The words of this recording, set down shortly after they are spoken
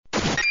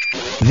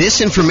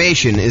This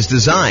information is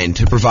designed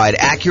to provide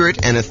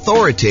accurate and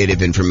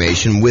authoritative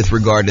information with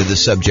regard to the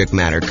subject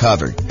matter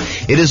covered.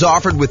 It is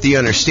offered with the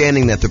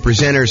understanding that the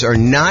presenters are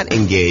not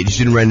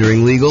engaged in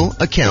rendering legal,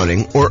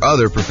 accounting, or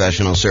other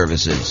professional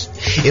services.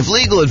 If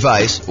legal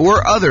advice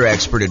or other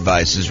expert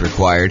advice is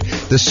required,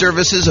 the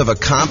services of a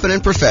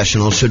competent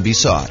professional should be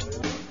sought.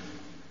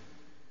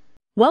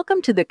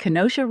 Welcome to the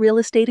Kenosha Real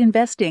Estate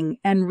Investing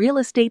and Real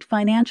Estate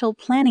Financial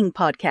Planning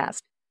Podcast.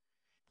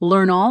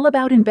 Learn all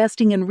about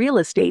investing in real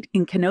estate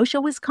in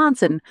Kenosha,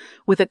 Wisconsin,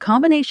 with a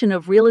combination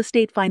of real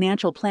estate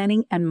financial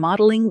planning and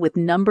modeling with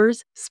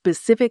numbers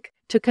specific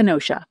to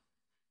Kenosha.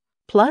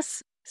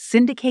 Plus,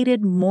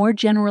 syndicated, more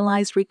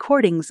generalized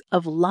recordings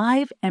of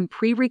live and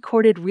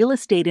pre-recorded real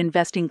estate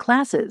investing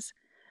classes.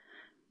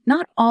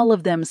 Not all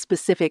of them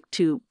specific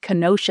to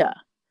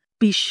Kenosha.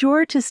 Be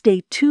sure to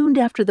stay tuned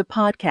after the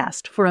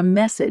podcast for a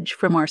message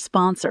from our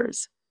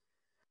sponsors.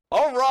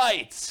 All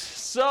right,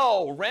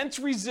 so rent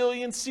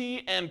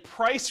resiliency and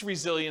price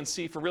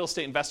resiliency for real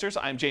estate investors.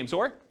 I'm James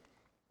Orr.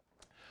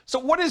 So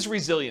what is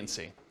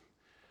resiliency?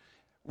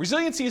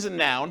 Resiliency is a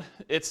noun.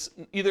 It's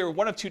either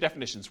one of two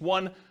definitions.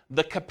 One,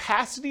 the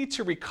capacity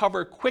to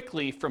recover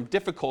quickly from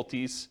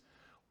difficulties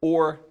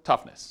or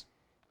toughness.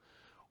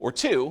 Or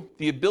two,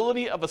 the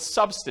ability of a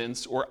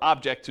substance or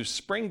object to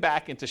spring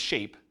back into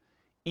shape,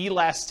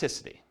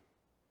 elasticity.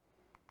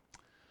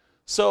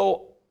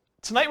 So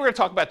tonight we're going to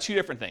talk about two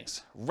different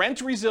things,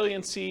 rent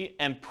resiliency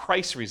and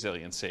price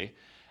resiliency,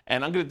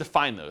 and I'm going to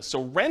define those.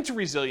 So rent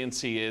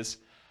resiliency is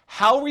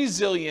how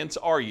resilient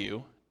are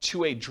you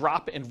to a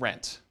drop in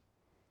rent?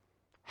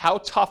 How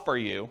tough are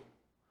you?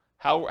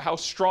 How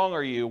strong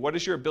are you? What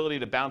is your ability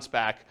to bounce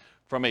back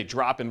from a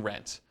drop in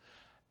rent?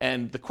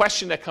 And the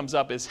question that comes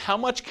up is how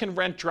much can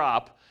rent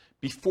drop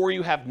before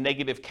you have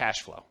negative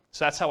cash flow?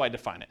 So that's how I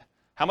define it.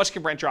 How much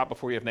can rent drop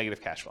before you have negative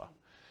cash flow?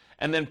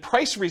 And then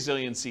price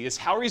resiliency is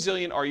how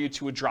resilient are you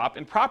to a drop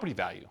in property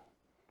value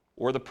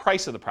or the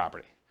price of the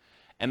property?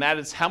 And that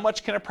is how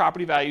much can a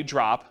property value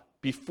drop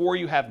before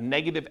you have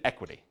negative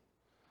equity,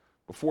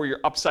 before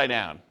you're upside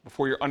down,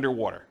 before you're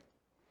underwater.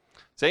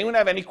 Does anyone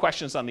have any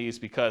questions on these?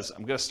 Because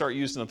I'm going to start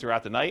using them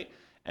throughout the night.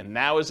 And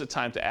now is the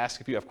time to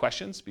ask if you have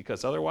questions,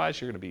 because otherwise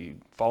you're going to be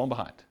falling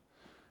behind.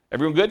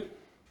 Everyone good?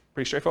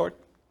 Pretty straightforward?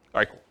 All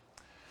right, cool.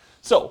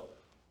 So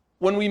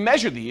when we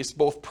measure these,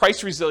 both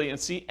price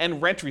resiliency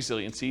and rent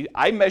resiliency,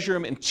 I measure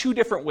them in two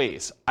different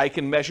ways. I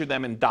can measure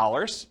them in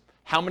dollars.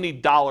 How many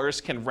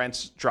dollars can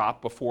rents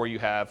drop before you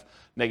have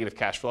negative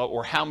cash flow?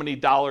 Or how many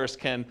dollars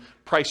can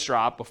price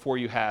drop before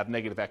you have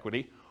negative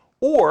equity?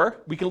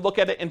 Or we can look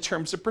at it in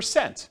terms of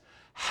percent.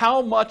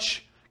 How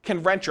much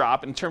can rent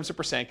drop in terms of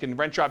percent? Can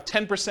rent drop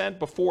 10%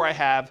 before I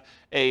have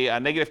a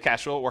negative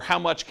cash flow? Or how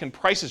much can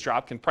prices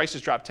drop? Can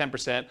prices drop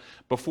 10%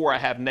 before I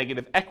have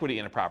negative equity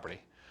in a property?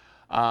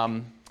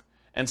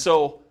 And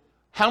so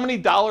how many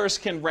dollars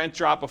can rent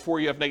drop before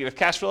you have negative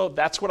cash flow?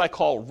 That's what I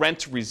call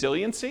rent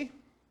resiliency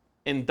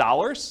in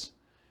dollars.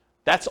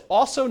 That's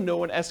also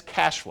known as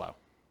cash flow.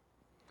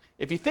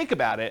 If you think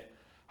about it,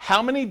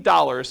 how many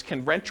dollars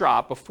can rent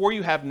drop before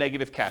you have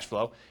negative cash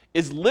flow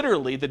is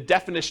literally the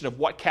definition of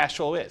what cash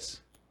flow is,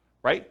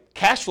 right?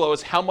 Cash flow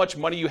is how much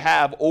money you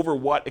have over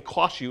what it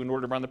costs you in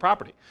order to run the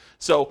property.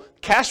 So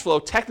cash flow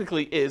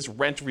technically is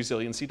rent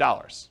resiliency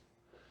dollars.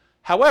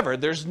 However,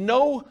 there's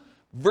no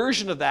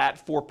version of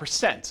that for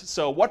percent.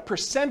 So what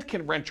percent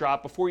can rent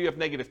drop before you have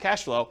negative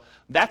cash flow?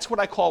 That's what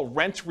I call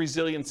rent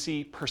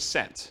resiliency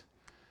percent.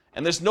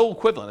 And there's no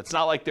equivalent. It's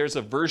not like there's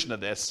a version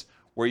of this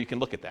where you can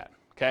look at that,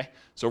 okay?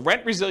 So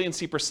rent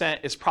resiliency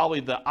percent is probably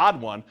the odd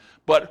one,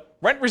 but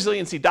rent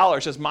resiliency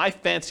dollars is my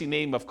fancy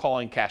name of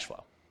calling cash flow.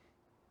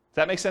 Does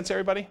that make sense,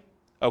 everybody?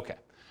 Okay.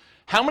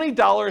 How many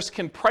dollars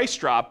can price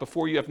drop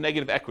before you have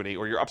negative equity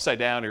or you're upside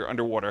down or you're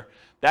underwater?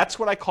 That's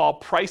what I call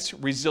price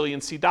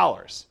resiliency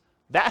dollars.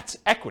 That's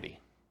equity,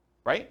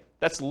 right?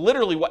 That's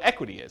literally what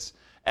equity is.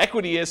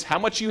 Equity is how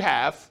much you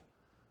have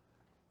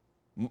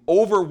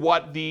over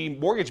what the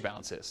mortgage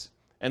balance is.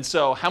 And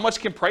so how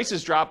much can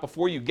prices drop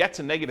before you get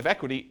to negative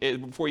equity,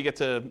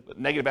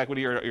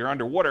 or you're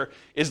underwater,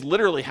 is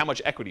literally how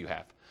much equity you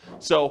have.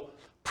 So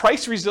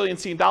price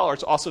resiliency in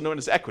dollars, also known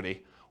as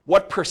equity.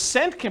 What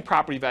percent can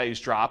property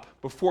values drop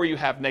before you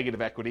have negative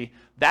equity?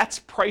 That's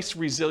price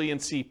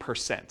resiliency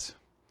percent.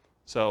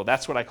 So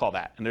that's what I call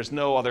that. And there's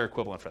no other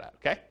equivalent for that,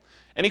 okay?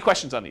 Any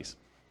questions on these?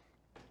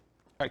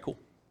 All right, cool.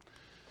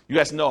 You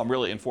guys know I'm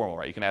really informal,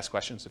 right? You can ask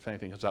questions if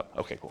anything comes up.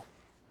 Okay, cool.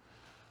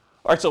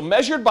 All right, so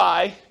measured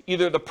by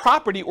either the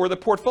property or the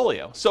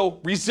portfolio. So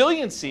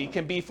resiliency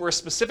can be for a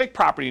specific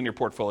property in your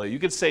portfolio. You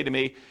could say to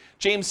me,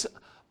 James,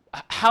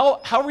 how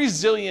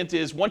resilient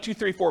is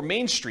 1234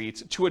 Main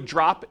Street to a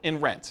drop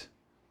in rent?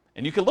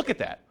 And you can look at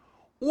that.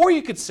 Or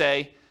you could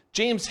say,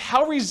 James,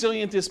 how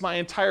resilient is my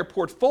entire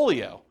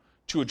portfolio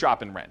to a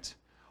drop in rent?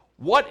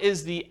 What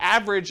is the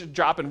average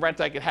drop in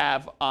rent I could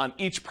have on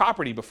each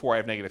property before I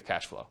have negative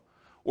cash flow?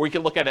 Or you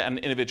can look at it on an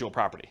individual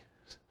property.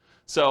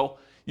 So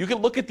you can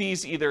look at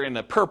these either in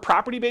a per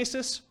property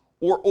basis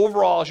or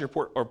overall as your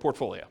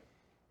portfolio.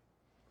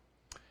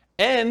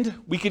 And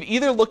we could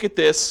either look at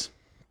this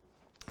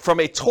from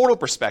a total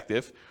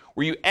perspective,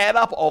 where you add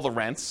up all the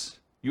rents,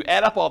 you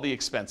add up all the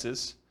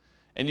expenses,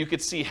 and you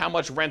could see how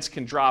much rents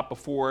can drop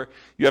before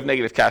you have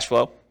negative cash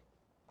flow.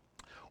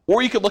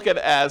 Or you could look at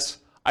it as,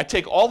 I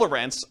take all the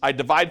rents, I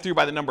divide through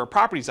by the number of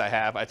properties I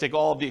have, I take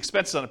all of the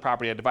expenses on the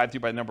property, I divide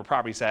through by the number of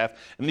properties I have,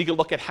 and then you can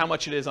look at how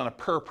much it is on a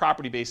per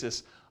property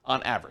basis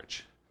on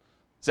average.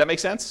 Does that make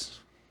sense?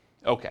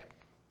 Okay.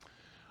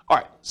 All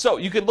right, so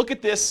you could look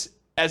at this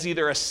as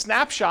either a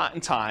snapshot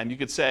in time. You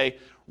could say,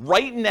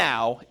 right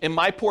now in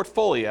my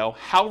portfolio,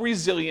 how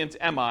resilient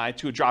am I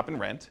to a drop in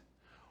rent?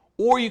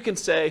 Or you can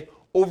say,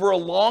 over a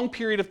long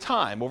period of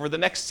time, over the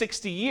next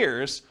 60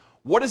 years,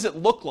 what does it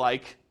look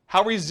like?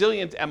 How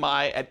resilient am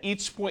I at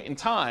each point in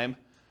time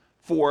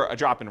for a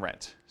drop in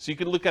rent? So you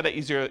can look at it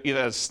either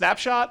as a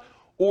snapshot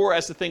or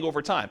as the thing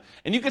over time.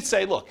 And you could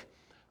say, look,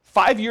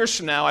 5 years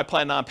from now, I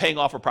plan on paying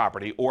off a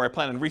property, or I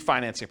plan on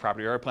refinancing a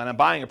property, or I plan on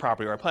buying a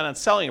property, or I plan on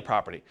selling a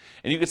property.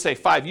 And you could say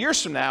 5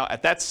 years from now,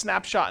 at that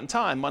snapshot in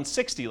time, month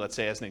 60, let's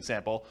say as an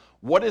example,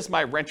 what is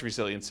my rent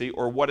resiliency,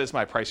 or what is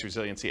my price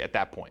resiliency at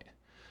that point?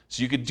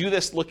 So you could do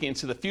this looking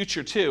into the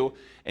future too,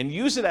 and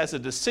use it as a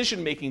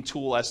decision-making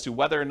tool as to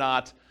whether or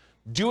not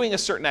doing a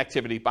certain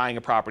activity, buying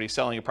a property,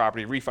 selling a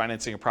property,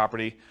 refinancing a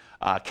property,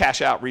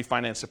 cash out,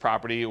 refinance a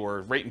property,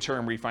 or rate and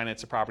term,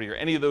 refinance a property, or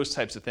any of those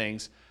types of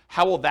things,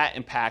 how will that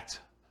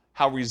impact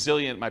how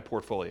resilient my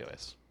portfolio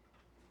is?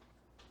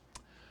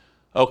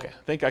 Okay,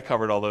 I think I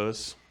covered all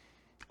those.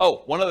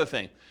 Oh, one other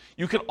thing.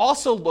 You can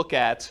also look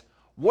at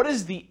what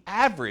is the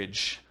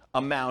average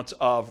amount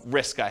of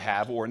risk I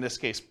have, or in this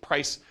case,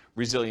 price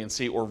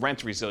resiliency or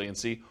rent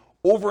resiliency,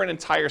 over an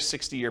entire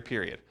 60-year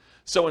period.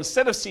 So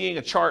instead of seeing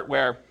a chart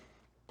where,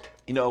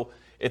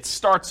 it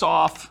starts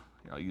off,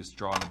 I'll use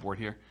draw on the board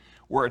here,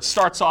 where it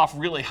starts off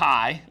really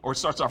high, or it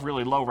starts off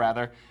really low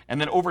rather, and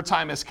then over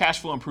time as cash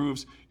flow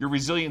improves, your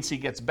resiliency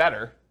gets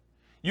better.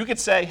 You could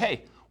say,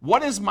 hey,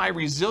 what is my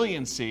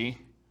resiliency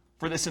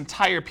for this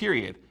entire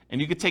period? And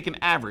you could take an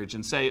average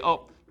and say,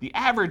 oh, the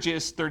average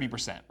is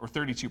 30% or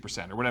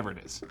 32% or whatever it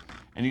is.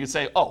 And you could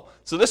say, oh,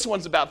 so this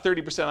one's about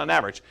 30% on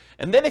average.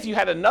 And then if you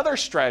had another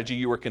strategy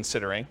you were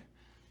considering,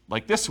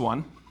 like this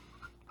one,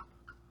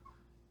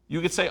 you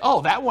could say,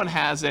 oh, that one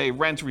has a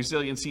rent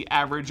resiliency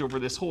average over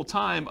this whole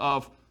time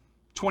of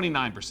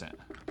 29%.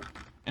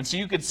 And so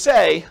you could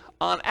say,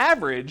 on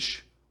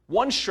average,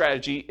 one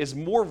strategy is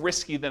more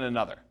risky than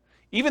another,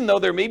 even though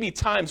there may be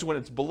times when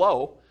it's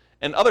below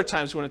and other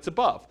times when it's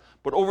above.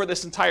 But over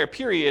this entire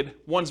period,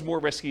 one's more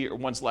risky or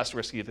one's less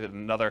risky than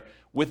another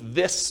with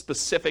this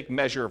specific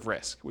measure of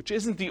risk, which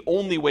isn't the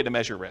only way to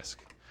measure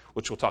risk,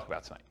 which we'll talk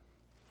about tonight.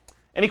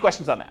 Any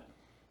questions on that?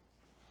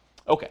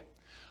 Okay.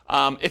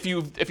 If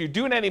you're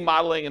doing any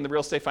modeling in the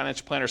Real Estate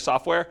Financial Planner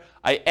software,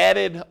 I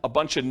added a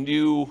bunch of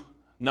new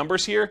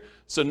numbers here.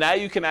 So now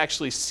you can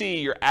actually see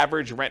your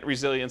average rent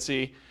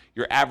resiliency,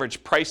 your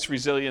average price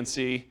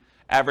resiliency,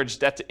 average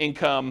debt to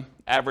income,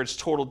 average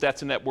total debt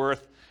to net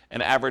worth,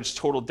 and average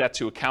total debt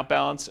to account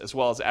balance, as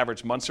well as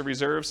average months of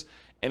reserves.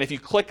 And if you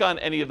click on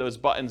any of those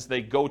buttons,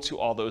 they go to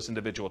all those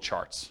individual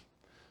charts.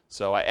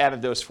 So I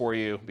added those for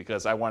you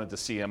because I wanted to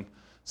see them.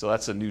 So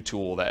that's a new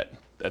tool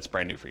that's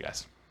brand new for you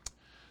guys.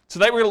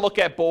 Tonight we're going to look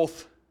at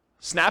both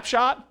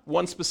snapshot,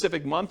 one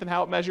specific month and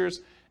how it measures,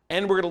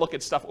 and we're going to look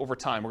at stuff over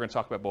time. We're going to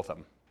talk about both of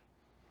them.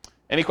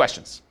 Any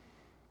questions?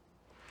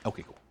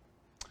 Okay, cool.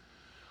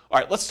 All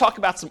right, let's talk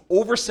about some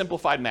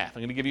oversimplified math.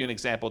 I'm going to give you an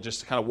example just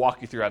to kind of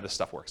walk you through how this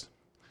stuff works.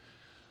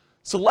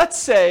 So let's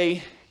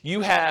say you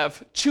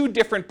have two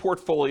different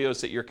portfolios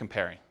that you're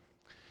comparing.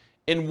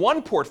 In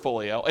one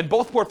portfolio, in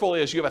both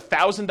portfolios, you have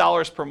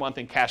 $1,000 per month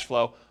in cash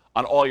flow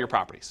on all your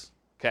properties,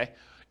 okay?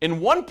 In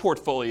one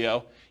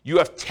portfolio, you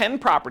have 10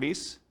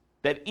 properties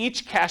that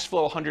each cash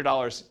flow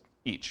 $100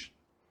 each,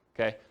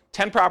 okay?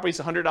 10 properties,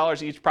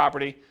 $100 each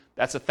property,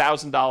 that's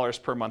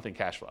 $1,000 per month in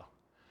cash flow.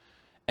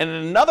 And in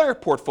another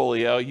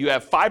portfolio, you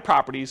have 5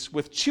 properties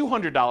with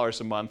 $200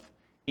 a month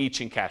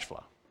each in cash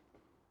flow.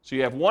 So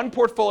you have one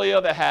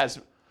portfolio that has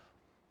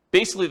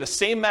basically the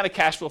same amount of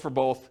cash flow for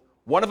both.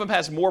 One of them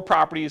has more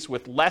properties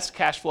with less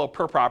cash flow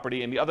per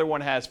property, and the other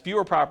one has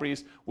fewer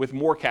properties with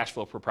more cash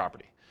flow per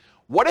property.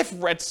 What if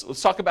rents,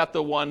 let's talk about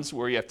the ones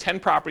where you have 10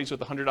 properties with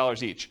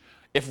 $100 each.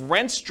 If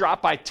rents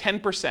drop by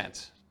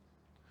 10%,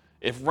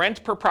 if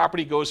rent per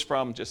property goes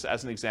from, just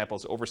as an example,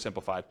 it's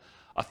oversimplified,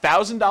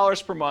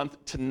 $1,000 per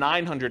month to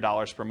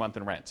 $900 per month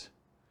in rent,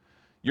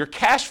 your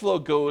cash flow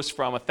goes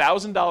from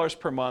 $1,000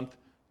 per month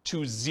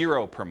to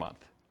 $0 per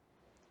month.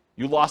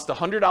 You lost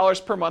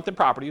 $100 per month in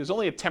property. It was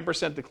only a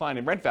 10% decline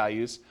in rent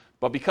values,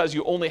 but because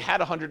you only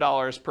had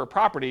 $100 per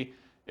property,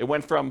 it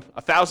went from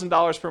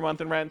 $1,000 per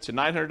month in rent to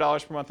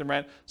 $900 per month in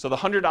rent. So the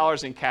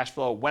 $100 in cash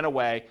flow went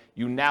away.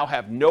 You now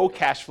have no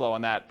cash flow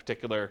on that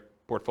particular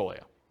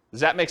portfolio. Does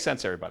that make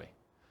sense, everybody?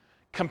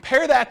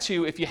 Compare that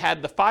to if you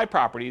had the 5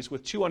 properties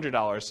with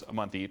 $200 a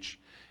month each.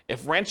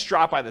 If rents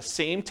drop by the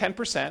same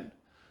 10%,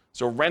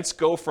 so rents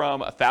go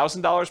from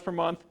 $1,000 per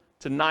month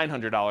to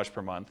 $900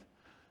 per month,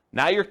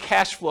 now your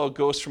cash flow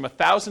goes from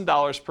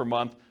 $1,000 per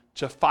month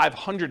to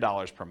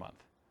 $500 per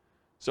month.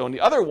 So in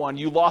the other one,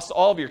 you lost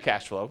all of your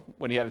cash flow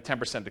when you had a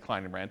 10%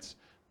 decline in rents.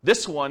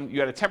 This one, you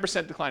had a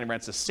 10% decline in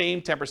rents, the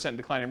same 10%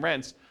 decline in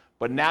rents,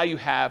 but now you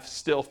have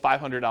still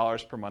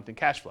 $500 per month in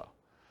cash flow.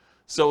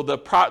 So the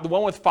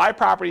one with 5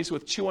 properties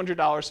with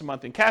 $200 a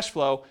month in cash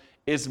flow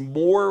is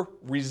more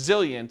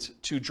resilient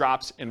to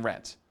drops in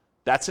rent.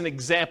 That's an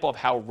example of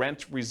how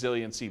rent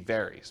resiliency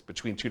varies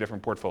between 2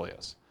 different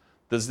portfolios.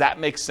 Does that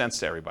make sense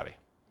to everybody?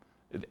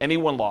 Did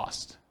anyone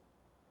lost?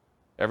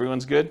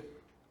 Everyone's good?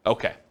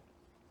 Okay.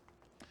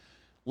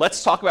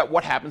 Let's talk about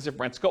what happens if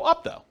rents go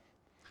up, though.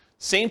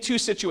 Same 2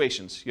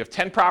 situations. You have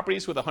 10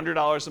 properties with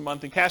 $100 a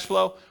month in cash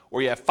flow,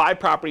 or you have 5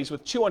 properties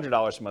with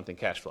 $200 a month in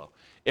cash flow.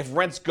 If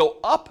rents go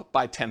up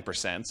by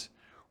 10%,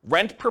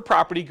 rent per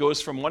property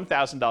goes from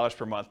 $1,000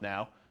 per month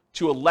now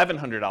to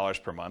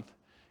 $1,100 per month.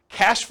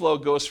 Cash flow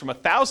goes from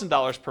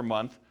 $1,000 per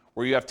month,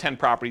 where you have 10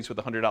 properties with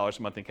 $100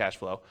 a month in cash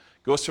flow,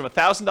 goes from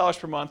 $1,000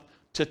 per month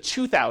to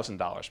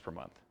 $2,000 per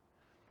month.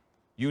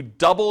 You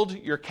doubled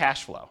your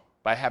cash flow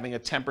by having a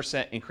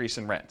 10% increase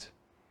in rent.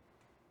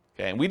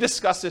 Okay, and we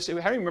discussed this,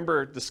 I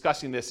remember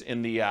discussing this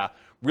in the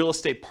real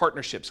estate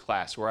partnerships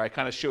class, where I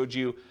kind of showed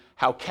you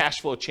how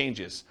cash flow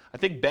changes. I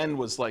think Ben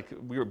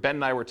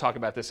and I were talking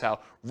about this, how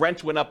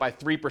rent went up by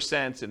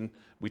 3%, and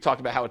we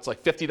talked about how it's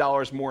like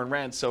 $50 more in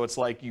rent, so it's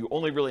like you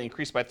only really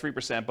increased by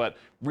 3%, but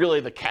really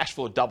the cash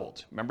flow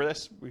doubled. Remember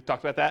this? We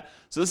talked about that?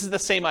 So this is the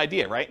same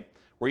idea, right?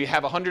 Where you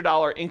have a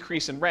 $100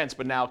 increase in rents,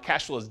 but now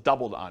cash flow is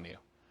doubled on you.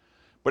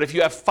 But if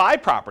you have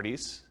 5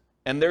 properties,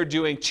 and they're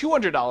doing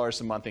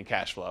 $200 a month in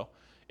cash flow,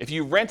 if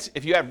you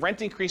have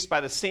rent increased by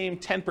the same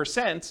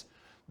 10%,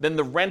 then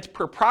the rent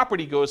per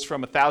property goes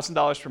from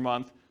 $1,000 per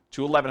month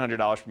to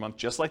 $1,100 per month,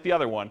 just like the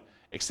other one,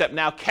 except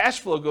now cash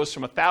flow goes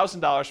from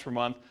 $1,000 per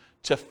month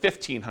to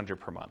 $1,500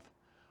 per month.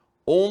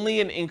 Only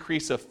an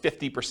increase of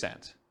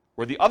 50%,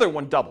 where the other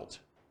one doubled.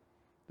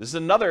 This is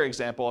another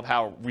example of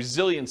how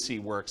resiliency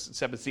works,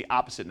 except it's the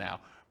opposite now.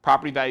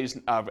 Property values,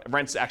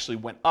 rents actually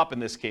went up in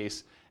this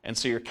case, and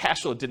so your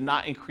cash flow did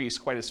not increase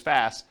quite as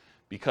fast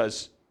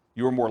because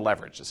you were more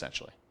leveraged,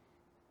 essentially.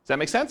 Does that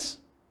make sense?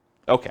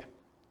 Okay.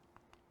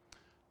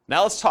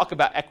 Now let's talk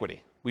about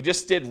equity. We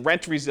just did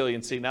rent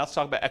resiliency. Now let's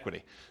talk about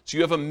equity. So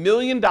you have $1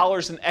 million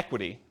in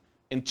equity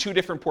in 2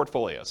 different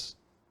portfolios.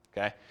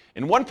 Okay?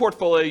 In one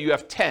portfolio, you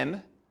have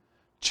 10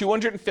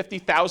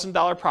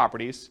 $250,000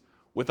 properties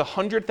with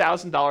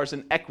 $100,000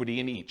 in equity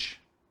in each.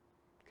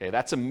 Okay,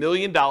 that's $1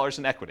 million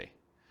in equity.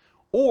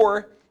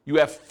 Or you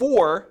have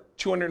 4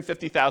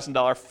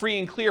 $250,000 free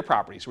and clear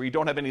properties where you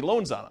don't have any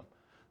loans on them.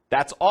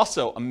 That's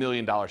also $1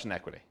 million in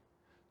equity.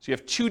 So you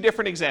have 2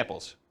 different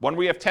examples. One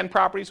where you have 10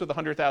 properties with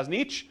 $100,000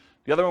 each.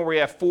 The other one where you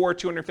have 4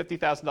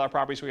 $250,000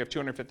 properties where you have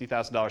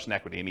 $250,000 in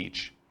equity in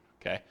each.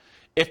 Okay?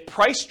 If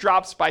price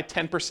drops by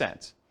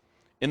 10%,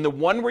 in the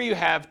one where you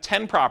have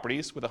 10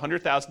 properties with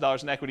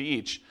 $100,000 in equity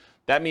each,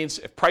 that means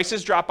if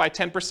prices drop by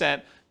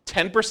 10%,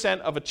 10%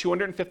 of a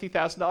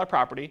 $250,000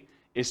 property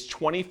is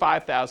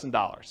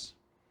 $25,000.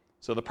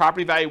 So the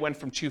property value went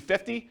from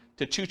 $250,000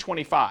 to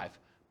 $225,000,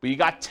 but you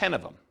got 10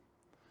 of them.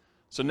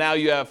 So now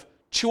you have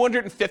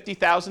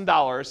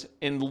 $250,000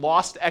 in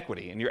lost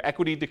equity, and your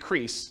equity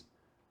decreased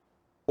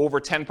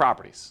over 10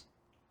 properties.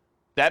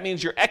 That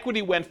means your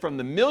equity went from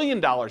the $1 million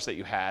that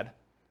you had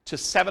to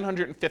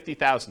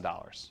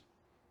 $750,000.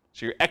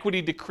 So your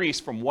equity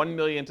decreased from $1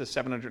 million to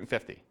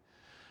 $750,000.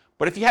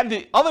 But if you had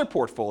the other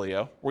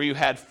portfolio where you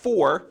had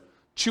 4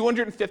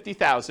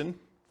 $250,000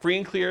 free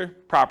and clear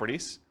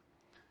properties,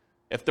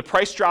 if the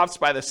price drops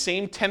by the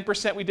same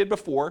 10% we did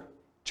before,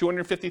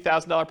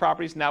 $250,000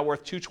 properties now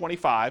worth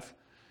 $225,000,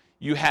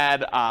 you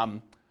had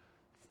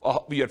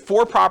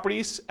 4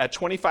 properties at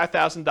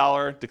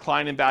 $25,000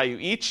 decline in value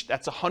each.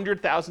 That's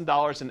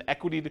 $100,000 in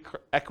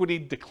equity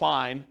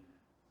decline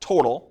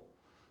total.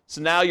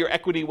 So now your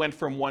equity went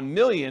from $1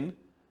 million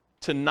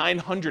to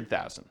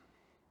 $900,000.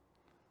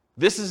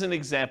 This is an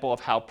example of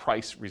how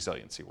price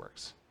resiliency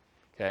works.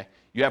 Okay?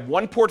 You have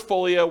one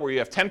portfolio where you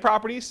have 10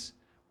 properties,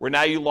 where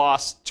now you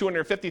lost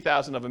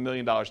 $250,000 of $1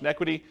 million in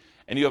equity,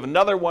 and you have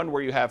another one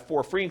where you have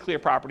 4 free and clear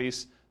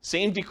properties,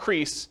 same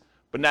decrease,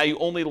 but now you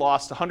only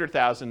lost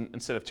 $100,000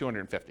 instead of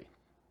 $250,000. Does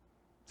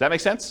that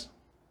make sense?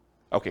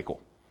 Okay,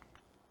 cool.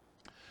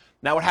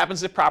 Now what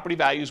happens if property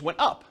values went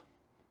up?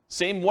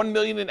 Same $1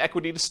 million in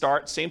equity to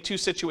start, same 2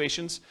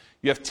 situations.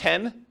 You have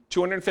 10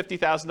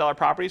 $250,000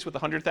 properties with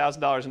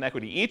 $100,000 in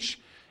equity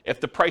each. If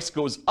the price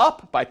goes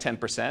up by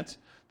 10%,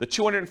 the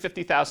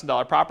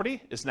 $250,000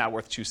 property is now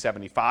worth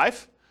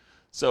 $275,000.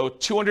 So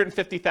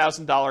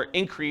 $250,000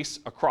 increase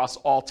across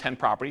all 10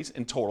 properties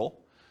in total.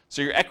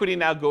 So your equity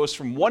now goes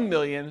from $1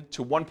 million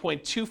to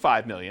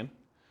 $1.25 million.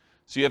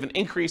 So you have an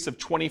increase of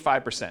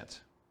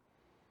 25%.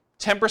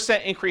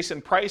 10% increase in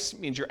price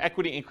means your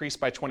equity increased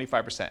by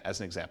 25%,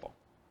 as an example.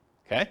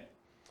 Okay?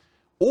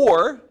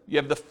 Or you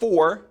have the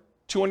 4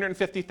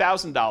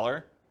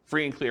 $250,000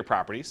 free and clear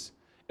properties.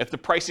 If the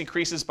price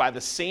increases by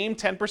the same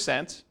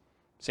 10%,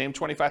 same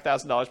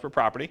 $25,000 per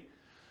property,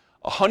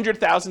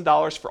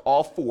 $100,000 for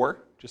all 4,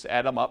 just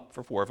add them up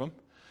for 4 of them.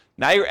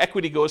 Now your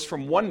equity goes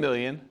from $1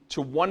 million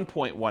to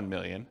 $1.1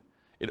 million.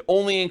 It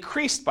only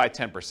increased by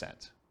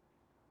 10%.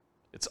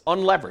 It's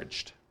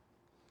unleveraged.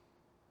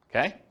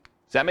 Okay?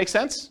 Does that make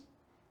sense?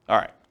 All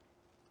right.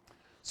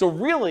 So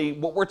really,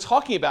 what we're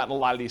talking about in a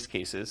lot of these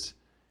cases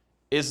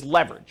is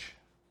leverage.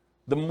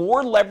 The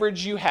more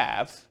leverage you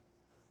have,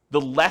 the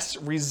less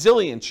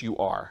resilient you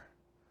are.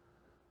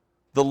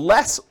 The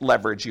less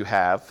leverage you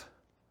have,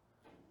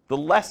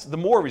 the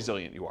more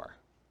resilient you are.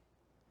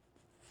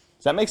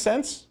 Does that make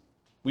sense?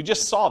 We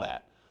just saw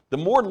that. The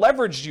more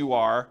leveraged you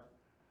are,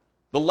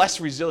 the less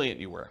resilient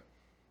you were.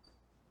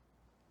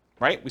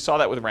 Right? We saw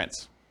that with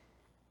rents.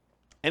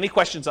 Any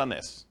questions on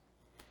this?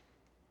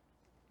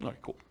 All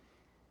right, cool.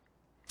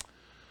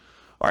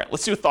 All right,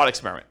 let's do a thought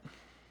experiment.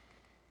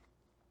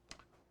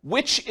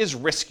 Which is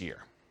riskier?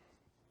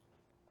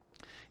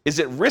 Is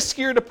it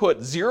riskier to put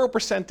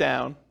 0%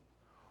 down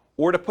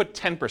or to put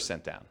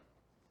 10% down?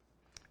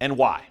 And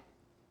why?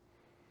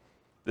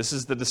 This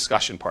is the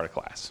discussion part of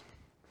class.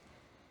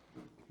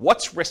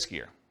 What's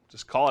riskier?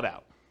 Just call it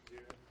out.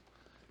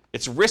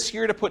 It's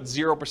riskier to put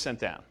 0%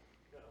 down.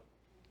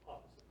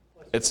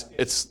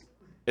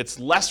 It's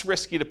less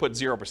risky to put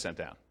 0%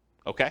 down.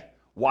 Okay?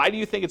 Why do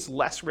you think it's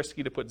less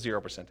risky to put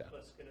 0% down?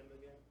 Less skin in the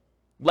game.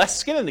 Less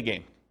skin in the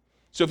game.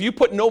 So if you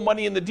put no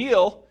money in the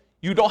deal,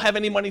 you don't have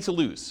any money to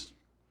lose.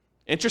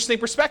 Interesting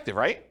perspective,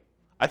 right?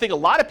 I think a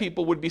lot of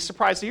people would be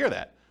surprised to hear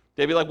that.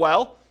 They'd be like,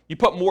 well, you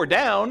put more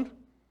down,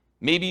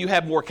 maybe you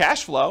have more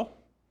cash flow,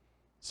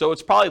 so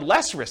it's probably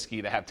less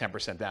risky to have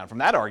 10% down from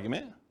that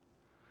argument,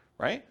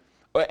 right?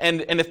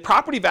 And if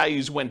property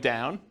values went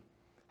down,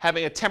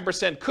 having a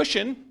 10%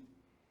 cushion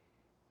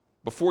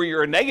before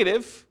you're a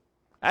negative,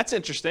 that's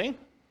interesting.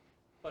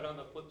 But on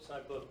the flip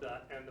side, both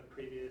that and the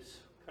previous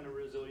kind of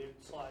resilient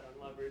slide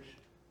on leverage,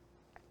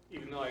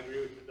 even though I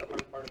agree with you, the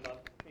hard part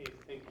about me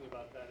thinking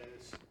about that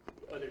is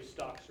whether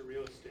stocks or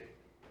real estate,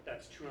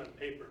 that's true on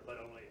paper, but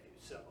only if you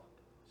sell.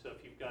 So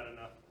if you've got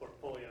enough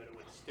portfolio to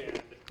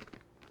withstand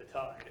the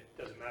tide, it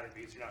doesn't matter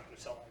because you're not going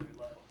to sell at every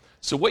level.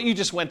 So what you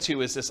just went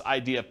to is this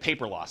idea of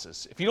paper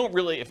losses.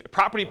 If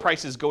property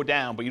prices go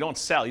down but you don't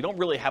sell, you don't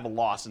really have a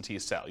loss until you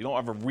sell. You don't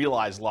have a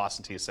realized loss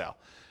until you sell.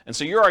 And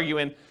so you're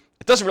arguing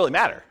it doesn't really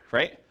matter,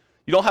 right?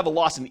 You don't have a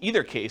loss in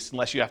either case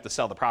unless you have to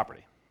sell the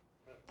property.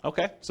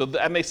 Okay, so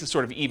that makes it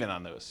sort of even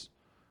on those.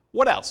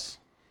 What else?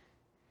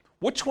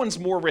 Which one's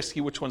more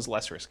risky, which one's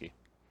less risky?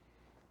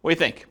 What do you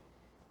think?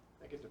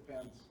 I think it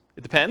depends.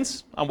 It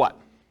depends on what?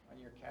 On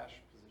your cash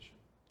position.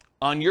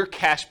 On your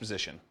cash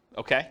position,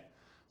 okay?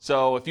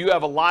 So if you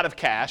have a lot of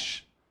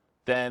cash,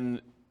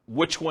 then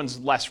which one's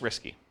less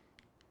risky?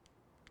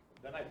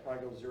 Then I'd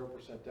probably go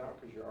 0% down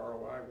because your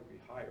ROI would be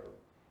higher.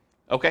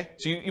 Okay,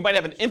 so you might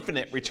have an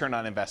infinite return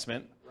on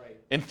investment. Right.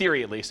 In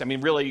theory, at least. I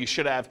mean, really, you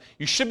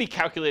should be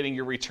calculating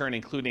your return,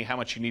 including how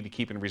much you need to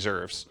keep in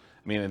reserves.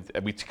 I mean,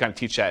 we kind of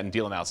teach that in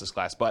deal analysis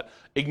class. But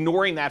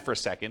ignoring that for a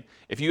second,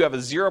 if you have a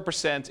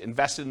 0%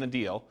 invested in the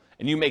deal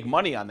and you make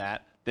money on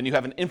that, then you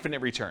have an infinite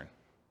return,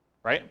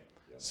 right?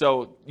 Yeah.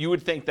 So you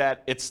would think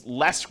that it's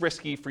less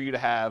risky for you to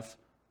have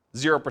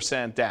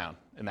 0% down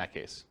in that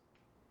case.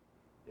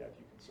 Yeah, if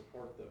you can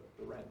support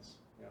the rents.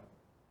 Yeah.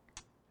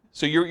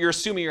 So you're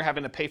assuming you're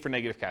having to pay for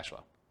negative cash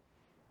flow.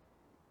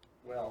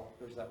 Well,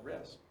 there's that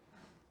risk.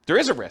 There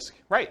is a risk,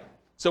 right?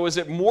 So is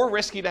it more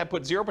risky to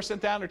put 0%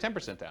 down or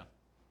 10% down?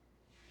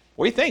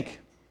 What do you think?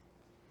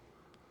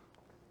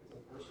 It's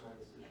a personal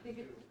decision. I think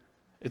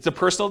It's a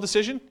personal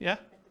decision, yeah? it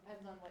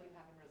depends on what you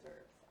have in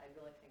reserves. I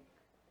really think.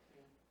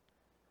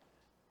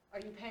 Are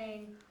you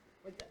paying?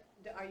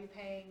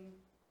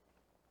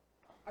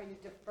 Are you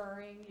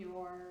deferring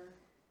your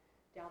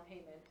down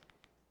payment?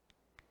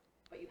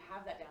 But you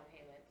have that down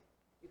payment.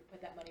 You can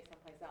put that money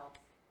someplace else,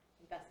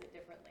 invest it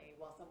differently,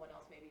 while someone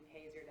else maybe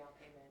pays your down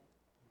payment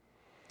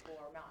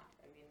or not.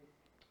 I mean,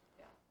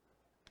 yeah.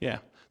 Yeah.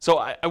 So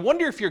I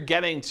wonder if you're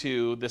getting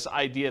to this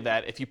idea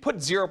that if you put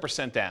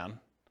 0% down,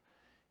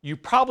 you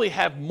probably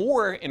have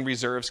more in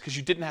reserves because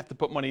you didn't have to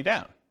put money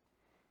down.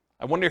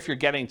 I wonder if you're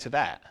getting to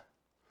that.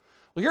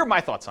 Well, here are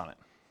my thoughts on it.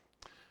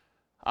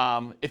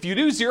 If you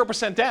do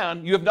 0%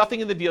 down, you have nothing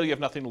in the deal, you have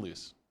nothing to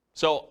lose.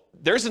 So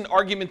there's an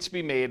argument to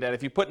be made that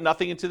if you put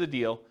nothing into the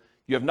deal,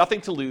 you have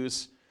nothing to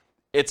lose.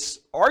 It's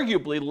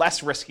arguably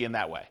less risky in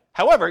that way.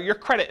 However, your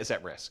credit is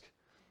at risk.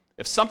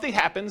 If something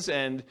happens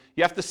and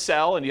you have to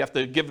sell and you have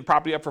to give the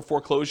property up for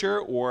foreclosure,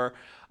 or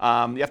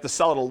you have to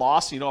sell at a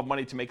loss and you don't have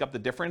money to make up the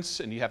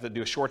difference and you have to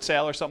do a short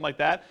sale or something like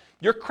that,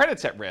 your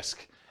credit's at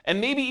risk. And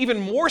maybe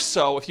even more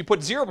so if you put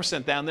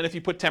 0% down than if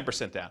you put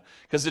 10% down.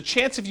 Because the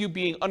chance of you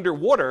being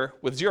underwater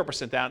with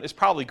 0% down is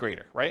probably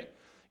greater, right?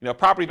 You know,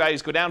 property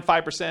values go down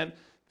 5%.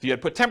 If you had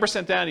put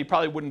 10% down, you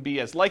probably wouldn't be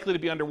as likely to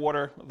be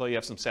underwater, although you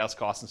have some sales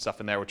costs and stuff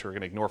in there, which we're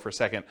going to ignore for a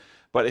second.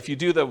 But if you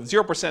do the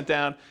 0%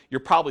 down, you're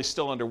probably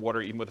still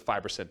underwater even with a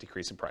 5%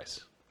 decrease in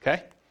price,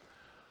 okay?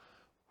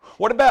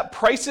 What about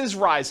prices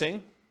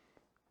rising?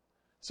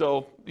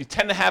 So you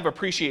tend to have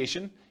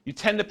appreciation. You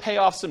tend to pay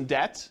off some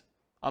debt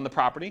on the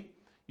property.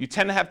 You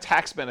tend to have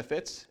tax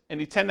benefits, and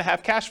you tend to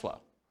have cash flow.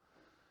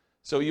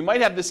 So you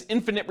might have this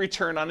infinite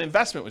return on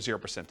investment with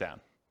 0%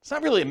 down. It's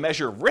not really a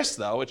measure of risk,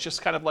 though. It's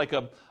just kind of like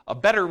a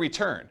better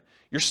return.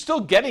 You're still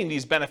getting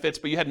these benefits,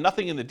 but you had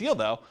nothing in the deal,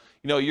 though.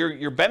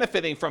 You're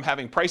benefiting from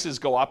having prices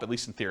go up, at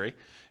least in theory,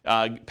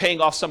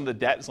 paying off some of the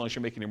debt as long as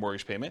you're making your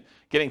mortgage payment,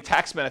 getting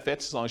tax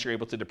benefits as long as you're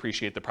able to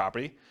depreciate the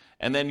property,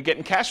 and then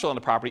getting cash flow on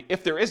the property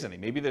if there is any.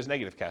 Maybe there's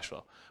negative cash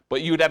flow.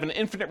 But you would have an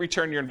infinite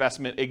return on your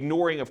investment,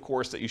 ignoring, of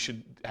course, that you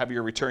should have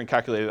your return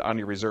calculated on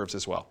your reserves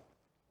as well.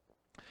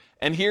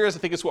 And here's, I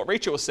think it's what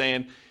Rachel was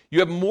saying, you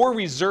have more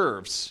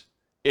reserves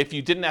if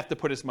you didn't have to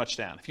put as much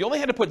down. If you only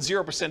had to put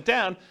 0%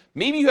 down,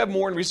 maybe you have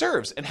more in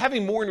reserves. And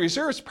having more in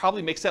reserves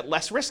probably makes that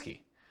less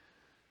risky.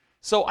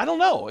 So I don't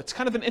know. It's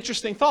kind of an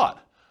interesting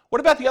thought.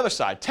 What about the other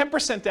side?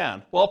 10%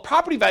 down. Well, if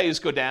property values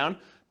go down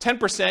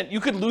 10%,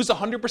 you could lose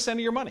 100% of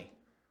your money.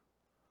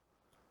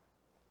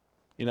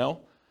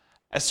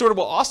 As sort of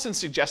what Austin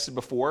suggested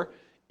before,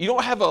 you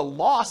don't have a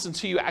loss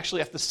until you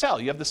actually have to sell.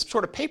 You have this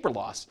sort of paper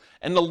loss.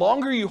 And the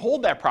longer you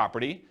hold that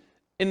property,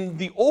 in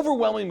the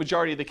overwhelming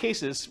majority of the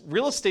cases,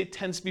 real estate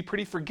tends to be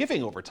pretty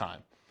forgiving over time.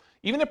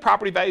 Even if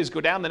property values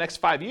go down the next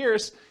 5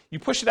 years, you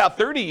push it out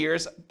 30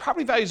 years,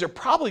 property values are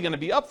probably going to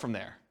be up from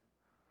there,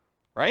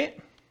 right?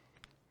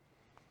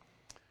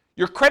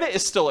 Your credit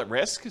is still at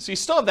risk, so you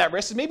still have that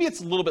risk. Maybe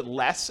it's a little bit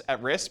less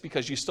at risk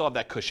because you still have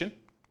that cushion.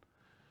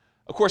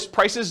 Of course,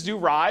 prices do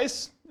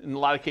rise in a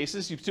lot of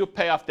cases. You still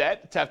pay off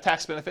debt to have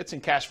tax benefits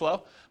and cash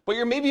flow, but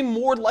you're maybe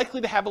more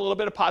likely to have a little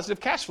bit of positive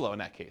cash flow in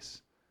that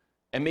case.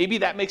 And maybe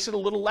that makes it a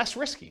little less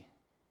risky.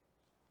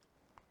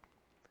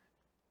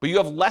 But you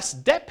have less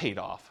debt paid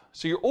off.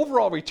 So your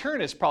overall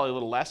return is probably a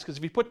little less because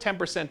if you put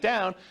 10%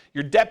 down,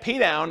 your debt pay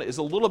down is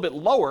a little bit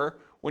lower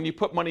when you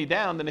put money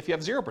down than if you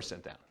have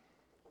 0% down.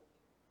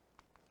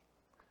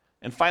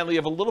 And finally, you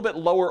have a little bit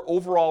lower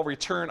overall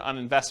return on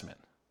investment.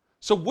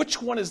 So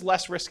which one is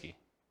less risky?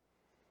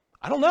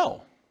 I don't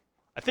know.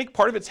 I think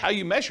part of it's how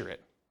you measure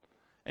it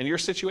and your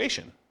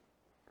situation.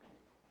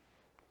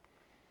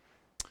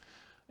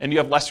 And you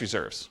have less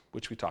reserves,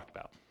 which we talked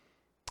about.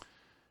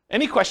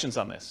 Any questions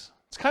on this?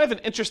 It's kind of an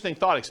interesting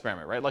thought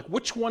experiment, right? Like,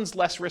 which one's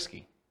less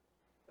risky?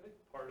 I think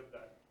part of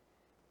that,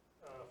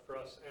 for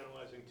us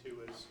analyzing too,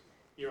 is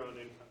your own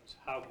incomes.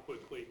 How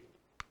quickly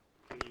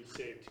can you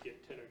save to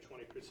get 10 or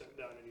 20%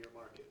 down in your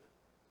market?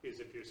 Because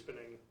if you're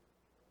spending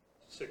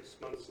 6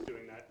 months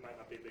doing that, it might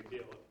not be a big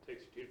deal. If it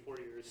takes you 2 to 4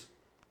 years,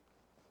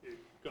 you're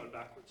going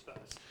backwards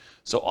fast.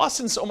 So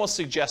Austin's almost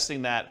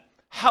suggesting that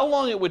how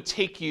long it would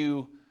take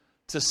you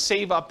to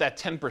save up that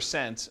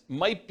 10%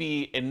 might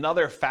be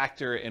another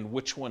factor in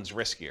which one's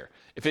riskier.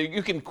 If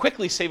you can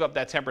quickly save up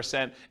that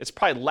 10%, it's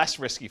probably less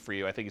risky for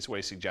you, I think is what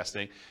he's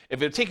suggesting.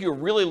 If it would take you a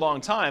really long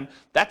time,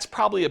 that's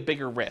probably a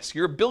bigger risk.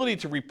 Your ability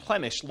to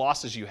replenish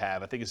losses you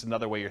have, I think is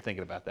another way you're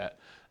thinking about that.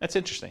 That's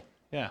interesting,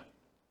 yeah.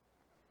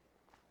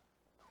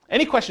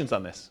 Any questions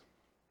on this?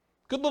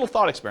 Good little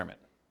thought experiment.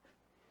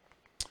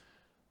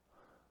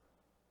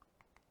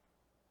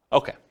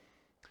 Okay.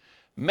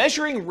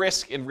 Measuring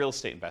risk in real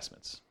estate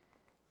investments,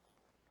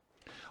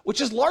 which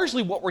is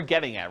largely what we're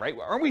getting at, right?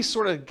 Aren't we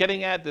sort of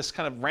getting at this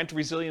kind of rent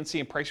resiliency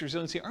and price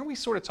resiliency? Aren't we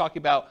sort of talking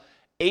about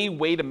a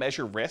way to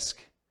measure risk?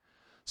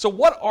 So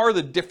what are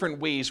the different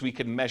ways we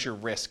can measure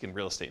risk in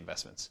real estate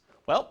investments?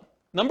 Well,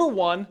 number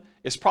one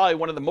is probably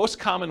one of the most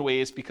common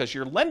ways because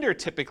your lender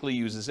typically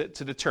uses it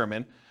to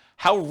determine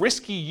how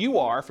risky you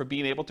are for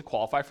being able to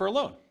qualify for a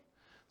loan.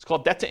 It's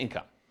called debt to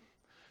income.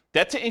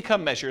 Debt to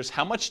income measures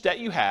how much debt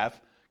you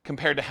have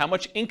compared to how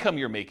much income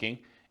you're making,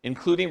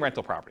 including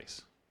rental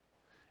properties.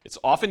 It's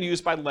often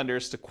used by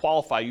lenders to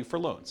qualify you for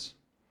loans.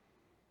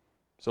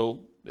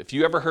 So if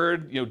you ever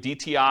heard,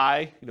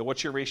 DTI,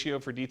 what's your ratio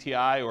for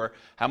DTI or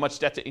how much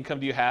debt to income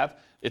do you have?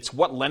 It's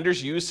what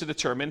lenders use to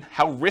determine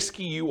how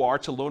risky you are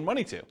to loan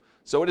money to.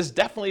 So it is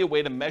definitely a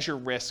way to measure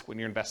risk when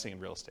you're investing in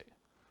real estate.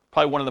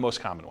 Probably one of the most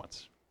common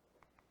ones.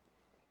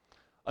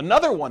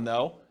 Another one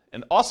though,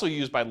 and also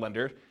used by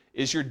lender,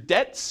 is your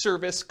debt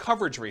service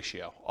coverage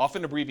ratio,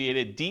 often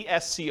abbreviated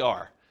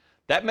DSCR.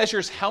 That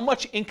measures how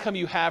much income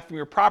you have from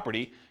your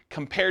property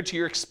compared to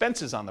your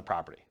expenses on the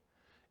property.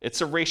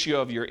 It's a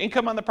ratio of your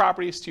income on the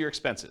properties to your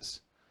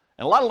expenses.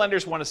 And a lot of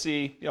lenders want to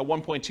see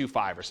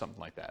 1.25 or something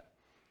like that.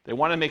 They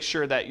want to make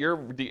sure that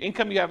the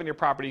income you have in your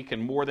property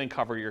can more than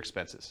cover your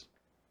expenses.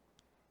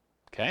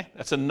 Okay,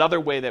 that's another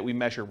way that we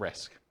measure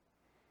risk.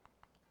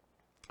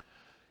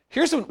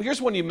 Here's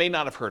one you may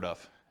not have heard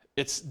of.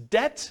 It's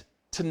debt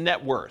to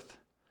net worth.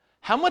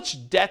 How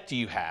much debt do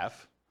you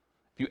have?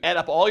 If you add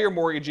up all your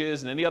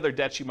mortgages and any other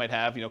debts you might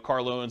have,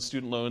 car loans,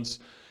 student loans,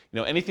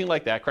 anything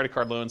like that, credit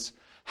card loans,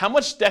 how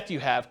much debt do you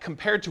have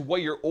compared to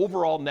what your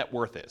overall net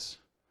worth is?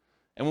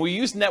 And when we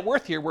use net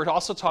worth here, we're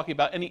also talking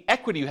about any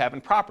equity you have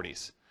in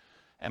properties.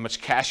 How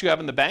much cash you have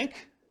in the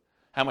bank,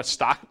 how much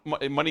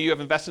money you have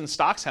invested in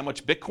stocks, how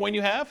much Bitcoin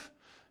you have,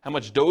 how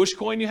much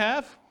Dogecoin you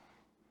have,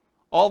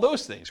 all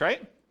those things,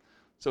 right?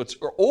 So it's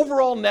your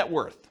overall net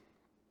worth,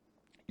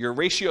 your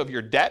ratio of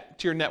your debt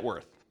to your net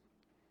worth,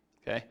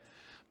 okay?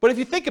 But if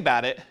you think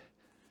about it,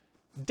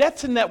 debt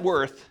to net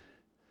worth,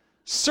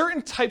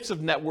 certain types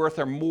of net worth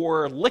are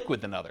more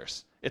liquid than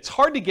others. It's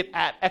hard to get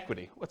at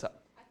equity. What's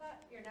up? I thought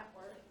your net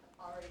worth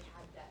already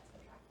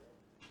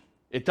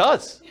It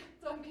does.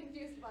 So I'm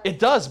confused by It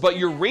does, but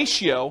your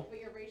ratio, But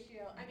your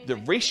ratio, I mean. the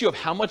ratio of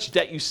how much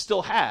debt you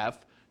still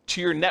have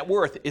to your net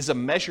worth is a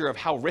measure of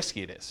how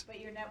risky it is. But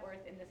your net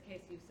worth, in this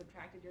case, you've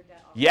subtracted your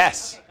debt.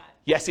 Yes. Okay, got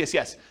it.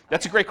 Yes.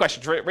 That's a great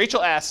question.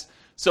 Rachel asked,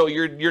 so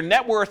your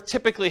net worth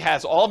typically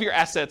has all of your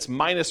assets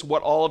minus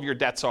what all of your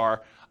debts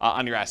are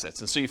on your assets.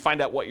 And so you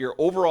find out what your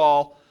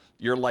overall,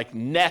 your like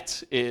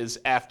net is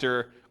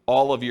after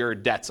all of your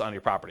debts on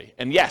your property.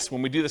 And yes,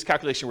 when we do this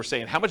calculation, we're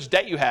saying how much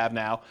debt you have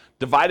now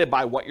divided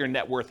by what your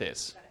net worth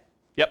is. Got it.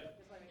 Yep.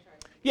 Just want to make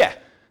sure. Yeah.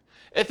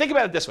 And think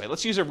about it this way.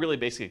 Let's use a really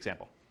basic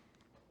example.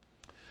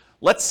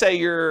 Let's say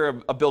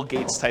you're a Bill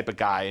Gates type of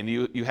guy and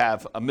you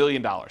have $1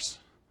 million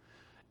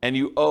and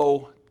you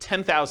owe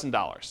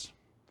 $10,000.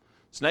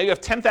 So now you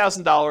have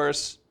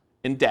 $10,000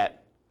 in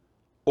debt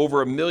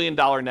over $1 million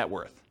net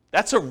worth.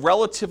 That's a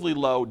relatively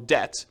low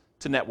debt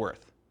to net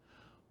worth.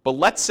 But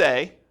let's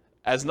say,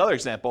 as another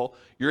example,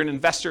 you're an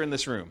investor in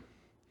this room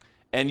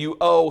and you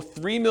owe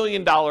 $3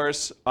 million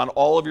on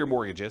all of your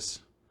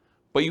mortgages,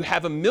 but you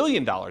have $1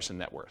 million in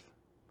net worth.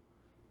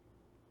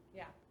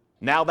 Yeah.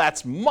 Now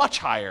that's much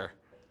higher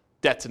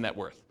debt to net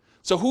worth.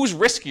 So who's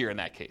riskier in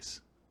that case?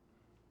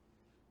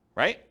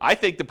 Right? I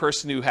think the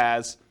person who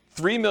has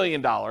 $3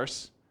 million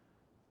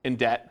in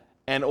debt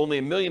and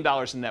only $1 million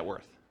in net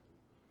worth,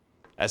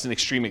 as an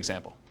extreme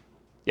example.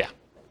 Yeah.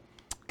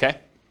 Okay?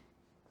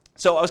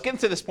 So I was getting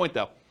to this point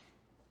though.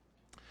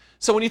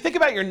 So when you think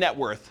about your net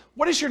worth,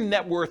 what does your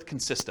net worth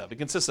consist of? It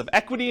consists of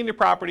equity in your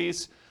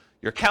properties,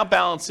 your account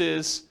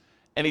balances,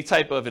 any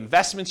type of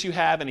investments you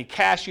have, any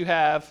cash you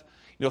have,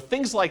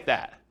 things like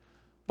that.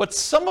 But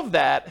some of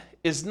that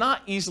is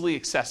not easily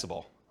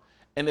accessible.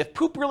 And if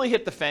poop really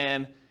hit the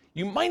fan,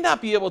 you might not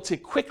be able to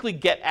quickly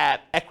get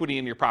at equity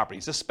in your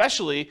properties,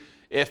 especially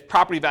if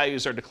property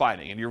values are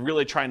declining and you're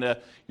really trying to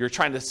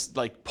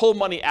like pull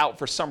money out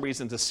for some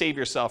reason to save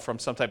yourself from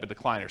some type of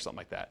decline or something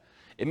like that.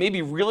 It may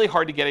be really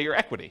hard to get at your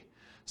equity.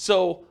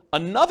 So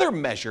another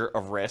measure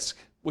of risk,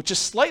 which is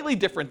slightly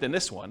different than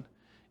this one,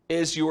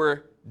 is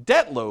your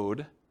debt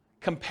load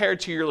compared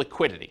to your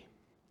liquidity.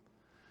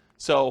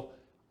 So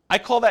I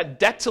call that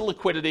debt to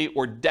liquidity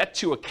or debt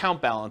to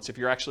account balance if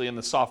you're actually in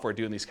the software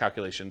doing these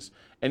calculations.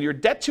 And your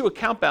debt to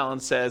account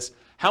balance says,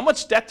 how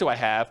much debt do I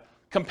have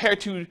compared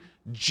to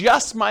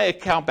just my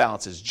account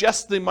balances,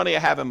 just the money I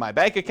have in my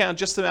bank account,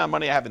 just the amount of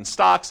money I have in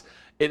stocks.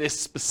 It is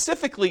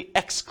specifically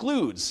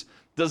excludes,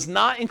 does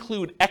not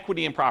include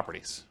equity in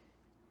properties.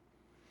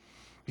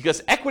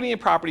 Because equity in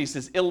properties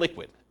is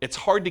illiquid. It's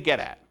hard to get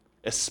at,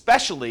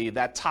 especially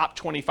that top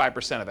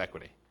 25% of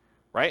equity,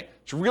 right?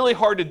 It's really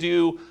hard to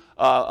do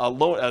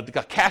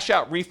a cash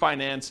out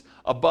refinance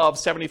above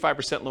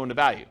 75% loan to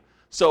value.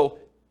 So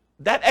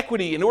that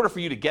equity, in order for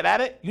you to get at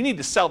it, you need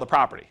to sell the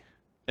property.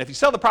 And if you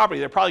sell the property,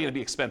 they're probably going to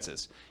be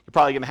expenses. You're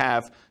probably going to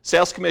have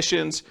sales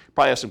commissions, you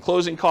probably have some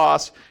closing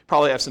costs, you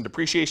probably have some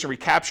depreciation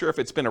recapture if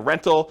it's been a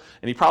rental,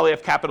 and you probably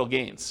have capital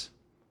gains.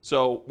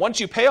 So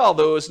once you pay all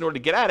those in order to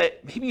get at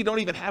it, maybe you don't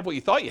even have what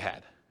you thought you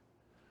had.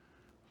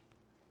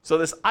 So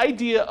this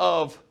idea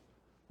of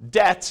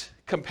debt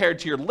compared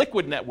to your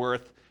liquid net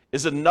worth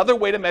is another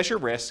way to measure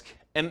risk.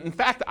 And in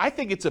fact, I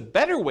think it's a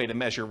better way to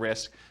measure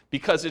risk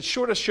because it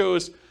sort of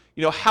shows,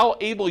 how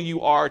able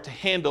you are to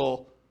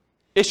handle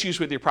issues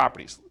with your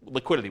properties,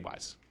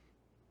 liquidity-wise.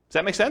 Does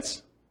that make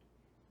sense?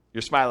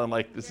 You're smiling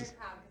like this is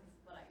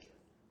What I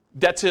use.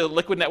 debt to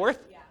liquid net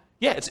worth? Yeah.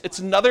 Yeah, it's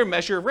another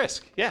measure of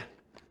risk. Yeah.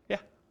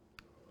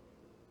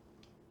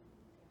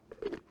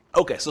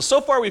 Okay, so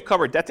far we've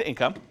covered debt to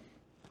income,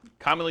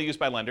 commonly used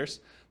by lenders,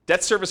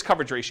 debt service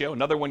coverage ratio,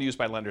 another one used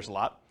by lenders a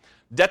lot,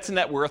 debt to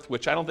net worth,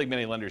 which I don't think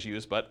many lenders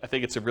use, but I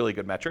think it's a really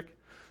good metric,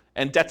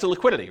 and debt to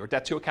liquidity or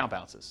debt to account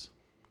balances.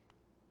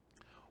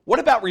 What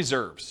about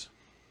reserves?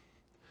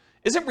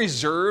 Isn't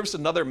reserves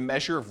another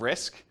measure of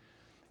risk?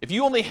 If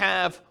you only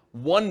have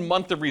 1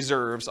 month of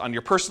reserves on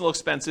your personal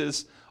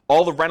expenses,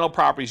 all the rental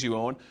properties you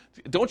own,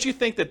 don't you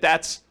think that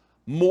that's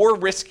more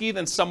risky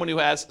than someone who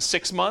has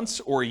 6 months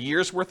or a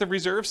year's worth of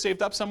reserves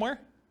saved up somewhere?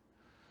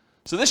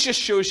 So this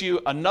just shows you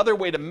another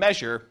way to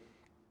measure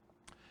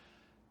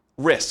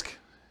risk.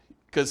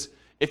 Because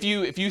if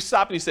you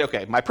stop and you say,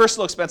 okay, my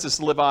personal expenses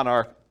to live on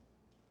are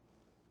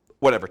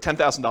whatever,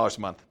 $10,000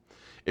 a month.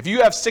 If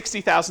you have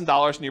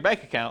 $60,000 in your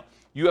bank account,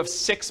 you have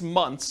 6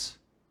 months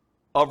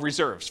of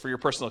reserves for your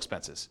personal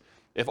expenses.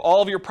 If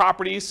all of your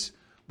properties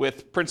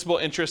with principal,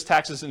 interest,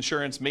 taxes,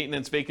 insurance,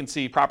 maintenance,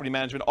 vacancy, property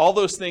management, all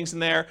those things in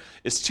there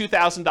is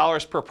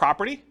 $2,000 per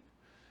property.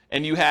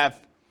 And you have,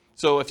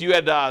 so if you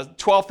had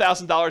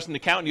 $12,000 in the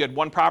account and you had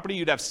 1 property,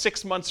 you'd have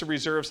 6 months of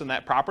reserves on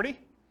that property.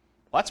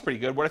 Well, that's pretty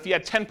good. What if you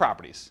had 10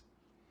 properties?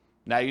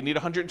 Now you need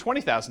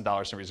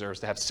 $120,000 in reserves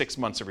to have 6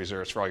 months of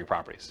reserves for all your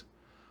properties.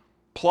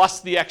 Plus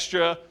the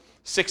extra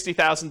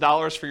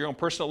 $60,000 for your own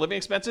personal living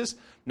expenses.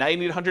 Now you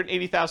need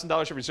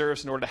 $180,000 of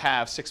reserves in order to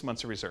have 6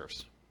 months of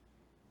reserves.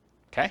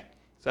 Okay?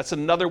 So that's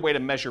another way to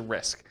measure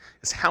risk,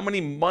 is how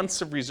many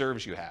months of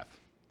reserves you have.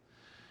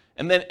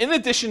 And then in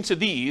addition to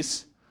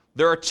these,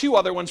 there are 2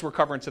 other ones we're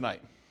covering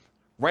tonight.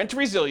 Rent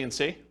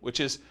resiliency,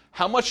 which is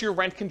how much your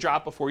rent can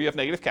drop before you have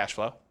negative cash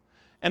flow,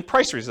 and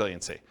price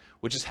resiliency,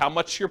 which is how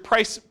much your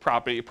price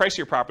of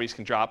your properties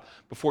can drop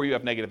before you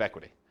have negative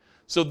equity.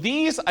 So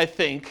these, I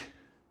think,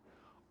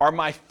 are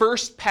my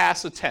first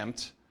pass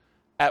attempt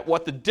at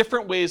what the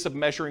different ways of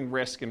measuring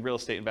risk in real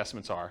estate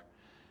investments are.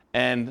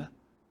 And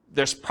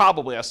there's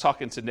probably, I was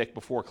talking to Nick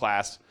before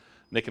class,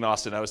 Nick and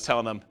Austin, I was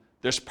telling them,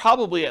 there's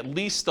probably at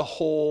least a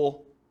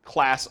whole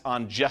class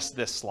on just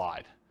this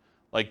slide,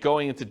 like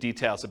going into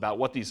details about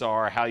what these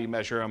are, how you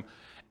measure them.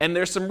 And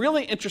there's some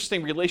really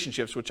interesting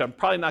relationships, which I'm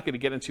probably not going to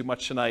get into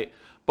much tonight,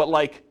 but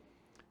like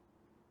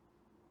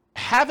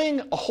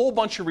having a whole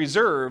bunch of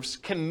reserves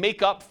can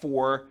make up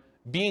for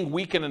being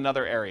weak in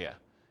another area.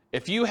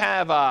 If you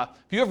have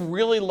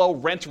really low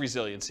rent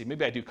resiliency,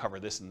 maybe I do cover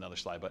this in another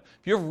slide, but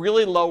if you have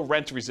really low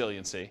rent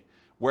resiliency,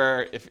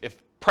 where if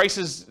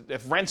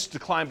rents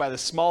decline by the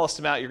smallest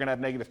amount, you're going to have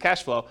negative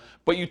cash flow,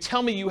 but you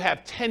tell me you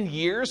have 10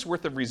 years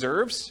worth of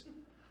reserves,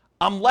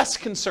 I'm less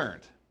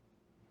concerned,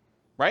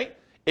 right?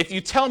 If you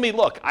tell me,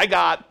 look, I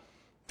got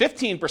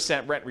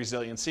 15% rent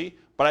resiliency,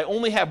 but I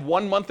only have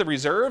 1 month of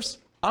reserves,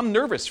 I'm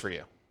nervous for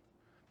you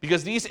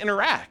because these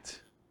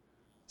interact.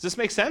 Does this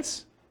make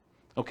sense?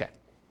 Okay.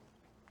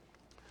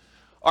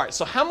 All right,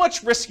 so how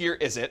much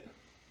riskier is it?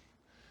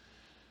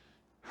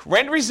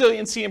 Rent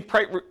resiliency and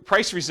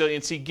price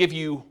resiliency give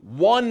you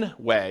one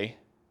way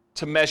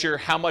to measure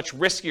how much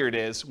riskier it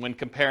is when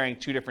comparing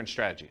two different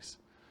strategies.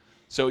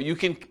 So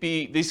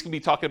these can be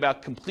talking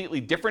about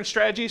completely different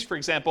strategies. For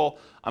example,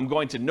 I'm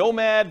going to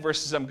Nomad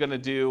versus I'm going to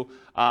do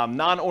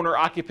non-owner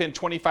occupant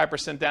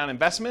 25% down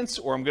investments,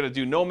 or I'm going to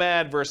do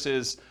Nomad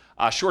versus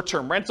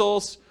short-term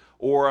rentals,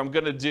 or I'm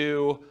going to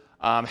do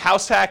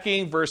house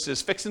hacking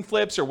versus fix and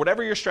flips, or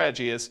whatever your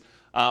strategy is,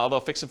 although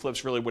fix and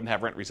flips really wouldn't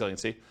have rent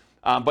resiliency.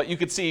 But you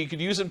could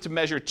use them to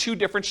measure two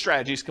different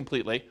strategies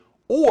completely,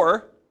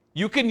 or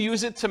you can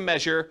use it to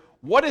measure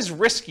what is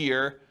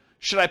riskier.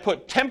 Should I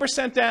put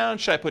 10% down?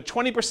 Should I put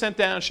 20%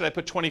 down? Should I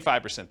put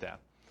 25% down?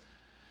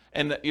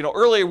 And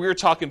earlier we were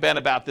talking, Ben,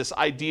 about this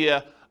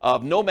idea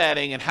of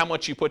nomading and how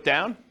much you put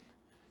down.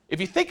 If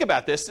you think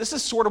about this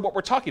is sort of what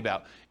we're talking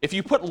about. If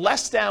you put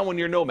less down when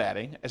you're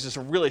nomading, as is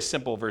a really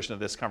simple version of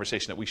this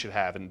conversation that we should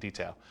have in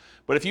detail.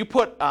 But if you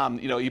put,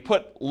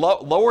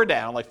 lower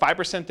down, like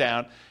 5%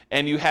 down,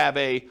 and you have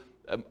a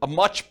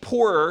much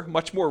poorer,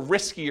 much more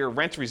riskier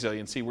rent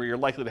resiliency, where you're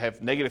likely to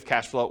have negative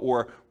cash flow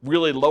or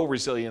really low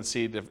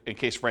resiliency in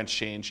case rents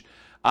change,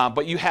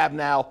 but you have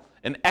now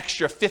an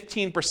extra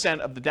 15%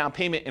 of the down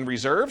payment in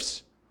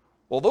reserves,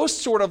 well, those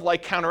sort of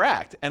like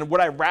counteract. And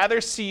would I rather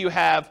see you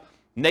have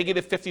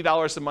negative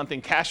 $50 a month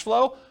in cash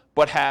flow,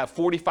 but have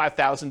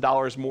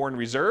 $45,000 more in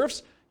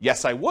reserves?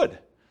 Yes, I would.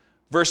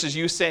 Versus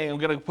you saying, I'm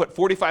going to put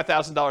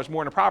 $45,000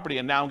 more in a property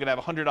and now I'm going to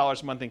have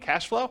 $100 a month in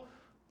cash flow?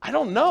 I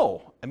don't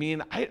know. I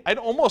mean, I'd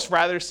almost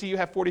rather see you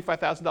have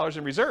 $45,000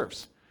 in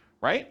reserves,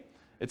 right?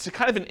 It's a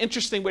kind of an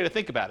interesting way to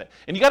think about it.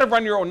 And you got to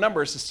run your own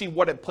numbers to see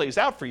what it plays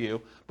out for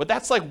you, but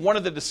that's like one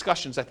of the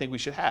discussions I think we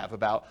should have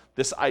about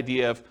this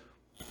idea of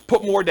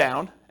put more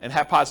down and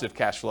have positive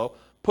cash flow,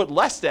 put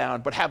less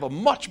down but have a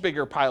much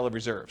bigger pile of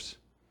reserves.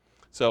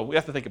 So we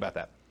have to think about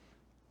that.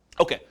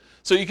 Okay,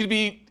 so you could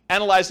be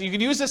analyzing, you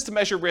can use this to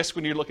measure risk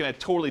when you're looking at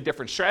totally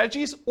different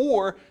strategies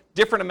or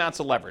different amounts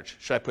of leverage.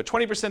 Should I put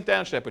 20%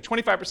 down? Should I put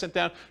 25%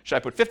 down? Should I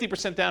put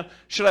 50% down?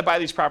 Should I buy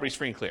these properties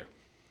free and clear?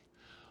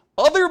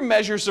 Other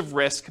measures of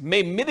risk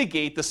may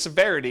mitigate the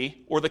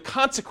severity or the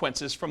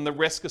consequences from the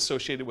risk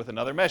associated with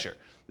another measure.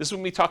 This is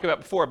what we talked about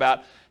before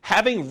about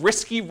having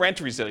risky rent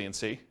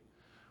resiliency,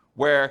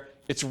 where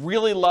it's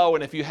really low,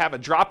 and if you have a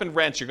drop in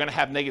rents, you're going to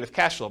have negative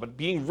cash flow. But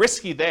being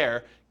risky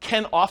there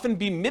can often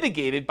be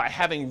mitigated by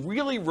having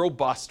really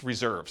robust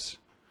reserves.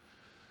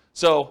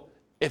 So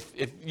if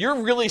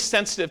you're really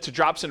sensitive to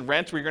drops in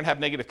rent where you're going to have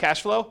negative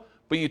cash flow,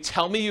 but you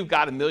tell me you've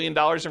got $1 million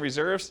in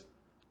reserves,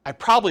 I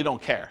probably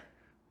don't care,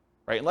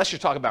 right? Unless you're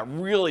talking about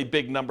really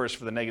big numbers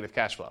for the negative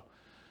cash flow.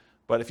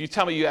 But if you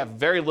tell me you have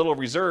very little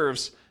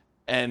reserves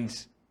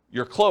and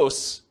you're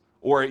close,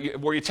 or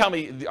you tell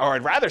me, or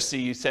I'd rather see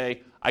you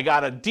say, I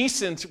got a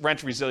decent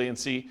rent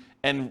resiliency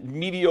and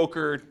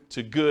mediocre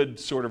to good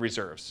sort of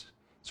reserves.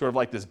 Sort of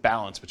like this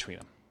balance between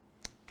them,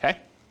 okay?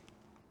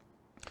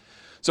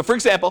 So for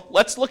example,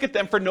 let's look at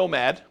them for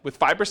Nomad with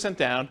 5%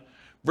 down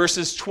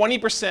versus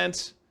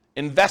 20%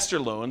 investor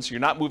loans.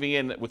 You're not moving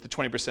in with the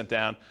 20%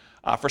 down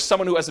for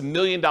someone who has $1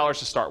 million to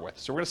start with.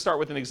 So we're going to start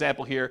with an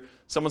example here.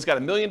 Someone's got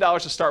 $1 million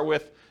to start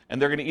with, and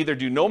they're going to either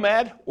do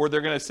Nomad or they're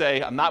going to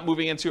say, I'm not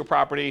moving into a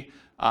property.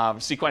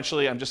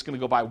 Sequentially, I'm just going to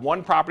go buy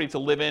one property to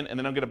live in, and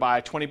then I'm going to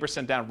buy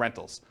 20% down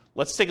rentals.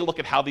 Let's take a look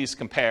at how these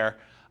compare.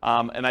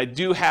 And I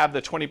do have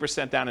the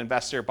 20% down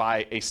investor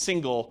buy a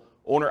single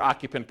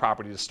owner-occupant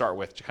property to start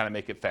with to kind of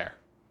make it fair,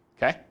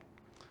 okay?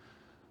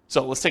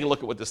 So let's take a look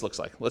at what this looks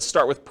like. Let's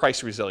start with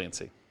price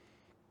resiliency.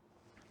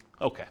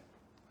 Okay.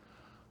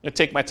 I'm going to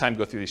take my time to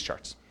go through these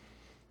charts.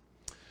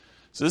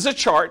 So this is a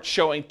chart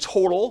showing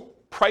total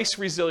price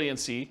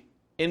resiliency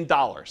in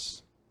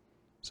dollars.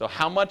 So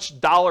how much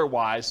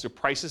dollar-wise do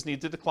prices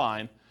need to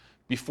decline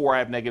before I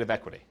have negative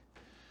equity?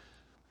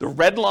 The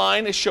red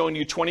line is showing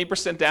you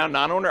 20% down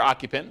non-owner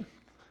occupant.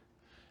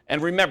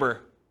 And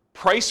remember,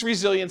 price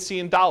resiliency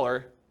in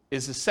dollar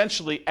is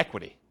essentially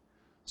equity.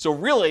 So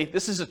really,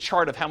 this is a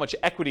chart of how much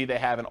equity they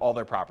have in all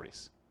their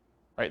properties.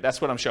 Right?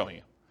 That's what I'm showing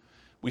you.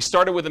 We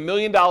started with $1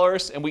 million,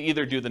 and we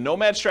either do the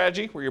nomad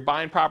strategy, where you're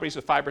buying properties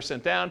with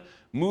 5% down,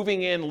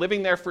 moving in,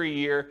 living there for a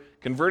year,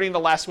 converting the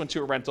last one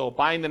to a rental,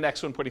 buying the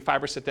next one, putting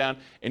 5% down,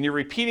 and you're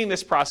repeating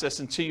this process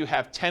until you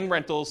have 10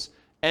 rentals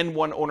and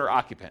 1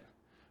 owner-occupant,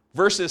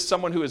 versus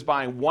someone who is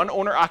buying 1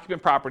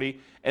 owner-occupant property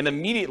and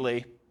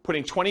immediately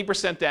putting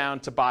 20% down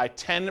to buy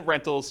 10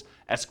 rentals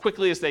as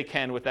quickly as they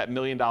can with that $1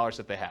 million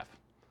that they have.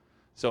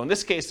 So in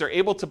this case, they're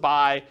able to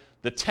buy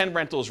the 10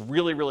 rentals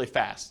really, really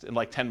fast in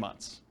like 10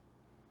 months.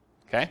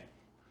 Okay?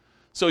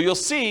 So you'll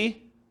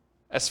see,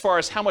 as far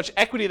as how much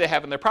equity they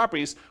have in their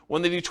properties,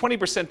 when they do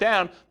 20%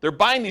 down, they're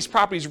buying these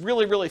properties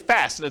really, really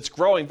fast, and it's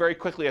growing very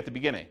quickly at the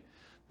beginning.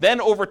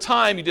 Then over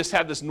time, you just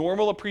have this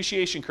normal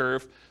appreciation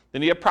curve.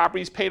 Then you have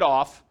properties paid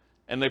off,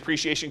 and the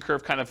appreciation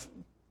curve kind of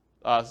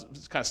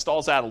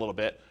stalls out a little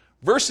bit,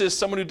 versus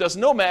someone who does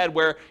nomad,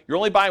 where you're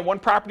only buying 1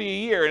 property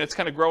a year, and it's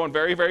kind of growing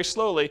very, very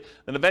slowly.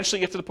 Then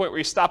eventually you get to the point where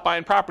you stop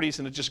buying properties,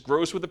 and it just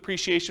grows with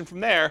appreciation from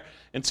there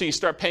until you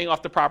start paying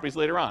off the properties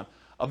later on.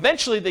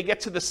 Eventually, they get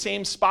to the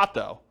same spot,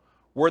 though,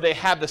 where they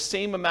have the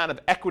same amount of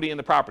equity in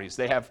the properties.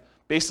 They have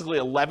basically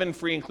 11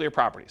 free and clear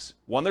properties,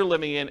 1 they're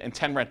living in, and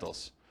 10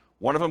 rentals.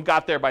 One of them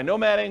got there by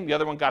nomading, the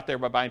other one got there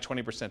by buying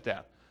 20%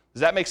 down.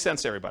 Does that make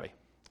sense to everybody?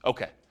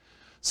 Okay.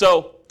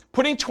 So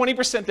putting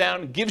 20%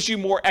 down gives you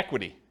more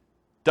equity.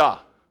 Duh.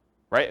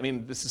 Right? I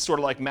mean, this is sort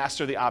of like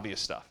master the obvious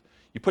stuff.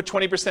 You put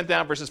 20%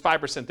 down versus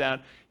 5%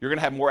 down, you're going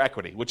to have more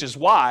equity, which is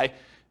why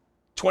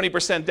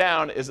 20%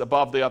 down is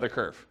above the other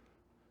curve.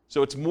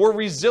 So it's more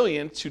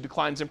resilient to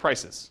declines in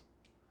prices.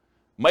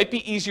 Might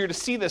be easier to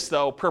see this,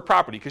 though, per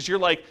property, because you're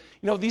like,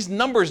 these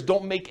numbers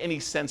don't make any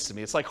sense to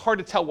me. It's like hard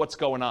to tell what's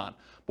going on.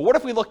 But what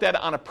if we looked at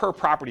it on a per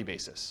property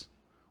basis?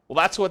 Well,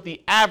 that's what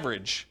the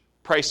average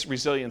price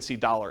resiliency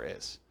dollar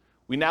is.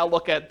 We now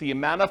look at the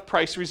amount of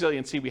price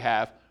resiliency we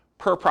have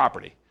per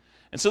property.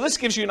 And so this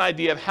gives you an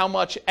idea of how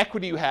much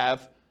equity you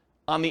have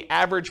on the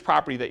average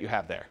property that you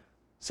have there.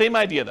 Same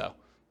idea, though.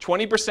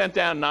 20%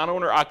 down,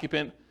 non-owner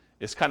occupant,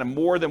 is kind of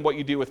more than what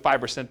you do with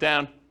 5%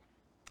 down.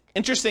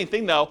 Interesting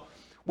thing, though,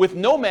 with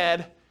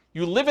nomad,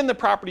 you live in the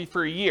property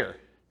for a year.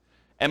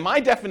 And my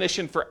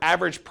definition for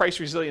average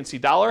price resiliency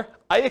dollar,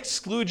 I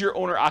exclude your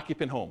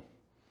owner-occupant home.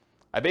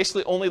 I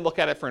basically only look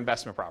at it for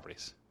investment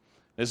properties.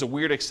 There's a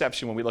weird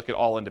exception when we look at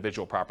all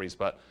individual properties,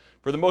 but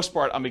for the most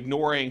part, I'm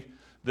ignoring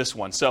this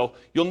one. So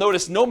you'll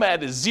notice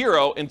nomad is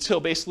 0 until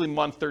basically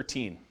month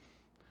 13,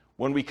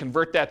 when we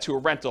convert that to a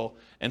rental.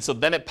 And so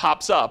then it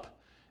pops up,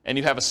 and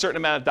you have a certain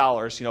amount of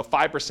dollars,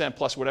 5%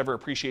 plus whatever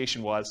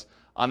appreciation was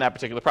on that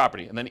particular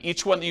property. And then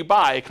each one that you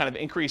buy, it kind of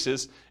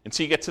increases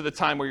until you get to the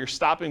time where you're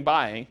stopping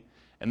buying,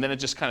 and then it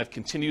just kind of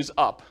continues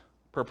up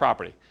per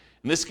property.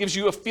 And this gives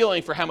you a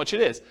feeling for how much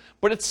it is.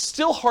 But it's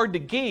still hard to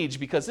gauge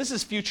because this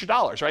is future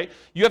dollars, right?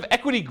 You have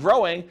equity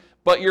growing,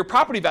 but your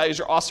property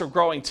values are also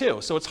growing too.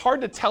 So it's hard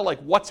to tell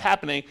what's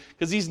happening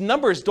because these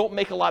numbers don't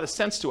make a lot of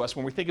sense to us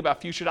when we think about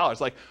future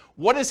dollars. Like,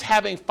 what does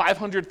having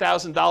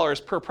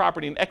 $500,000 per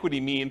property in equity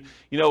mean,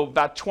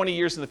 about 20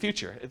 years in the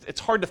future?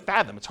 It's hard to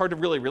fathom. It's hard to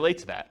really relate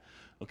to that,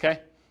 okay?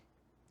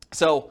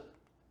 So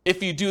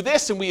if you do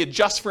this and we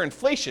adjust for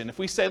inflation, if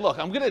we say, look,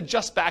 I'm going to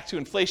adjust back to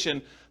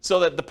inflation so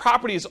that the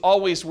property is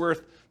always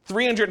worth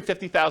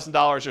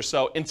 $350,000 or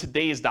so in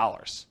today's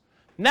dollars.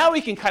 Now we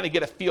can kind of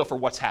get a feel for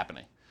what's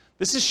happening.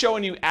 This is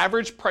showing you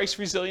average price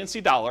resiliency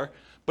dollar,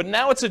 but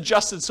now it's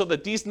adjusted so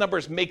that these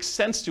numbers make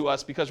sense to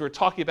us because we're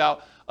talking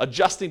about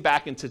adjusting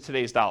back into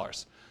today's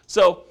dollars.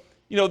 So,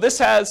 this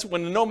has,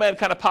 when the nomad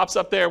kind of pops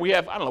up there, we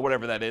have, I don't know,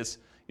 whatever that is,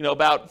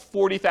 about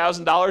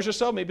 $40,000 or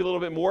so, maybe a little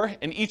bit more,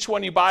 and each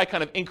one you buy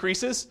kind of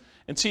increases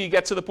until you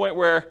get to the point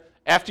where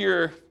after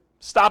you're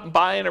stopped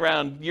buying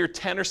around year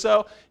 10 or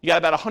so, you got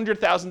about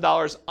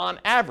 $100,000 on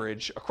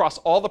average across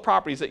all the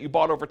properties that you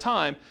bought over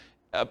time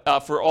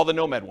for all the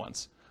nomad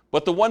ones.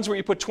 But the ones where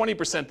you put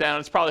 20% down,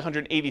 it's probably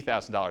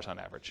 $180,000 on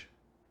average.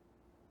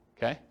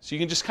 Okay? So you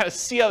can just kind of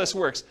see how this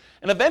works.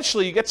 And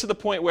eventually you get to the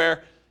point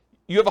where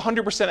you have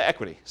 100% of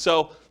equity.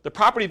 So the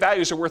property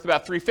values are worth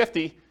about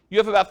 $350,000. You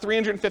have about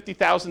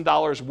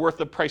 $350,000 worth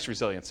of price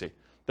resiliency.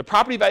 The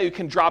property value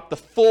can drop the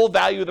full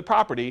value of the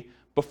property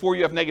before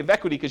you have negative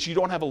equity because you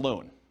don't have a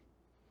loan.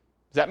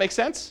 Does that make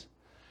sense?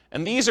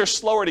 And these are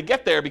slower to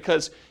get there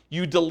because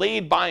you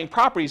delayed buying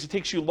properties. It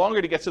takes you longer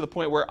to get to the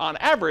point where, on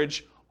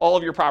average, all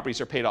of your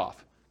properties are paid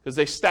off because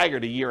they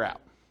staggered a year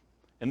out.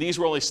 And these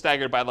were only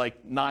staggered by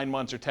like 9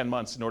 months or 10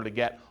 months in order to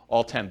get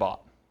all 10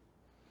 bought.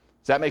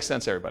 Does that make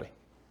sense, everybody?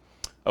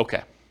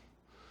 Okay.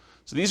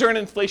 So these are in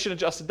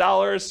inflation-adjusted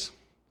dollars.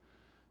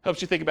 Helps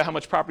you think about how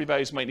much property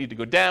values might need to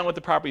go down with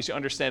the properties. You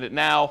understand it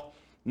now,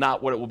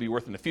 not what it will be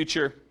worth in the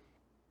future.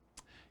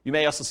 You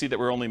may also see that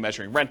we're only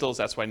measuring rentals.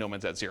 That's why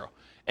nomad's at 0.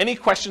 Any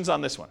questions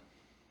on this one?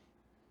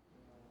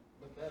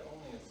 But that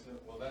only assumes,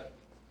 well, that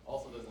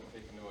also doesn't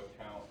take into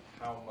account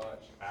how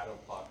much out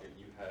of pocket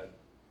you had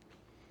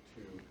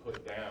to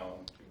put down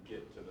to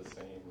get to the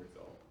same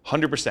result.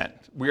 100%.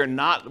 We are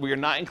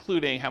not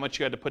including how much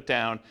you had to put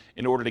down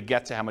in order to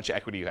get to how much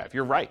equity you have.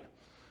 You're right.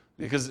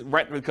 Because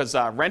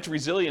rent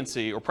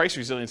resiliency, or price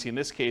resiliency in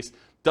this case,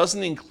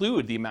 doesn't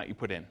include the amount you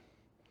put in.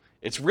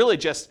 It's really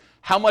just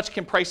how much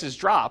can prices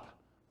drop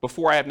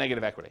before I have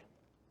negative equity.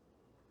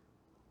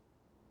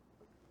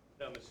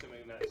 I'm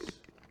assuming that's,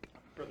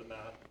 for the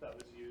math that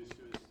was used,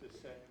 it was the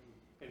same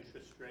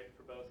interest rate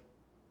for both?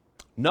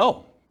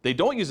 No, they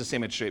don't use the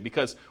same interest rate,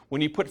 because when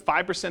you put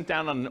 5%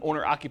 down on an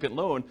owner-occupant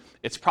loan,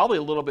 it's probably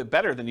a little bit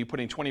better than you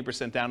putting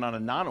 20% down on a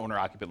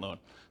non-owner-occupant loan.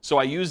 So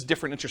I use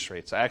different interest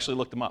rates. I actually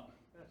looked them up.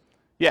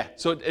 Yeah,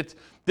 so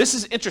this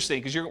is interesting,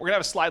 because we're going to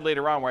have a slide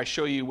later on where I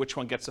show you which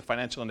one gets to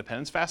financial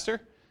independence faster,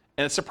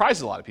 and it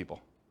surprises a lot of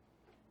people.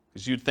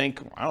 Because you'd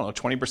think, I don't know,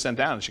 20%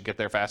 down, it should get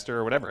there faster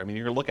or whatever. I mean,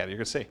 you're going to look at it, you're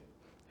going to see.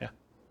 Yeah.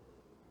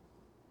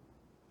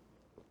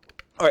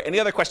 All right, any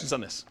other questions on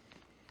this?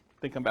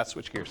 I think I'm about to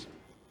switch gears.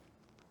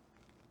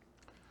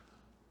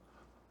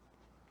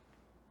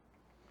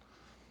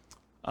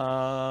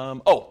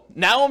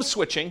 Now I'm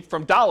switching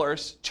from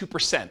dollars to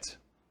percent.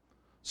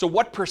 So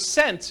what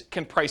percent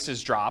can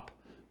prices drop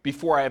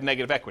before I have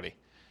negative equity?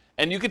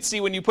 And you can see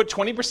when you put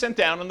 20%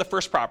 down on the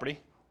first property,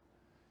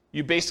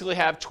 you basically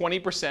have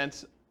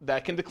 20%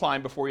 that can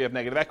decline before you have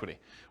negative equity.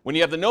 When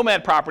you have the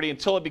nomad property,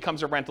 until it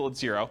becomes a rental, it's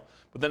 0.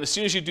 But then as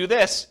soon as you do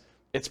this,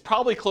 it's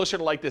probably closer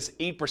to like this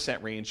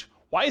 8% range.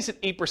 Why is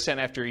it 8%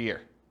 after a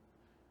year?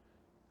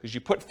 Because you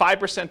put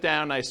 5%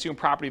 down, and I assume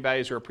property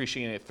values are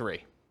appreciating at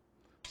 3.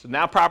 So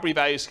now property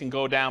values can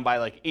go down by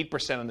like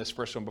 8% on this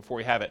first one before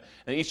you have it.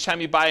 And each time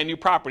you buy a new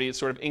property, it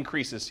sort of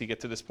increases to get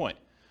to this point.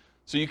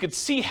 So you can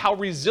see how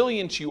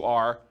resilient you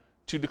are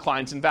to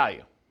declines in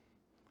value,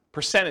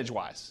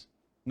 percentage-wise.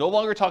 No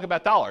longer talk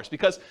about dollars,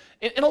 because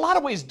in a lot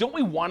of ways, don't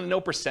we want to know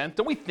percent?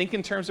 Don't we think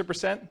in terms of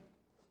percent?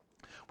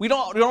 We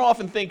don't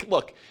often think,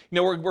 look,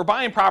 we're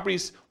buying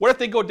properties. What if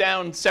they go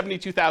down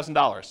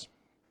 $72,000?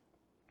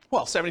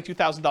 Well,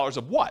 $72,000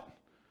 of what?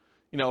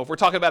 If we're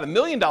talking about $1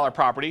 million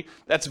property,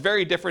 that's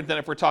very different than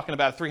if we're talking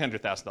about a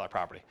 $300,000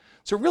 property.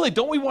 So really,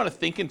 don't we want to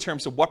think in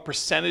terms of what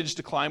percentage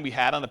decline we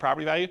had on the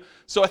property value?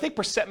 So I think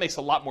percent makes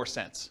a lot more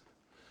sense.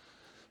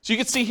 So you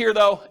can see here,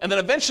 though, and then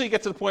eventually you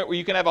get to the point where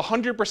you can have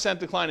 100%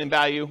 decline in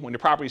value when your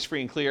property is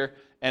free and clear,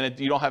 and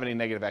you don't have any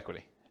negative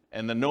equity.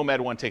 And the nomad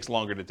one takes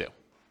longer to do.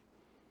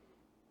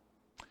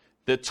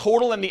 The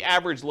total and the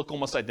average look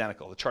almost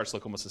identical. The charts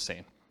look almost the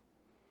same.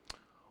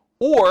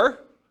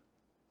 Or,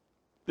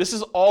 this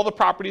is all the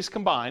properties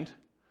combined.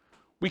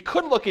 We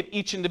could look at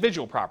each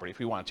individual property if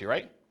we wanted to,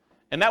 right?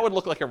 And that would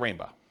look like a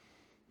rainbow.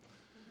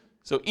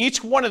 So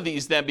each one of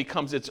these then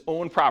becomes its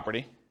own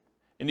property.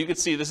 And you can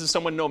see this is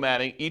someone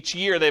nomading. Each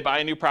year they buy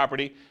a new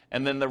property,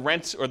 and then the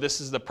rents, or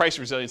this is the price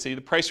resiliency.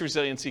 The price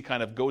resiliency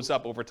kind of goes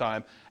up over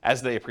time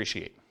as they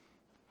appreciate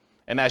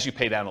and as you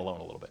pay down a loan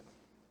a little bit.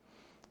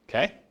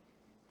 Okay?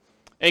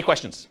 Any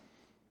questions? Is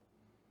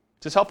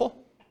this helpful?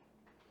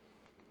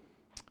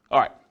 All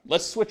right,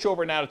 let's switch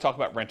over now to talk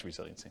about rent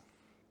resiliency.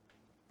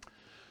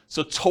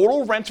 So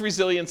total rent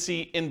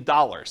resiliency in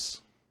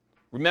dollars.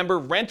 Remember,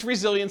 rent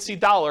resiliency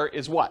dollar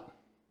is what?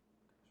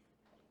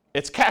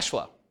 It's cash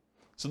flow.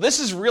 So this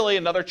is really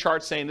another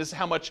chart saying this is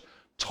how much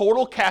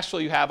total cash flow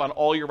you have on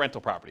all your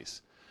rental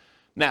properties.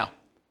 Now,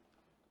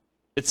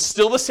 it's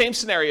still the same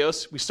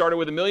scenarios. We started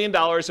with $1 million,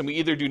 and we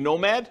either do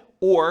nomad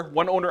or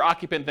one owner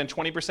occupant, then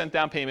 20%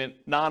 down payment,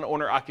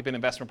 non-owner occupant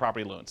investment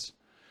property loans.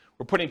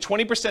 We're putting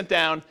 20%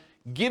 down,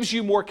 gives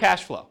you more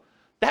cash flow.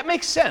 That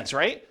makes sense,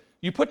 right?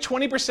 You put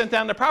 20%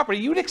 down the property,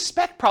 you would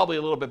expect probably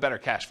a little bit better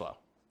cash flow.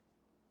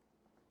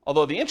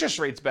 Although the interest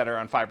rate's better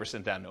on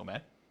 5% down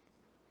nomad.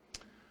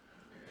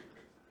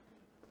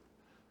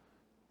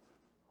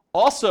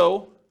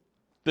 Also,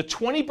 the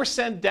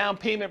 20% down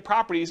payment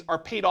properties are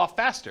paid off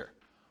faster.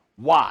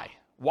 Why?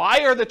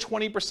 Why are the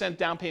 20%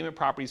 down payment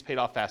properties paid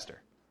off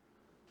faster?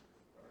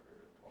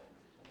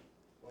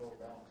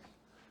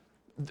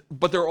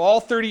 But they're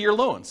all 30-year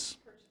loans.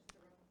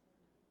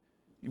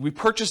 We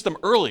purchased them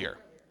earlier.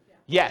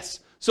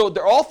 Yes. So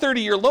they're all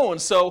 30-year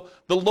loans, so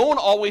the loan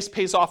always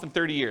pays off in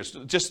 30 years.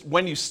 Just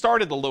when you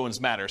started the loans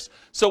matters.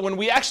 So when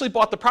we actually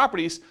bought the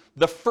properties,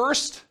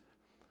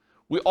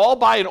 we all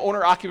buy an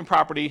owner-occupant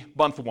property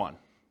month 1,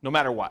 no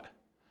matter what.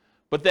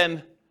 But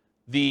then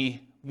the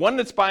one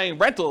that's buying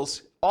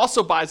rentals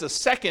also buys a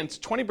second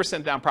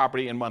 20% down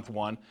property in month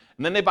 1,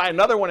 and then they buy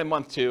another one in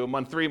month 2,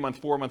 month 3, month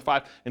 4, month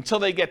 5, until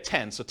they get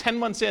 10. So 10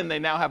 months in, they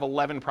now have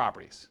 11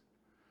 properties.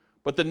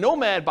 But the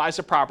nomad buys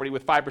a property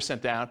with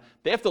 5% down.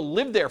 They have to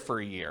live there for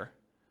a year.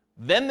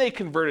 Then they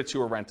convert it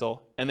to a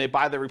rental, and they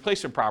buy the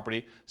replacement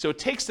property. So it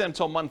takes them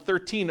until month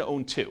 13 to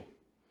own 2.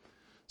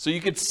 So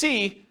you can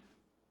see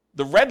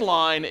the red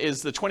line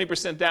is the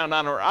 20% down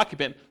non-owner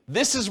occupant.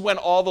 This is when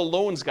all the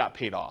loans got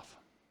paid off.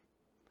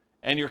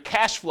 And your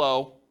cash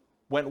flow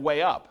went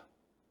way up.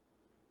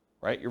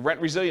 Right? Your rent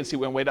resiliency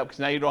went way up because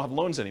now you don't have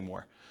loans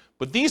anymore.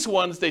 But these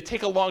ones, they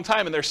take a long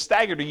time, and they're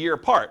staggered a year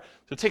apart.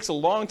 So it takes a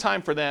long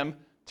time for them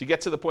to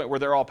get to the point where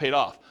they're all paid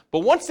off. But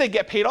once they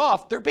get paid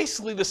off, they're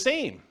basically the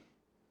same.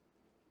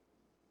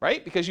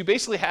 right? Because you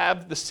basically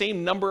have the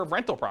same number of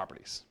rental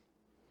properties.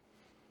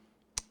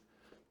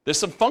 There's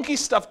some funky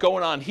stuff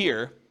going on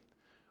here.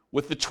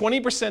 With the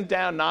 20%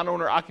 down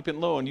non-owner occupant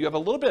loan, you have a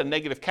little bit of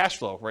negative cash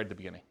flow right at the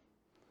beginning.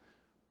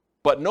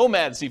 But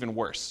Nomad's even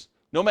worse.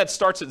 Nomad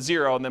starts at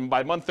 0, and then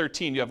by month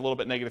 13, you have a little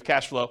bit negative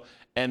cash flow,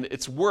 and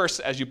it's worse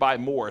as you buy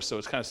more, so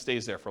it kind of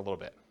stays there for a little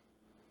bit.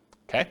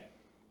 Okay?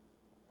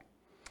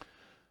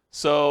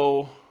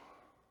 So,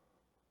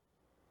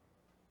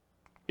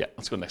 yeah,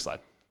 let's go to the next slide.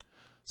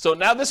 So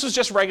now this was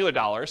just regular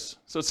dollars,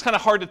 so it's kind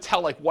of hard to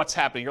tell like what's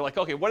happening. You're like,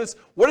 okay, what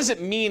does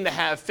it mean to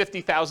have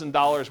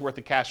 $50,000 worth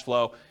of cash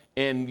flow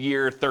in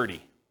year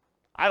 30?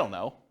 I don't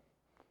know.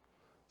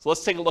 So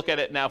let's take a look at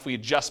it now if we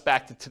adjust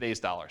back to today's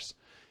dollars.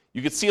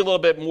 You can see a little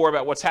bit more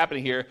about what's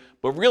happening here,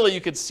 but really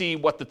you could see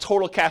what the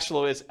total cash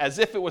flow is as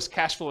if it was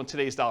cash flow in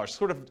today's dollars,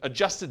 sort of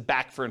adjusted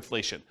back for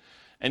inflation.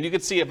 And you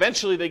can see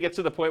eventually they get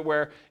to the point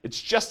where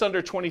it's just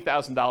under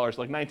 $20,000,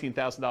 like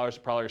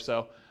 $19,000 probably or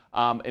so,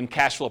 in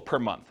cash flow per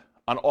month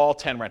on all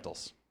 10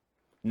 rentals,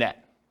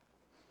 net.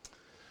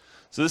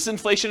 So this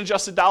inflation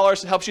adjusted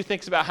dollars helps you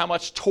think about how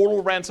much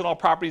total rents on all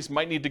properties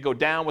might need to go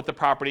down with the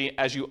property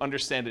as you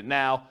understand it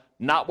now,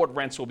 not what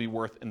rents will be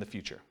worth in the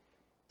future.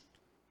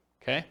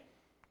 Okay?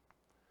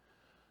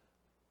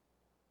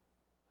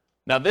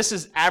 Now this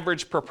is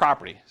average per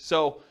property.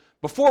 So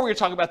before we were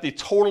talking about the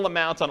total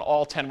amount on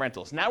all 10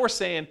 rentals. Now we're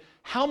saying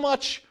how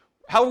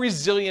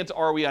resilient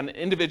are we on an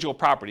individual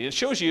property? It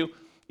shows you,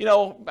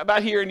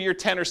 about here in year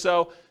 10 or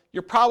so,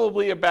 you're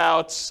probably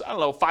about,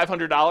 $500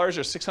 or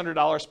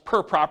 $600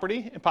 per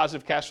property in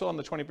positive cash flow on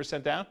the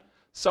 20% down,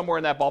 somewhere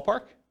in that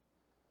ballpark.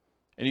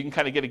 And you can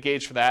kind of get a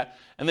gauge for that.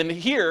 And then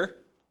here,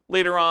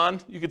 later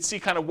on, you can see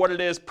kind of what it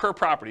is per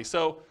property.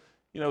 So,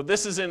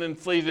 this is in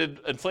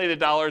inflated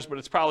dollars, but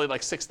it's probably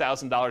like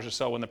 $6,000 or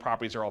so when the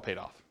properties are all paid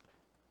off.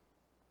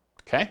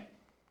 Okay?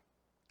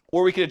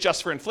 Or we could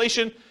adjust for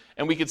inflation,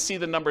 and we could see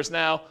the numbers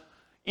now.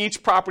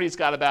 Each property's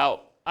got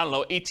about,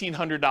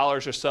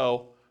 $1,800 or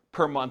so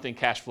per month in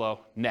cash flow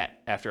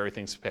net after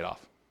everything's paid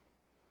off.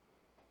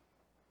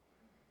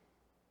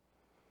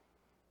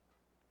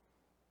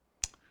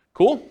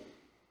 Cool?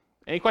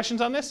 Any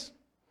questions on this?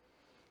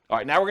 All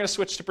right, now we're going to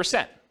switch to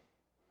percent.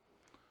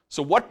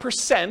 So what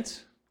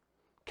percent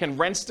can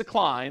rents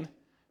decline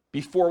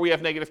before we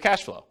have negative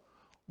cash flow?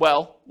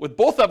 Well, with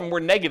both of them, we're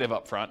negative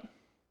up front,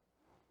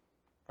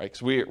 right?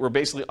 Because we're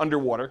basically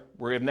underwater.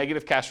 We have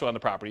negative cash flow on the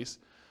properties.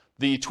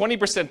 The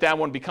 20% down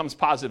one becomes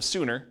positive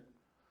sooner.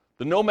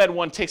 The Nomad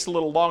one takes a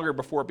little longer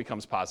before it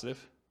becomes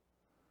positive.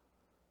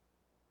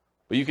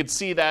 But you can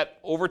see that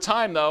over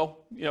time, though,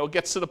 it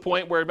gets to the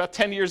point where about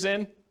 10 years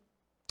in,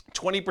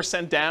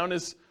 20% down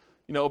is,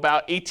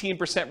 about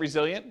 18%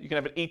 resilient. You can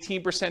have an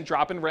 18%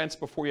 drop in rents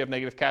before you have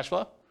negative cash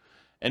flow.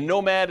 And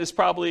Nomad is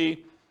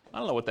probably, I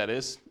don't know what that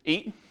is,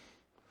 8,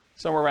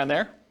 somewhere around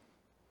there.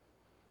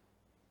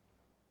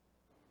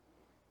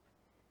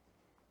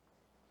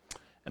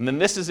 And then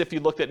this is if you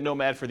looked at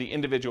Nomad for the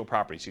individual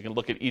properties. You can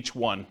look at each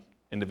one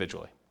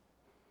individually.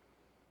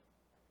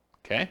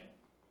 Okay?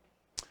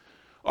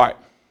 All right.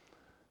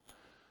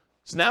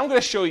 So now I'm going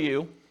to show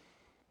you,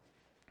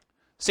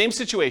 same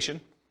situation,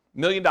 $1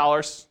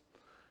 million.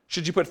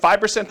 Should you put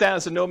 5% down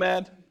as a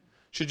Nomad?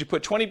 Should you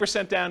put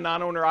 20% down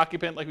non-owner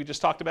occupant like we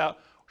just talked about?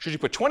 Should you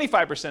put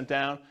 25%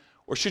 down?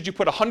 Or should you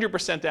put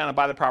 100% down and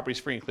buy the properties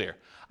free and clear?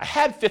 I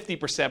had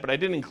 50%, but I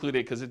didn't include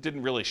it because it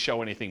didn't really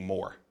show anything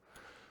more.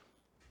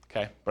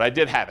 Okay, but I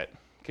did have it,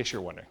 in case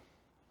you're wondering.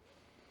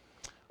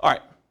 All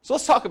right, so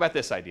let's talk about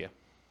this idea.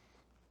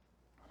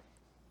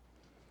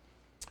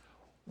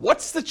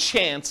 What's the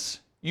chance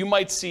you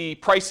might see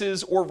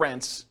prices or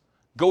rents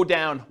go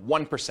down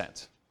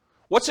 1%?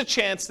 What's the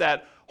chance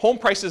that home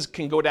prices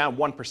can go down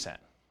 1%?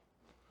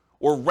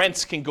 Or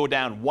rents can go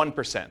down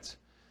 1%?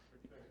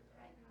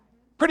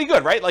 Pretty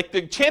good, right? Like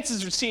the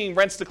chances of seeing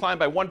rents decline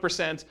by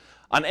 1%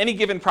 on any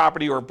given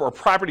property or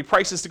property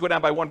prices to go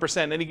down by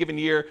 1% in any given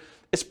year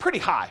is pretty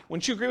high.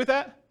 Wouldn't you agree with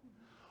that?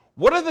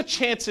 What are the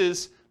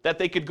chances that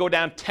they could go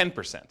down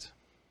 10%?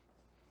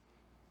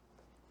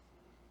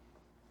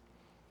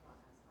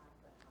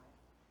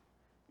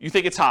 You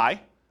think it's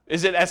high?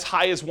 Is it as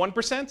high as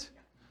 1%?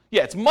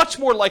 Yeah, it's much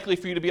more likely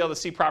for you to be able to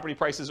see property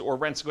prices or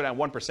rents go down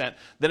 1%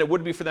 than it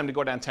would be for them to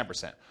go down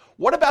 10%.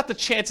 What about the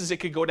chances it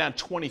could go down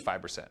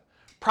 25%?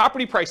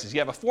 Property prices, you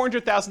have a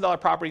 $400,000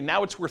 property,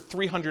 now it's worth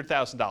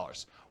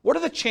 $300,000. What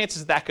are the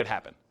chances that could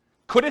happen?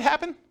 Could it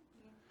happen?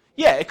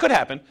 Yeah, it could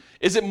happen.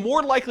 Is it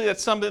more likely that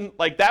something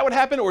like that would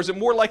happen, or is it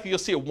more likely you'll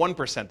see a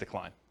 1%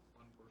 decline?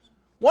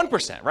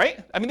 1%,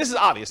 right? I mean, this is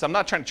obvious. I'm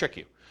not trying to trick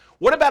you.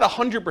 What about a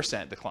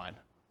 100% decline?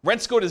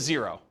 Rents go to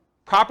 0.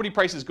 Property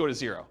prices go to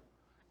 0.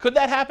 Could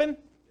that happen?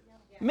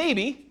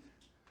 Maybe.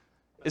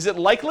 Is it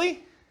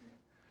likely?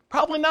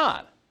 Probably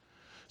not.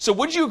 So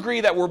would you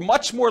agree that we're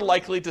much more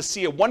likely to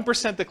see a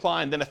 1%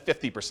 decline than a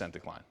 50%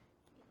 decline?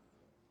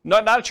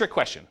 Not a trick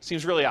question.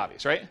 Seems really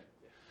obvious, right?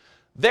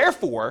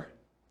 Therefore,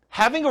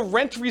 having a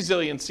rent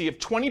resiliency of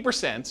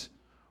 20%,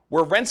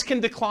 where rents can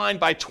decline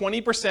by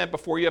 20%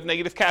 before you have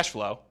negative cash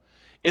flow,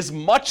 is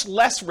much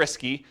less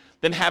risky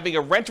than having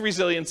a rent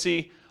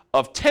resiliency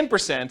of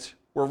 10%,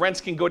 where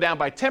rents can go down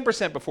by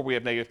 10% before we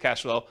have negative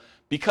cash flow,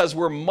 because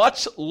we're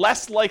much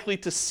less likely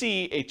to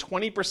see a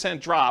 20%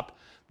 drop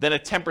than a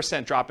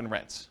 10% drop in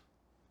rents.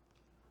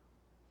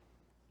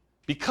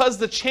 Because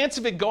the chance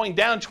of it going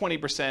down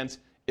 20%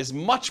 is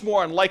much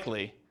more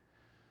unlikely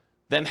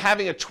than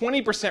having a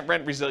 20%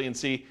 rent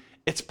resiliency,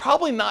 it's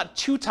probably not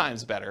 2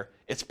 times better.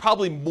 It's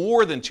probably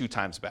more than 2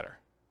 times better.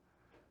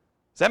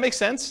 Does that make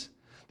sense?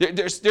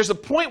 There's a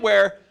point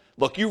where,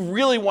 look, you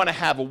really want to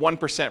have a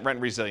 1% rent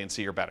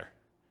resiliency or better.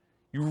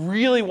 You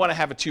really want to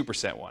have a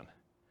 2% one.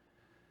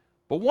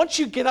 But once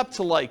you get up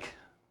to like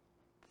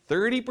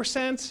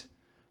 30%,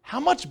 how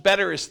much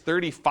better is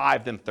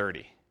 35 than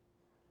 30?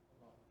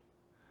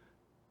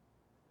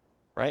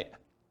 Right?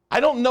 I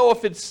don't know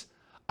if it's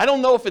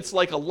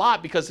like a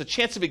lot, because the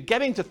chance of it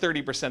getting to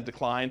 30%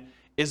 decline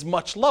is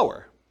much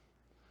lower.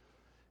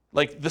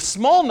 Like the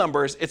small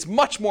numbers, it's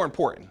much more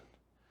important.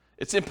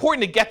 It's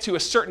important to get to a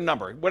certain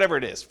number, whatever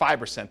it is,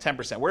 5%,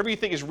 10%, whatever you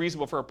think is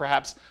reasonable for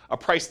perhaps a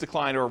price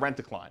decline or a rent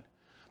decline.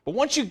 But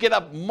once you get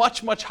up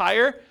much, much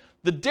higher,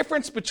 the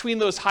difference between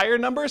those higher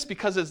numbers,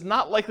 because it's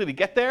not likely to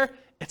get there,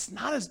 it's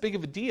not as big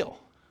of a deal.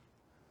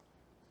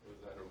 So is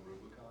that a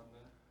Rubicon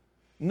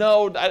then?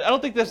 No, I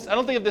don't think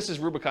of this as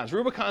Rubicons.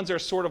 Rubicons are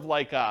sort of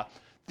like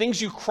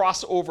things you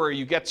cross over,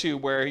 you get to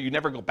where you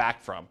never go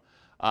back from.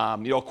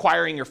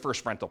 Acquiring your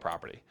first rental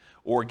property,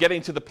 or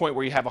getting to the point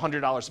where you have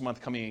 $100 a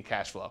month coming in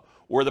cash flow,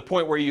 or the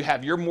point where you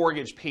have your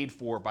mortgage paid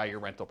for by your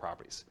rental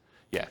properties.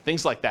 Yeah,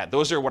 things like that.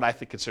 Those are what I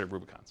think considered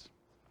Rubicons.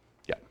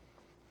 Yeah.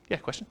 Yeah,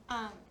 question?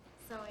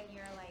 So in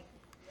your rent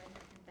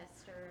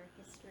investor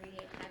history,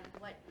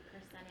 what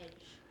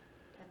percentage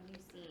have you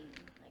seen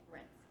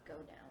rents go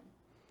down?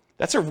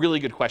 That's a really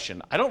good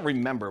question. I don't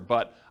remember,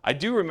 but I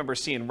do remember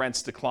seeing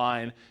rents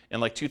decline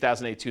in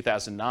 2008,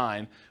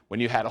 2009, when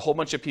you had a whole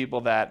bunch of people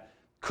that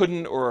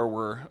couldn't or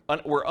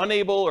were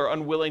unable or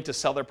unwilling to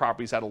sell their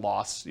properties at a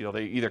loss.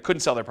 They either couldn't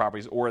sell their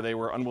properties or they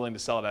were unwilling to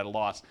sell it at a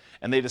loss,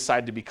 and they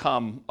decided to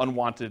become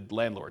unwanted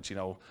landlords,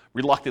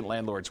 reluctant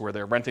landlords where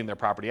they're renting their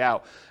property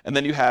out. And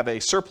then you have a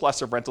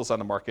surplus of rentals on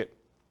the market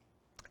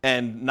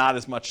and not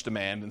as much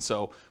demand. And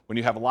so when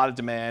you have a lot of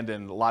demand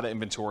and a lot of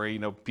inventory,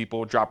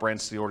 people drop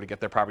rents in order to get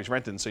their properties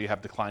rented, and so you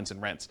have declines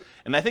in rents.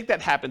 And I think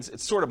that happens,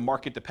 it's sort of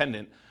market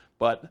dependent,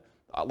 but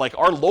like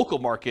our local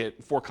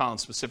market, Fort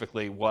Collins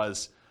specifically,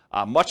 was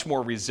much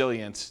more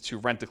resilient to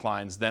rent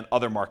declines than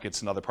other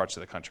markets in other parts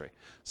of the country.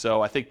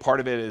 So I think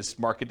part of it is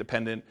market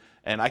dependent,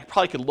 and I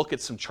probably could look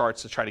at some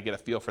charts to try to get a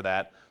feel for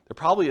that. There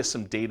probably is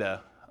some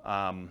data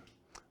that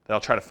I'll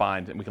try to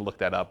find, and we can look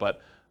that up.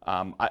 But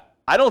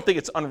I don't think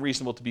it's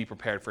unreasonable to be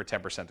prepared for a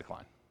 10%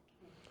 decline.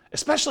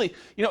 Especially,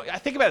 I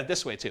think about it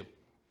this way too.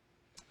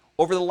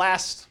 Over the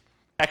last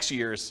X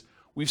years,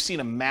 we've seen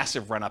a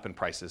massive run up in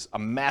prices, a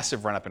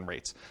massive run up in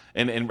rates,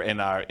 and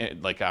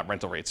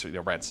rental rates,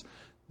 rents.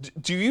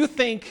 Do you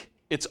think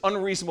it's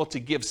unreasonable to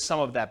give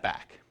some of that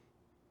back?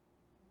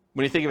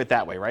 When you think of it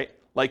that way, right?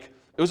 Like,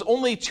 it was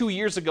only 2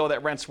 years ago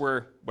that rents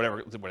were,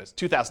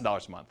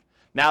 $2,000 a month.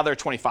 Now they're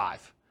 $25.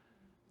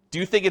 Do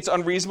you think it's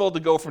unreasonable to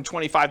go from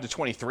 25 to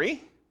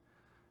 23?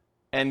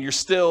 And you're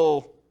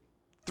still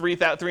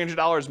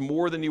 $300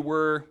 more than you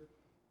were,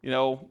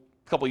 a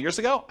couple of years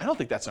ago? I don't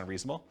think that's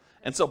unreasonable.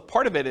 And so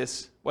part of it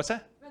is, what's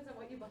that? Depends on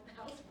what you bought the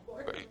house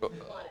for.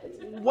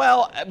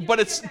 Well, but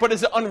is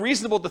it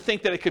unreasonable to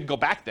think that it could go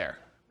back there?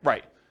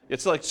 Right.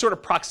 It's like sort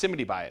of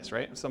proximity bias,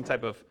 right? Some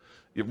type of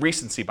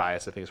recency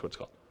bias, I think is what it's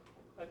called.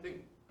 I think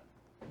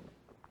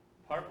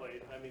partly,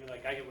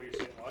 I get what you're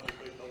saying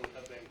logically, but with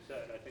that being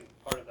said, I think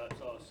part of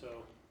that's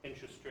also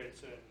interest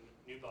rates and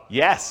new bond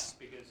Yes. costs,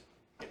 because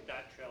if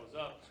that trails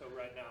up, so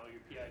right now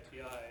your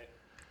PITI,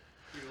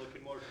 you're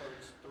looking more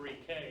towards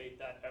 3K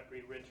that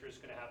every renter is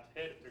going to have to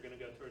hit if they're going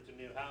to go towards a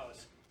new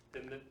house,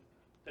 then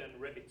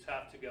rates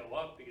have to go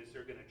up because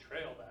they're going to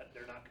trail that.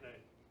 They're not going to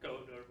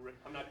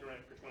I'm not going to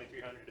rent it for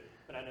 $2,300,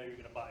 but I know you're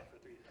going to buy it for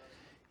 $3,000.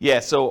 Yeah,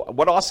 so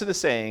what Austin is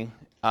saying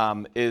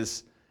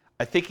is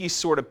I think he's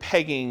sort of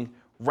pegging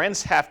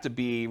rents have to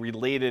be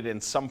related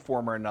in some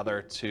form or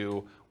another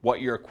to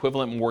what your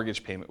equivalent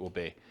mortgage payment will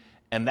be.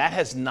 And that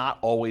has not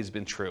always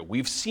been true.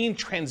 We've seen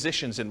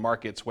transitions in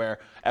markets where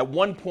at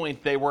one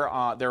point they were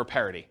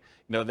parity.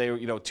 It was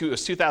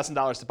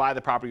 $2,000 to buy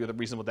the property with a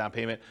reasonable down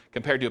payment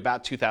compared to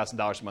about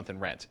 $2,000 a month in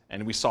rent.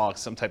 And we saw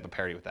some type of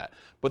parity with that.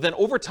 But then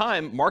over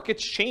time,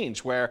 markets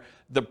changed where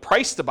the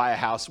price to buy a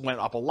house went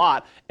up a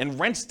lot and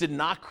rents did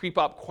not creep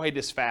up quite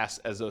as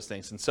fast as those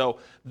things. And so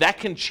that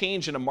can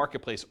change in a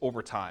marketplace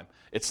over time.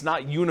 It's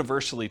not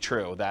universally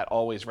true that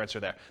always rents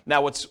are there.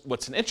 Now,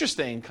 what's an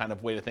interesting kind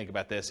of way to think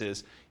about this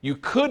is you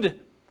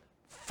could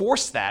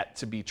force that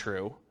to be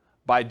true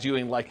by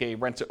doing like a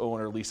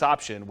rent-to-own or lease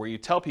option where you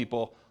tell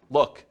people,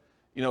 look,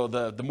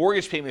 the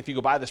mortgage payment if you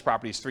go buy this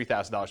property is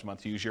 $3,000 a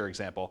month, to use your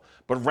example,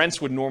 but rents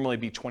would normally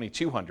be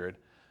 $2,200.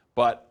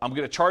 But I'm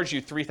going to charge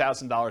you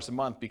 $3,000 a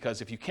month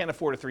because if you can't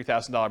afford a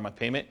 $3,000 a month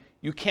payment,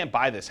 you can't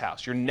buy this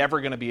house. You're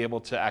never going to be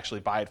able to actually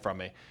buy it from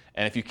me.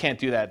 And if you can't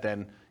do that,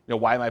 then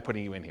why am I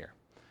putting you in here?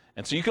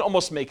 And so you can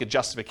almost make a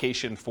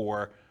justification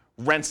for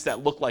rents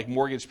that look like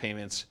mortgage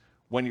payments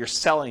when you're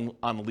selling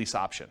on the lease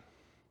option.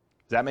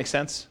 Does that make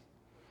sense?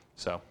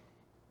 So,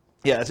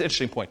 yeah, that's an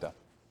interesting point, though.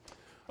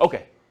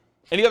 Okay.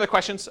 Any other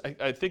questions?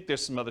 I think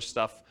there's some other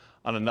stuff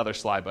on another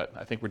slide, but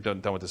I think we're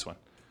done with this one.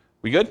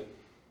 We good?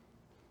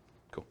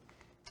 Cool.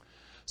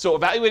 So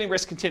evaluating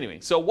risk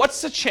continuing. So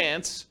what's the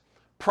chance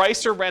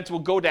price or rent will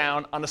go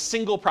down on a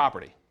single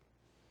property?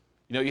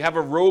 You know, you have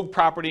a rogue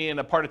property in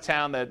a part of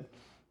town that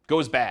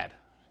goes bad,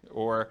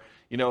 or,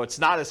 you know, it's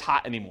not as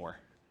hot anymore.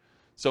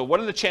 So what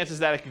are the chances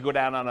that it could go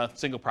down on a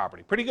single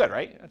property? Pretty good,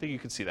 right? I think you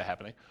can see that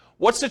happening.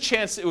 What's the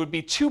chance it would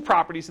be two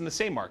properties in the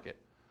same market?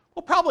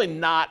 Well, probably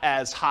not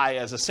as high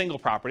as a single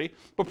property,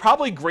 but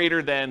probably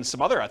greater than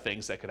some other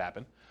things that could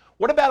happen.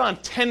 What about on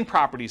 10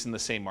 properties in the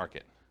same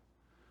market?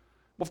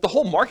 Well, if the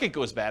whole market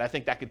goes bad, I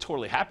think that could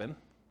totally happen,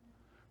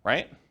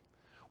 right?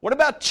 What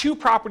about two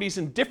properties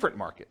in different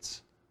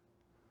markets?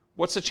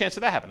 What's the chance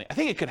of that happening? I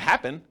think it could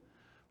happen,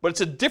 but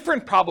it's a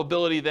different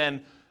probability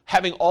than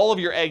having all of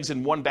your eggs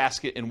in one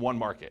basket in one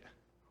market,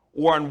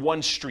 or on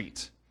one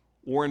street,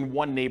 or in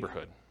one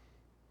neighborhood.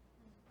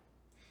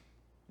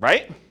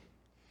 Right?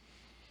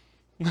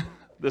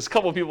 There's a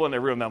couple of people in the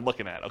room that I'm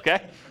looking at,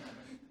 okay?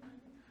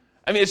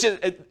 I mean,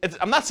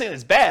 I'm not saying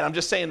it's bad, I'm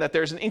just saying that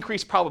there's an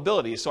increased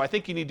probability, so I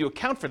think you need to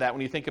account for that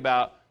when you think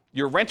about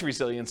your rent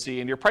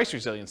resiliency and your price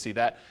resiliency,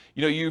 that,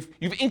 you know, you've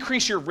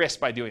increased your risk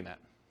by doing that.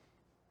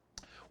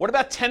 What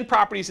about 10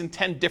 properties in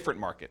 10 different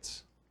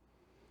markets?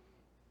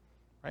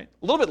 Right?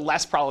 A little bit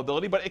less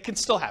probability, but it can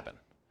still happen.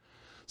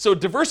 So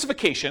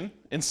diversification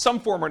in some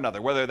form or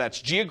another, whether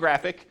that's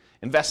geographic,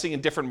 investing in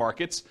different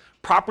markets,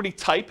 property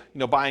type, you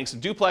know, buying some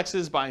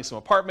duplexes, buying some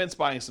apartments,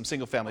 buying some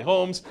single-family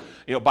homes,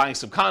 you know, buying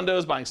some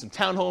condos, buying some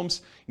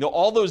townhomes, you know,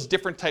 all those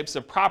different types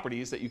of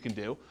properties that you can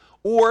do,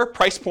 or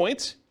price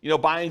points, you know,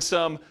 buying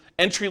some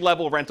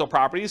entry-level rental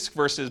properties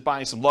versus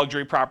buying some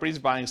luxury properties,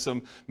 buying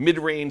some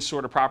mid-range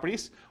sort of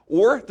properties,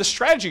 or the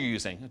strategy you're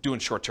using. I'm doing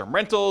short-term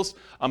rentals,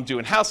 I'm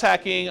doing house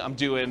hacking, I'm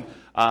doing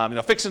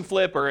fix and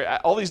flip, or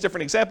all these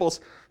different examples.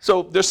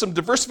 So there's some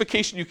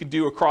diversification you can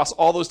do across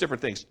all those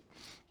different things.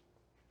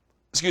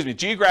 Excuse me,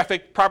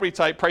 geographic, property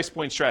type, price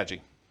point,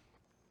 strategy.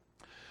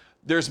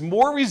 There's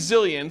more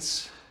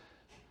resilience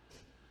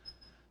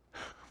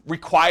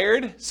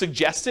required,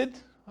 suggested,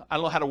 I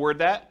don't know how to word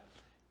that,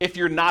 if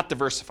you're not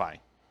diversifying,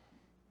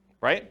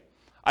 right?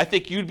 I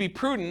think you'd be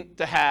prudent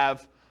to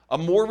have a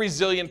more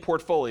resilient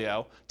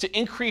portfolio to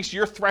increase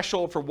your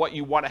threshold for what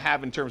you want to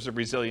have in terms of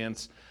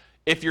resilience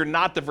if you're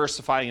not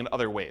diversifying in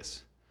other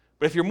ways.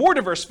 But if you're more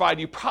diversified,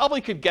 you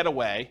probably could get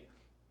away,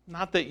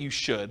 not that you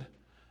should,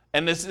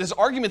 and there's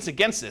arguments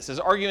against this. There's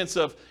arguments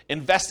of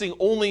investing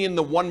only in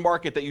the one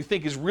market that you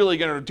think is really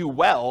going to do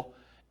well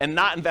and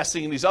not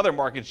investing in these other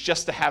markets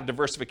just to have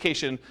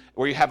diversification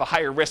where you have a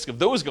higher risk of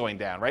those going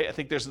down, right? I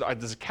think there's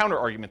a counter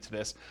argument to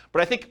this.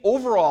 But I think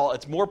overall,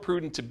 it's more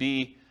prudent to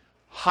be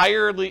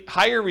higher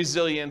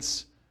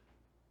resilience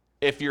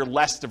if you're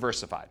less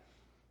diversified.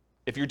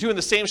 If you're doing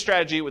the same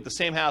strategy with the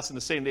same house in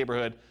the same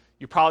neighborhood,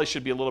 you probably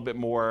should be a little bit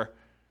more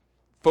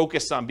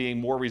focused on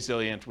being more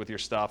resilient with your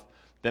stuff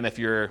than if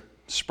you're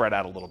spread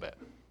out a little bit,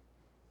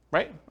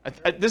 right?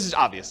 This is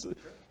obvious.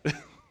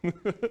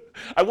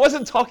 I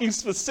wasn't talking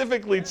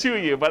specifically to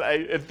you, but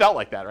it felt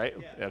like that, right?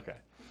 Yeah. Okay.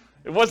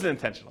 It wasn't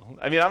intentional.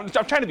 I mean, I'm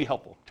trying to be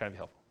helpful.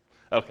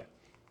 Okay.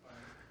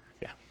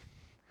 Yeah.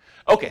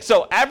 Okay,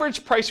 so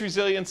average price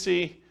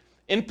resiliency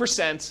in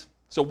percent.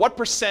 So what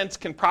percent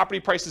can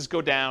property prices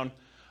go down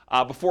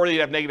before they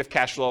have negative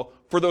cash flow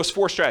for those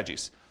four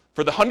strategies?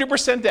 For the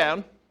 100%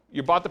 down,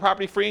 you bought the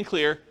property free and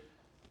clear,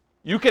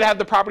 you could have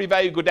the property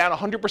value go down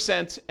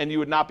 100% and you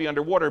would not be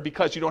underwater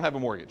because you don't have a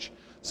mortgage.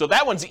 So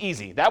that one's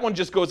easy. That one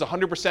just goes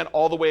 100%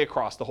 all the way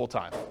across the whole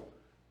time.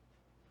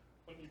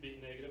 Wouldn't you be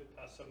negative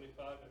past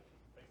 75? I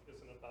think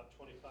isn't it about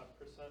 25%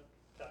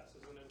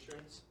 taxes and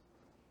insurance?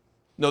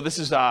 No, this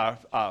is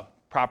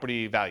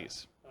property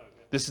values. Okay.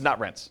 This is not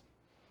rents.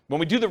 When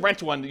we do the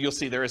rent one, you'll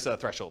see there is a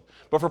threshold.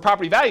 But for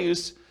property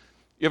values,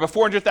 you have a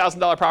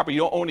 $400,000 property,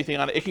 you don't own anything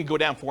on it, it can go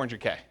down 400K.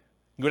 It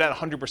can go down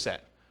 100%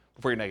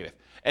 before you're negative.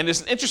 And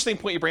there's an interesting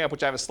point you bring up,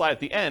 which I have a slide at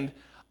the end.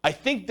 I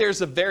think there's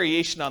a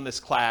variation on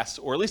this class,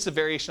 or at least a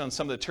variation on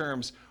some of the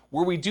terms,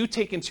 where we do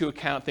take into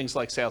account things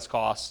like sales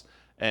costs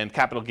and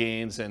capital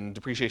gains and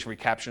depreciation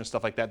recapture and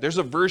stuff like that. There's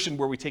a version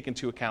where we take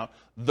into account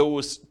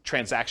those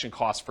transaction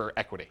costs for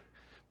equity.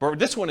 But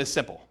this one is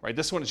simple, right?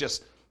 This one is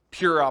just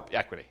pure up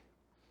equity,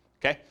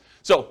 okay?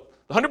 So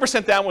the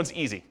 100% down one's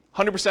easy.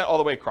 100% all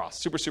the way across.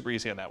 Super, super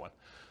easy on that one.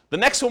 The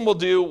next one we'll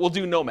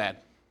do Nomad.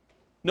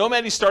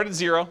 Nomad, you start at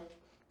 0.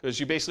 Because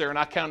you basically are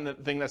not counting the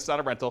thing that's not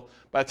a rental.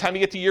 By the time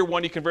you get to year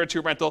 1, you convert it to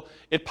a rental.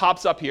 It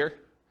pops up here.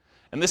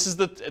 And this is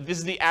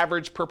the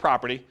average per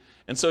property.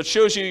 And so it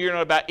shows you you're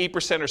at about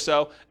 8% or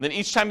so. And then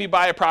each time you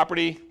buy a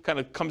property, kind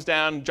of comes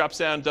down, drops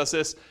down, does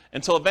this,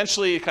 until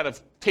eventually it kind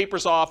of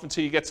tapers off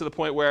until you get to the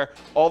point where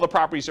all the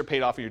properties are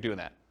paid off and you're doing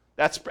that.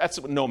 That's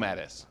what Nomad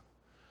is.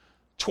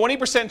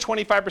 20%,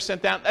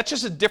 25% down, that's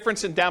just a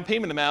difference in down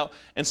payment amount.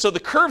 And so the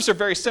curves are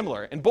very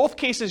similar. In both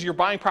cases, you're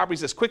buying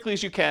properties as quickly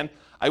as you can.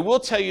 I will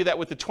tell you that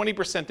with the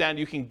 20% down,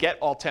 you can get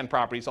all 10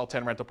 properties, all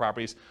 10 rental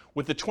properties.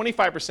 With the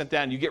 25%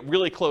 down, you get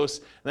really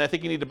close, and I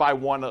think you need to buy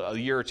one a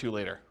year or two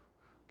later.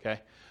 Okay?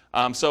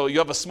 So you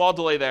have a small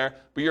delay there,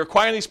 but you're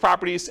acquiring these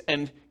properties,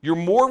 and you're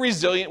more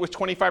resilient with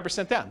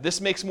 25% down.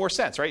 This makes more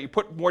sense, right? You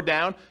put more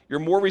down, you're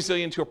more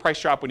resilient to a price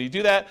drop when you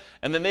do that,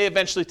 and then they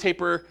eventually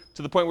taper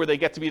to the point where they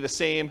get to be the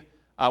same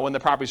when the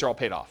properties are all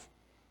paid off.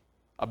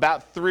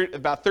 About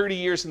 30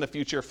 years in the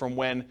future from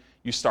when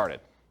you started.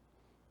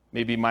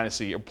 Maybe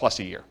minus a year, plus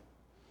a year.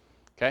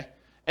 Okay?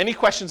 Any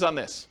questions on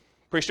this?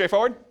 Pretty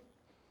straightforward?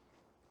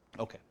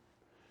 Okay.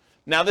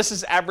 Now this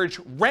is average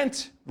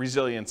rent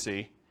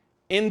resiliency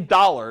in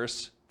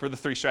dollars for the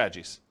three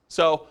strategies.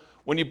 So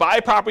when you buy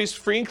properties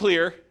free and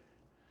clear,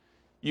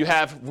 you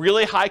have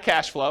really high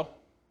cash flow,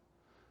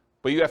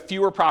 but you have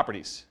fewer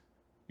properties.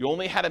 You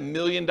only had $1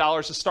 million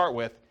to start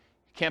with.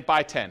 You can't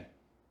buy 10. You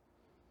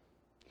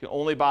can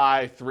only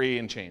buy 3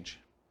 and change.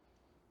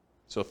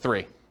 So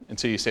 3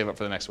 until you save up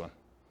for the next one.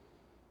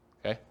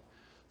 Okay?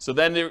 So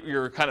then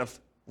your kind of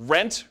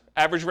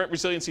average rent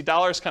resiliency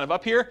dollars kind of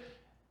up here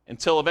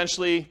until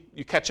eventually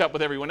you catch up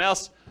with everyone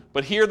else.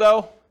 But here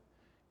though,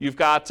 you've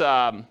got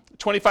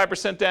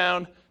 25%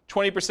 down,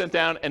 20%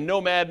 down, and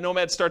Nomad.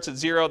 Nomad starts at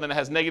 0, then it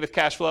has negative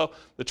cash flow.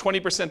 The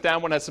 20%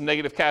 down one has some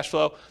negative cash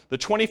flow. The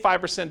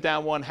 25%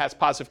 down one has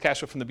positive cash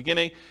flow from the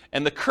beginning.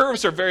 And the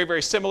curves are very,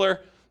 very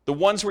similar. The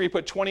ones where you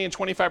put 20 and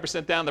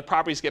 25% down, the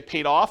properties get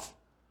paid off.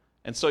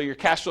 And so your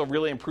cash flow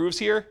really improves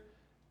here.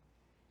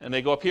 And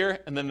they go up here.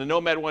 And then the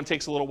Nomad one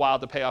takes a little while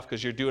to pay off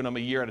because you're doing them a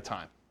year at a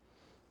time.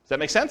 Does that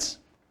make sense?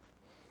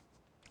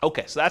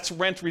 Okay, so that's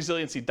rent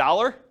resiliency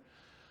dollar.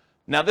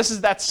 Now this is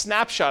that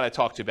snapshot I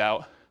talked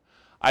about.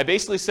 I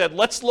basically said,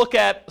 let's look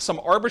at some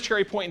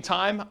arbitrary point in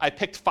time. I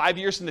picked 5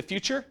 years in the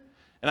future.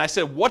 And I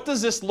said, what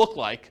does this look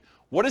like?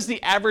 What is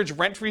the average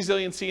rent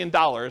resiliency in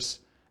dollars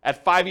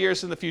at 5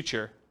 years in the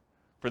future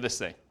for this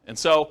thing? And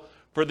so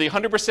for the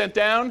 100%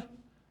 down,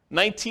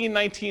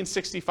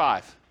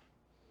 1965.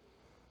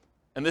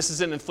 And this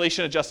is in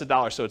inflation adjusted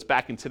dollars, so it's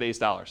back in today's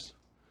dollars.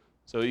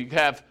 So you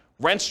have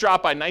rents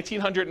drop by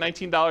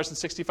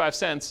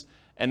 $1,919.65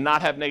 and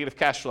not have negative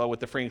cash flow with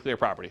the free and clear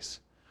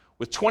properties.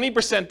 With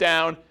 20%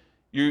 down,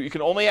 you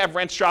can only have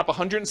rents drop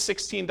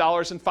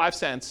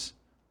 $116.05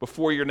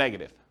 before you're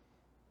negative.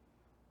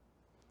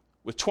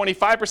 With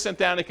 25%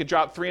 down, it could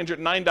drop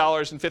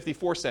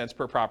 $309.54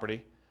 per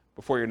property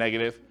before you're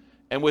negative.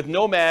 And with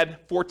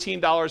Nomad,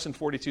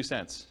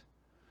 $14.42.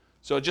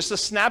 So just a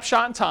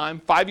snapshot in time,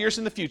 5 years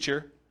in the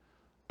future,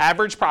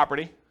 average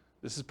property,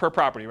 this is per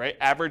property, right?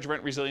 Average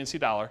rent resiliency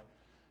dollar.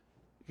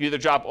 You either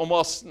drop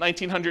almost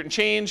 $1,900 and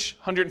change,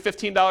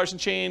 $115 and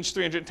change,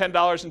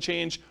 $310 and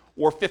change,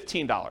 or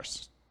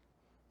 $15.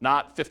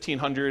 Not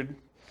 $1,500,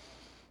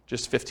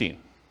 just 15.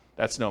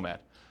 That's Nomad.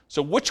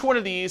 So which one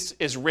of these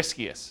is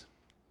riskiest?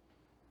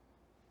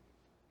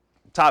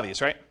 It's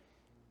obvious, right?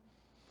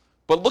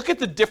 But look at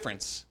the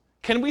difference.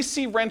 Can we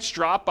see rents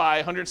drop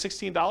by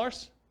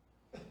 $116?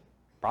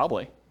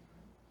 Probably.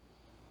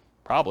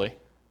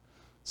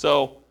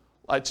 So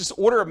just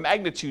order of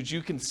magnitude,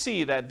 you can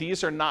see that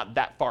these are not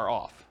that far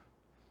off.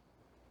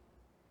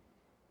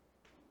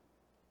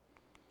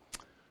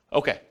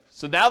 Okay,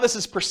 so now this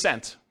is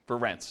percent for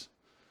rents.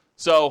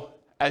 So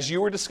as you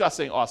were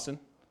discussing, Austin,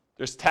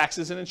 there's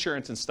taxes and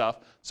insurance and stuff,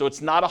 so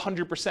it's not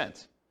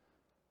 100%.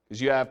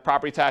 Because you have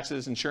property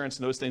taxes, insurance,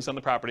 and those things on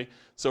the property.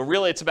 So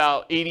really it's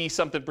about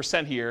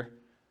 80-something% here.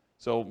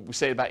 So we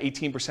say about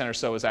 18% or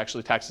so is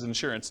actually taxes and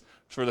insurance.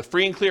 For the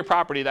free and clear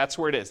property, that's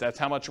where it is. That's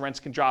how much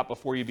rents can drop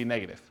before you be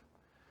negative.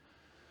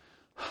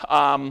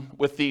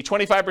 With the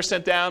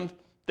 25% down,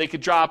 they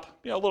could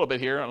drop a little bit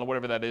here, I don't know,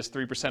 whatever that is,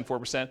 3%,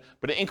 4%,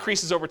 but it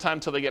increases over time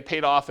until they get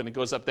paid off and it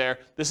goes up there.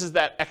 This is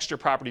that extra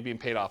property being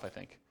paid off, I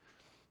think.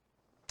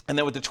 And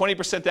then with the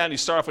 20% down, you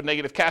start off with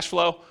negative cash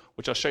flow,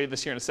 which I'll show you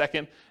this here in a second.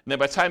 And then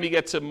by the time you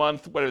get to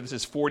month, whatever this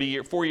is, 4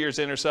 years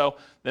in or so,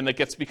 then it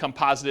gets to become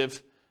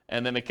positive.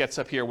 And then it gets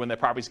up here when the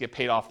properties get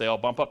paid off, they all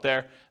bump up there.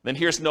 And then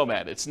here's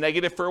Nomad. It's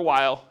negative for a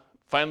while,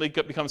 finally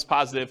becomes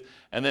positive,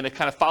 and then it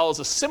kind of follows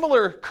a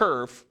similar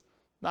curve,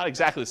 not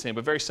exactly the same,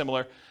 but very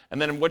similar.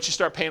 And then once you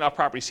start paying off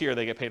properties here,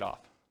 they get paid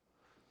off.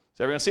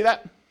 Does everyone see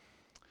that?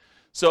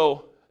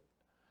 So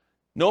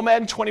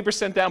Nomad and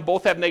 20% down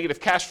both have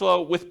negative cash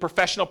flow with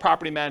professional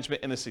property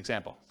management in this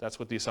example. That's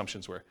what the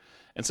assumptions were.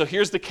 And so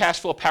here's the cash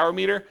flow power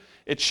meter.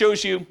 It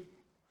shows you,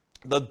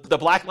 the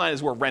black line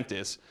is where rent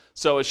is.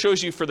 So it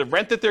shows you for the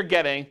rent that they're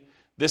getting,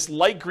 this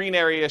light green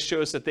area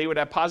shows that they would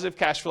have positive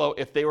cash flow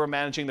if they were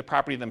managing the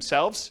property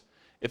themselves.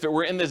 If it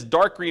were in this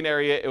dark green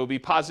area, it would be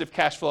positive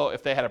cash flow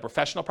if they had a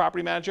professional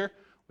property manager,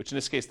 which in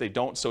this case they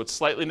don't, so it's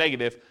slightly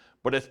negative,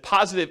 but it's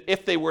positive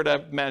if they were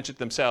to manage it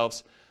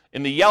themselves.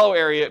 In the yellow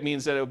area, it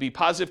means that it would be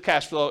positive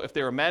cash flow if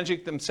they were managing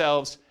it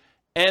themselves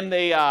and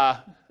they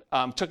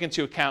took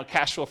into account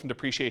cash flow from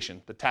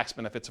depreciation, the tax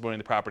benefits of owning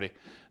the property.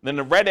 And then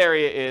the red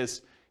area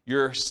is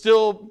you're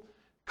still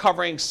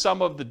covering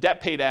some of the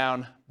debt pay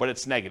down, but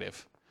it's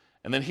negative.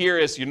 And then here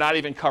is you're not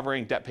even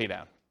covering debt pay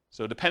down.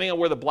 So depending on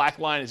where the black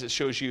line is, it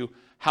shows you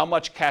how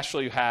much cash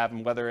flow you have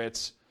and whether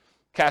it's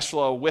cash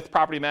flow with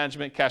property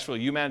management, cash flow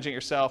you managing it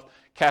yourself,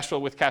 cash flow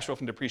with cash flow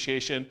from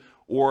depreciation,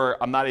 or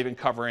I'm not even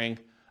covering,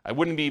 I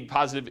wouldn't be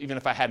positive even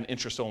if I had an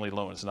interest-only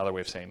loan is another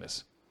way of saying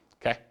this,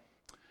 okay?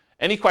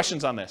 Any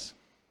questions on this?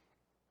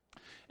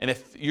 And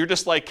if you're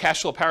just like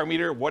cash flow power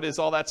meter, what is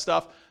all that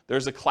stuff?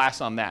 There's a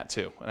class on that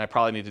too, and I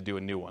probably need to do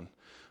a new one.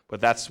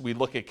 But we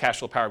look at cash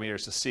flow power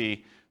meters to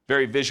see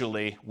very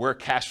visually where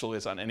cash flow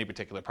is on any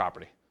particular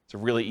property. It's a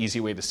really easy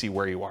way to see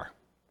where you are.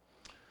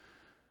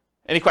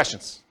 Any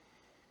questions?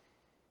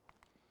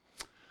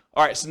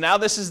 All right, so now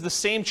this is the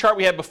same chart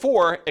we had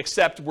before,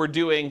 except we're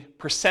doing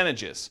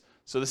percentages.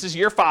 So this is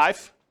year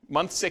 5,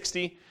 month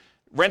 60.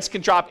 Rents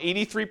can drop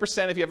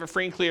 83% if you have a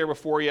free and clear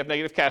before you have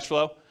negative cash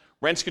flow.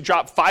 Rents could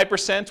drop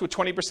 5% with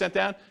 20%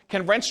 down.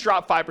 Can rents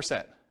drop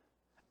 5%?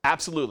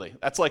 Absolutely.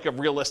 That's like a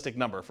realistic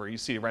number for you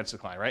see rents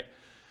decline, right?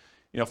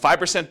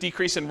 5%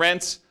 decrease in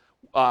rents.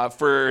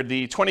 For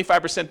the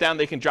 25% down,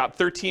 they can drop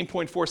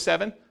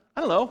 13.47.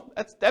 I don't know.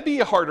 That'd be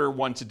a harder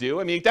one to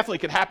do. I mean, it definitely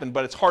could happen,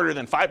 but it's harder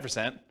than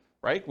 5%,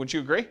 right? Wouldn't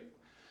you agree?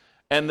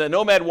 And the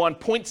Nomad one,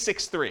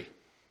 0.63.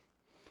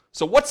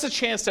 So what's the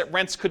chance that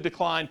rents could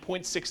decline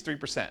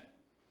 0.63%?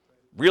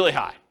 Really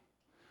high.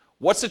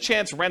 What's the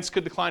chance rents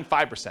could decline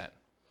 5%?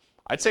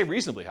 I'd say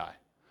reasonably high.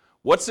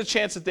 What's the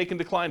chance that they can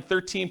decline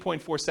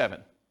 13.47?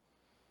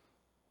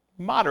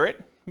 Moderate.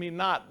 I mean,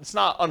 it's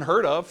not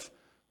unheard of,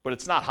 but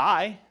it's not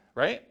high,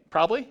 right?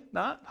 Probably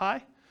not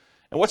high.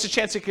 And what's the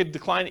chance it could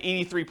decline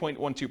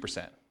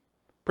 83.12%?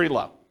 Pretty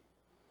low.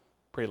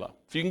 Pretty low.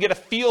 So you can get a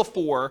feel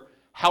for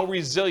how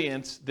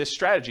resilient this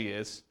strategy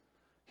is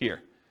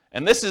here.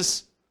 And this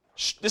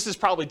is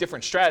probably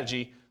different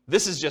strategy.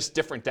 This is just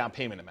different down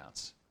payment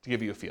amounts to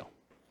give you a feel.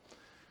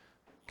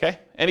 Okay?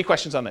 Any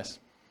questions on this?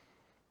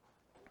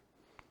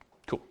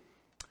 Cool.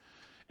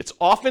 It's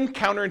often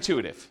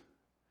counterintuitive.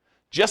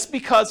 Just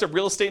because a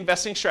real estate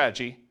investing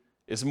strategy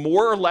is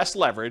more or less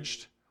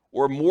leveraged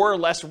or more or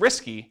less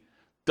risky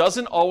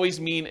doesn't always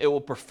mean it will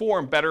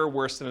perform better or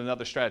worse than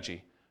another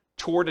strategy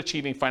toward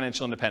achieving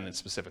financial independence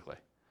specifically.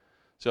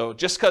 So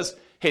just because,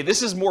 hey,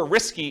 this is more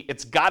risky,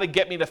 it's got to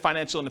get me to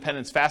financial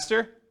independence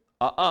faster?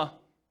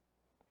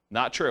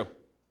 Not true.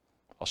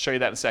 I'll show you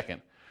that in a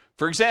second.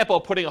 For example,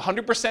 putting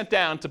 100%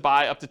 down to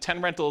buy up to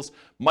 10 rentals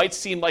might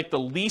seem like the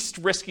least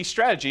risky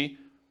strategy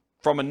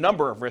from a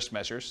number of risk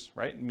measures,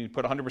 right? I mean,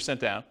 put 100%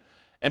 down.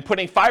 And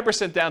putting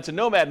 5% down to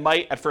Nomad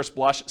might, at first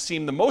blush,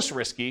 seem the most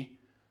risky.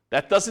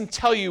 That doesn't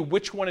tell you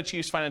which one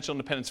achieves financial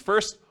independence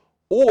first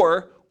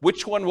or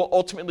which one will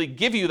ultimately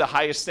give you the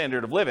highest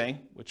standard of living,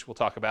 which we'll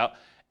talk about.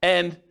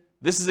 And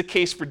this is a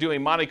case for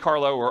doing Monte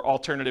Carlo or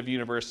alternative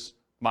universe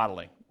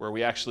modeling, where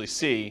we actually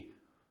see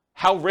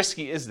how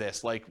risky is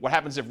this? Like, what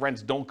happens if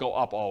rents don't go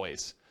up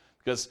always?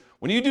 Because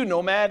when you do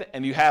Nomad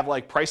and you have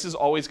like prices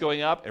always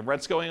going up and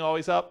rents going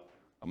always up,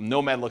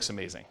 Nomad looks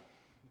amazing,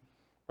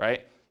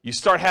 right? You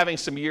start having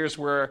some years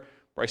where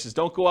prices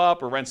don't go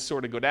up or rents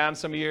sort of go down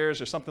some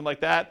years or something like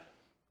that.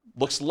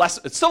 It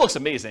still looks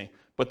amazing,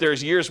 but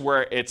there's years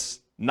where it's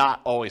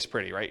not always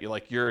pretty, right?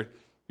 You're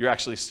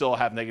actually still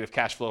have negative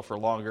cash flow for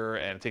longer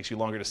and it takes you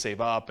longer to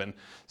save up and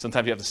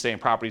sometimes you have to stay in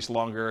properties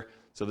longer.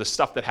 So there's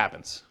stuff that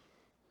happens,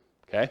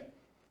 okay?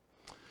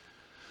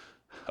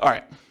 All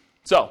right,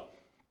 so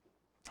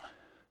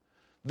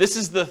this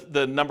is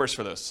the numbers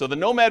for those. So the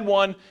Nomad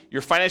one,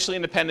 you're financially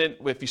independent.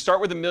 If you start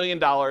with $1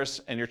 million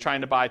and you're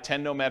trying to buy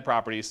 10 Nomad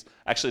properties,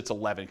 actually it's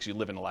 11 because you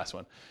live in the last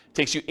one. It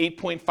takes you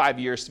 8.5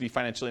 years to be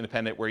financially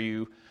independent where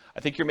I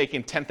think you're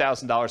making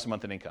 $10,000 a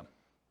month in income.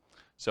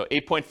 So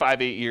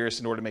 8.58 years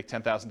in order to make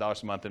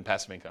 $10,000 a month in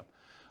passive income.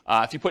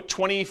 If you put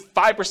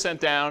 25%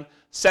 down,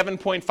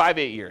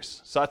 7.58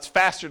 years. So that's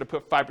faster to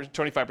put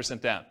 25%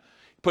 down.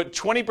 Put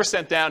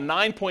 20% down,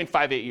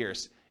 9.58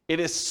 years. It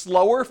is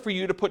slower for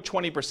you to put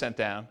 20%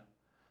 down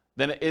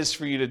than it is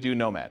for you to do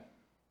Nomad.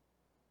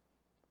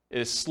 It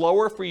is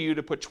slower for you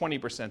to put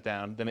 20%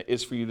 down than it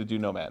is for you to do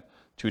Nomad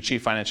to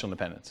achieve financial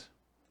independence.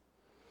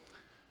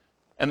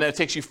 And then it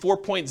takes you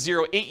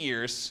 4.08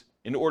 years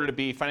in order to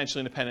be financially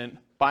independent,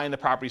 buying the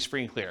properties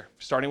free and clear.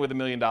 Starting with $1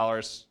 million,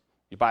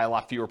 you buy a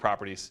lot fewer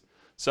properties.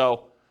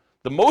 So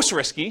the most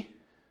risky,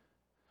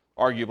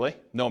 arguably,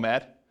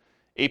 Nomad,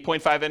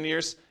 8.58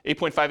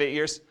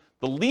 years.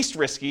 The least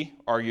risky,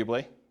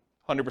 arguably,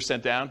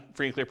 100% down,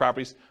 free and clear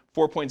properties,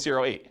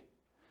 4.08.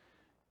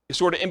 It's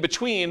sort of in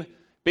between.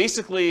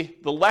 Basically,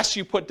 the less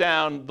you put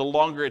down, the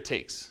longer it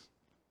takes.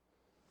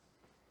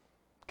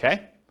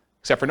 Okay?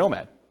 Except for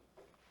Nomad.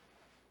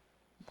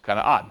 Kind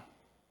of odd.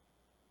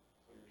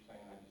 So you're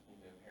saying I just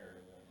need to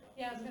inherit it?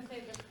 Yeah, I was going to say,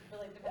 it just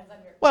really depends on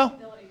your Well,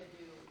 ability to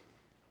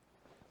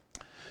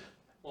do.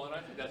 Well, and I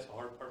think that's the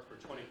hard part for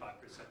 25%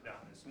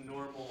 down. It's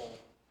normal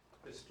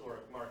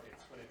historic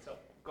markets when it's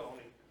up,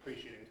 only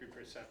appreciating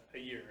 3% a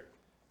year,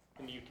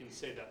 and you can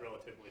say that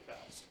relatively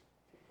fast.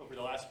 Over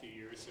the last few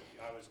years,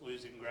 if I was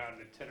losing ground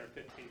at 10 or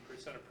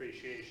 15%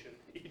 appreciation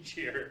each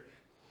year,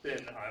 then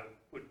I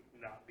would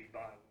not be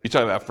buying. You're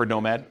talking about for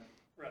Nomad?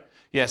 Right.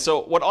 Yeah,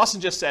 so what Austin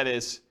just said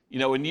is You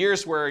know, in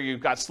years where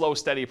you've got slow,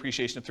 steady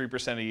appreciation of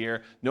 3% a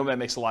year, nomad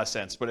makes a lot of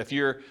sense. But if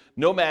you're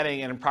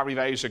nomading and property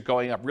values are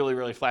going up really,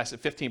 really fast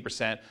at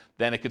 15%,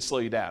 then it could slow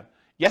you down.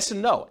 Yes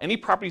and no. Any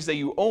properties that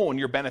you own,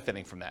 you're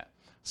benefiting from that.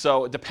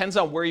 So it depends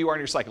on where you are in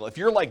your cycle. If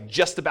you're like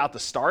just about to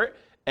start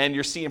and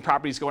you're seeing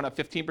properties going up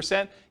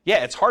 15%,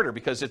 yeah, it's harder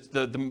because it's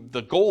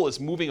the goal is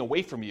moving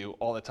away from you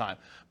all the time.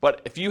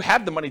 But if you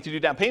have the money to do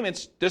down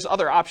payments, there's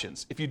other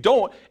options. If you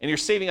don't and you're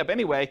saving up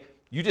anyway,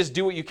 you just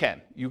do what you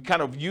can. You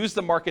kind of use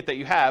the market that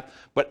you have,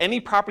 but any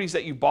properties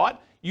that you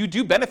bought, you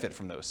do benefit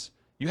from those.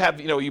 You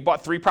have, you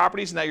bought 3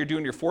 properties and now you're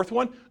doing your 4th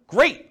one.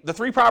 Great, the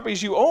 3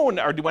 properties you own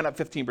went up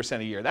 15%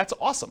 a year. That's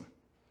awesome.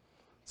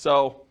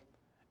 So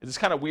it's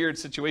kind of weird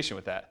situation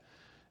with that.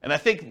 And I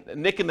think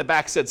Nick in the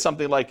back said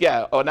something like,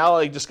 yeah, oh, now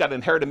I just got to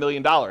inherit $1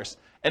 million.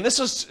 And this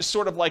was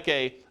sort of like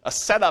a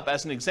setup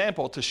as an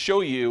example to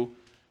show you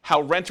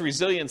how rent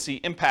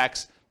resiliency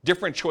impacts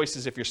different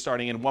choices if you're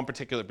starting in one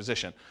particular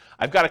position.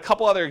 I've got a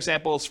couple other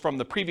examples from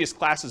the previous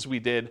classes we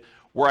did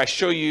where I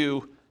show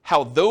you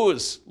how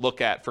those look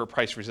at for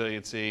price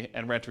resiliency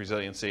and rent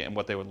resiliency and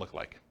what they would look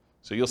like.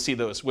 So you'll see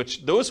those,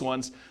 which those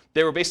ones,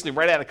 they were basically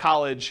right out of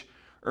college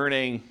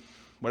earning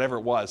whatever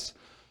it was,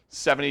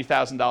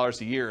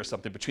 $70,000 a year or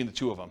something between the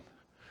two of them,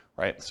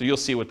 right? So you'll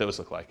see what those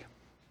look like.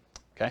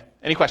 Okay,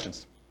 any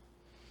questions?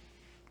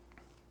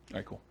 All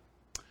right, cool.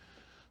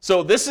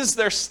 So this is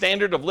their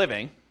standard of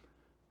living.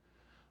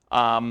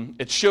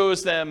 It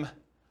shows them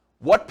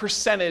what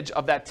percentage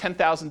of that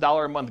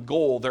 $10,000 a month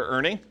goal they're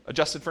earning,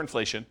 adjusted for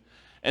inflation.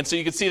 And so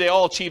you can see they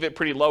all achieve it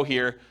pretty low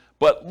here.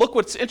 But look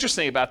what's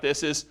interesting about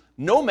this is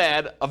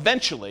Nomad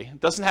eventually,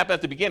 it doesn't happen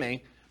at the beginning,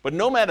 but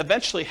Nomad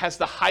eventually has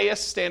the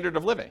highest standard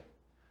of living.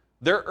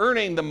 They're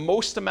earning the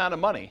most amount of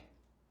money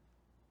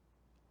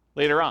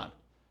later on.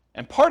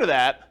 And part of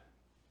that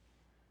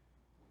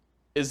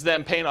is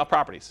them paying off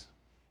properties.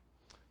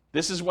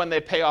 This is when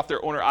they pay off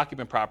their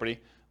owner-occupant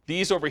property.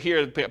 These over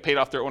here paid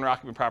off their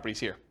owner-occupant properties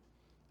here.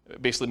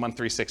 Basically month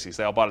 360s.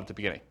 They all bought it at the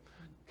beginning.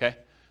 Okay?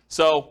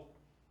 So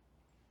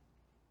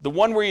the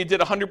one where you did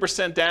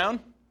 100% down,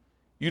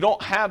 you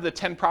don't have the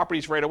 10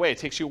 properties right away. It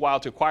takes you a while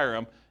to acquire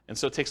them, and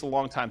so it takes a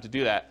long time to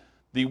do that.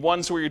 The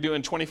ones where you're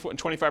doing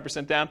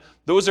 25% down,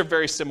 those are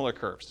very similar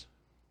curves.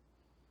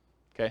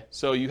 Okay?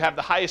 So you have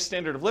the highest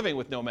standard of living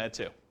with Nomad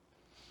too,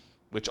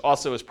 which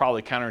also is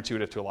probably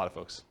counterintuitive to a lot of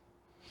folks.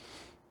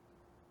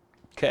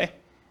 Okay?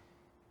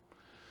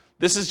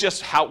 This is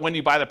just how when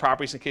you buy the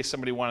properties in case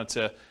somebody wanted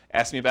to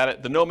ask me about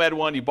it. The Nomad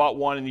one, you bought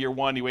one in year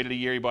 1, you waited a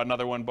year, you bought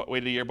another one,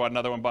 waited a year, bought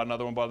another one, bought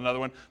another one, bought another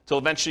one, till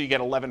eventually you get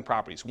 11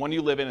 properties. 1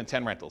 you live in and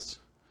 10 rentals.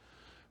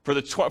 For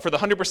the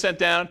 100%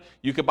 down,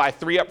 you could buy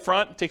 3 up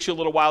front. It takes you a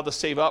little while to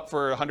save up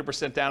for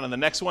 100% down on the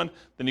next one.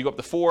 Then you go up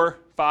to 4,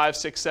 5,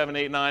 6, 7,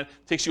 8, 9. It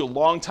takes you a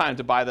long time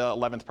to buy the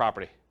 11th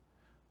property,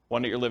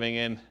 one that you're living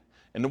in.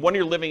 And the one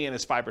you're living in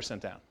is 5%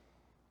 down.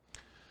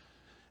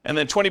 And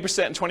then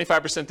 20% and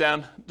 25%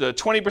 down. The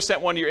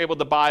 20% one, you're able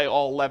to buy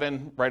all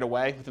 11 right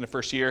away within the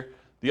first year.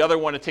 The other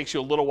one, it takes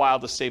you a little while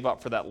to save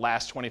up for that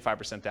last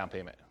 25% down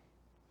payment.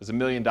 Because $1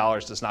 million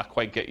does not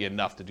quite get you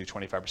enough to do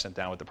 25%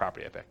 down with the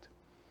property I picked.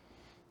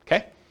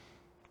 Okay?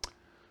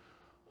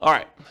 All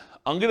right.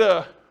 I'm going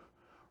to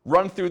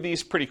run through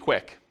these pretty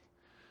quick.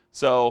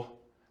 So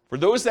for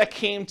those that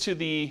came to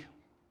the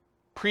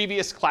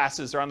previous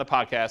classes or on the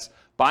podcast,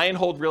 buy and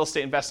hold real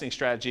estate investing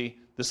strategy,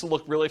 this will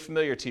look really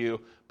familiar to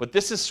you, but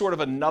this is sort of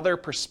another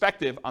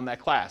perspective on that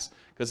class.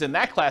 Because in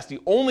that class, the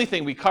only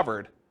thing we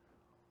covered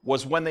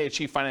was when they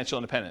achieve financial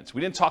independence.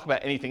 We didn't talk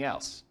about anything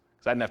else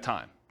because I didn't have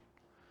time.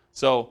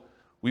 So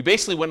we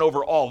basically went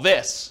over all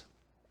this,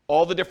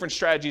 all the different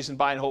strategies in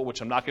buy and hold,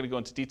 which I'm not going to go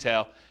into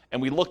detail,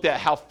 and we looked at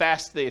how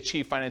fast they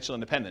achieve financial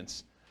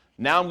independence.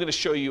 Now I'm going to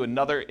show you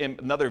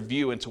another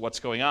view into what's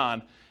going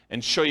on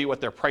and show you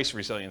what their price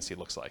resiliency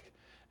looks like.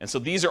 And so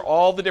these are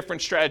all the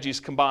different strategies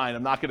combined.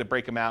 I'm not going to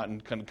break them out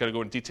and kind of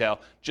go into detail,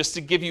 just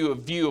to give you a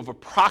view of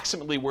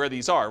approximately where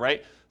these are,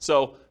 right?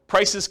 So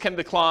prices can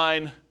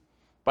decline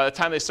by the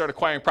time they start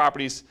acquiring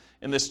properties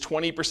in this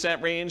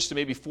 20% range to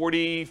maybe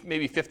 40,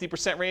 maybe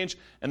 50% range.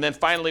 And then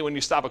finally, when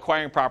you stop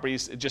acquiring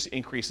properties, it just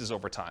increases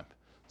over time.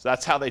 So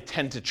that's how they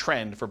tend to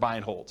trend for buy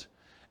and hold.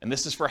 And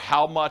this is for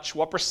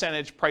what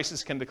percentage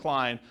prices can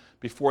decline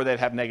before they'd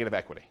have negative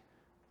equity.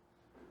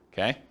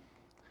 Okay?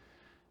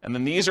 And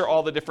then these are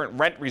all the different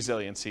rent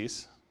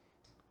resiliencies,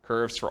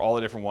 curves for all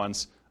the different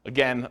ones.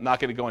 Again, I'm not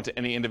going to go into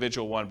any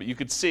individual one, but you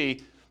could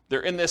see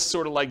they're in this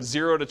sort of like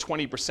 0 to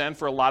 20%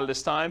 for a lot of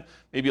this time,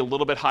 maybe a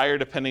little bit higher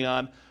depending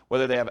on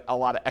whether they have a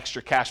lot of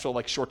extra cash flow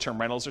like short-term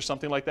rentals or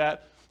something like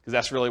that, because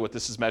that's really what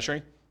this is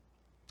measuring.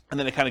 And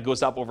then it kind of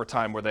goes up over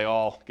time where they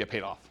all get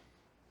paid off.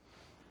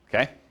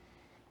 Okay?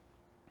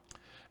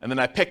 And then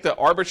I picked an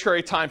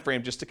arbitrary time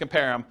frame just to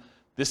compare them.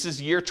 This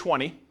is year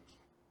 20,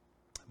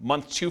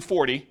 month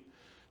 240,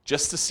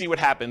 just to see what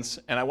happens.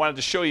 And I wanted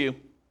to show you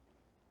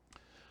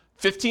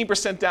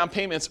 15% down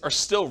payments are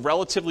still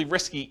relatively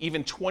risky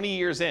even 20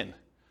 years in.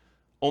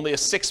 Only a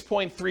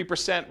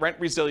 6.3% rent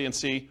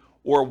resiliency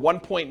or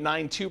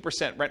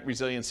 1.92% rent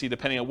resiliency,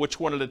 depending on which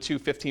one of the two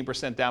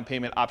 15% down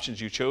payment options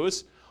you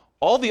chose.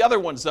 All the other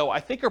ones, though, I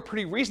think are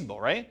pretty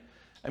reasonable, right?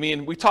 I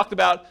mean, we talked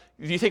about,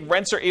 do you think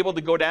rents are able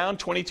to go down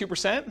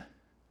 22%?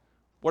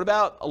 What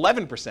about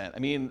 11%? I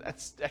mean,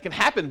 that can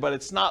happen, but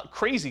it's not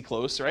crazy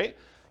close, right?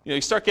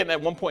 You start getting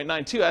at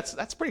 1.92,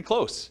 that's pretty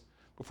close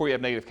before you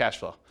have negative cash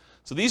flow.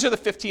 So these are the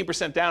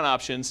 15% down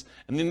options,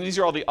 and then these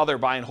are all the other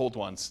buy and hold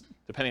ones,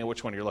 depending on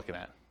which one you're looking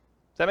at.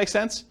 Does that make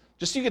sense?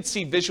 Just so you can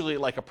see visually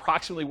like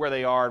approximately where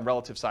they are in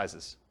relative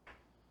sizes.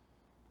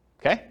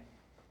 Okay?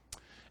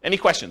 Any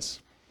questions?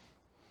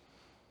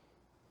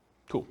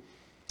 Cool.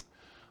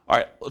 All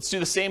right, let's do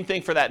the same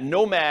thing for that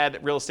Nomad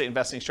real estate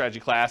investing strategy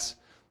class.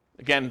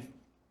 Again,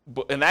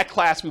 in that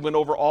class, we went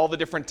over all the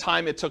different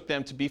time it took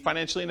them to be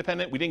financially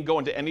independent. We didn't go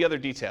into any other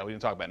detail. We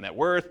didn't talk about net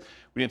worth.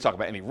 We didn't talk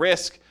about any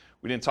risk.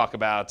 We didn't talk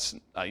about,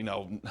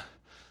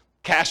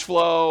 cash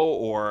flow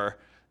or,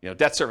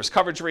 debt service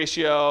coverage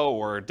ratio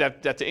or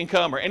debt to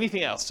income or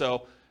anything else.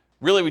 So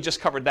really, we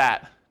just covered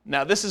that.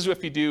 Now, this is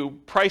if you do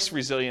price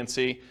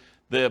resiliency.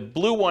 The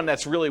blue one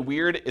that's really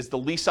weird is the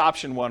lease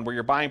option one where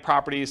you're buying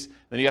properties,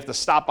 then you have to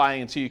stop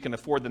buying until you can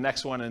afford the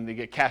next one and they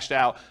get cashed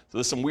out. So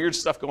there's some weird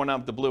stuff going on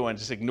with the blue one,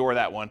 just ignore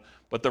that one.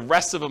 But the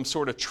rest of them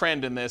sort of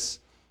trend in this,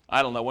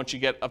 I don't know, once you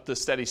get up to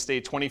steady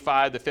state,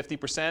 25 to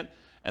 50%,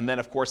 and then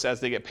of course as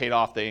they get paid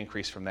off, they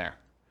increase from there.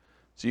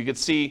 So you can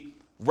see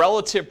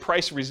relative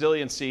price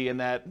resiliency in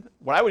that,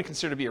 what I would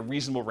consider to be a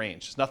reasonable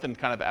range. There's nothing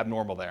kind of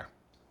abnormal there.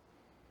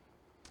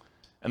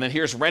 And then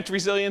here's rent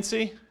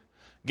resiliency.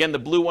 Again, the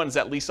blue one is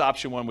that lease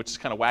option one, which is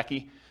kind of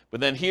wacky.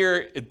 But then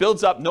here, it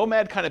builds up.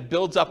 Nomad kind of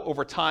builds up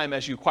over time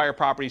as you acquire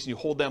properties and you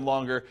hold them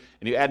longer,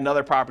 and you add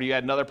another property,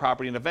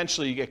 and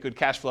eventually you get good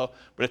cash flow.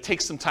 But it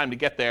takes some time to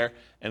get there,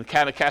 and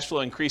kind of cash flow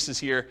increases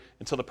here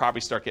until the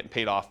properties start getting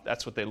paid off.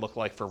 That's what they look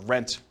like for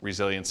rent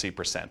resiliency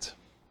percent.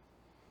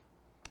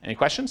 Any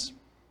questions?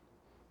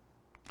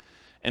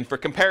 And for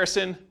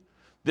comparison,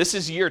 this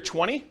is year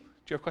 20. Do you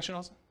have a question,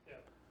 Austin? Yeah.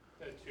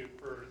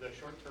 For the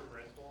short-term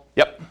rental.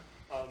 Yep.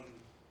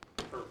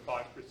 For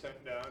 5%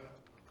 down,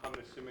 I'm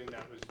assuming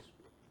that was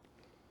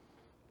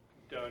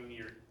done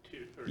year 2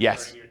 or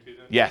yes. starting year 2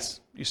 then? Yes.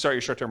 You start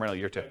your short-term rental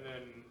year 2. And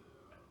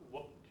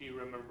then, do you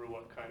remember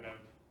what kind of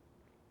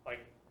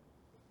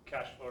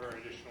cash flow or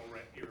additional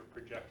rent you were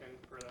projecting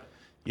for that?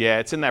 Yeah,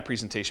 it's in that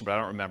presentation, but I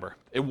don't remember.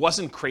 It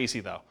wasn't crazy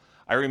though.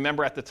 I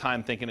remember at the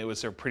time thinking it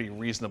was a pretty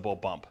reasonable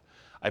bump.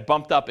 I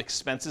bumped up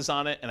expenses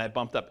on it and I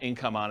bumped up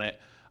income on it.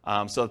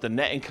 So that the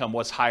net income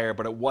was higher,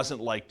 but it wasn't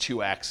like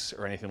 2x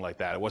or anything like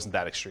that. It wasn't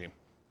that extreme.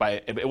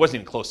 It wasn't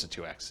even close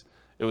to 2x.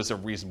 It was a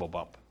reasonable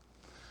bump.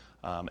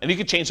 And you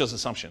could change those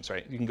assumptions,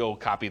 right? You can go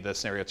copy the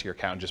scenario to your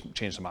account and just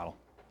change the model.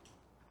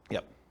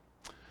 Yep.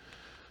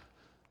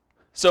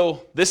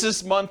 So this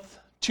is month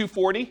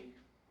 240,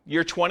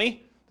 year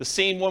 20, the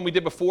same one we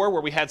did before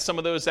where we had some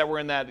of those that were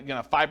in that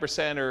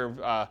 5%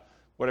 or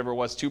whatever it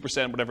was,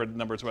 2%, whatever the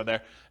numbers were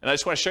there. And I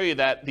just want to show you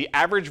that the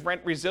average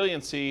rent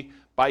resiliency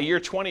by year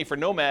 20 for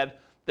Nomad,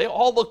 they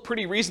all look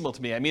pretty reasonable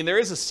to me. I mean, there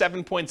is a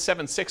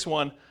 7.76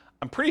 one.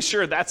 I'm pretty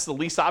sure that's the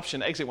lease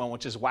option exit one,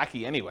 which is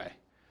wacky anyway.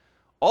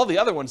 All the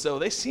other ones, though,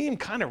 they seem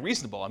kind of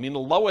reasonable. I mean, the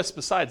lowest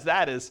besides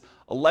that is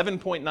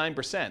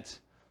 11.9%.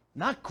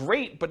 Not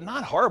great, but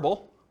not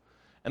horrible.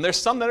 And there's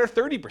some that are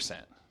 30%.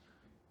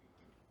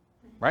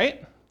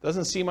 Right?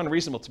 Doesn't seem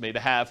unreasonable to me to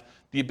have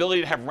the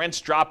ability to have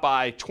rents drop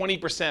by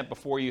 20%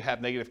 before you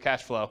have negative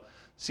cash flow.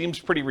 Seems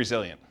pretty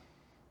resilient.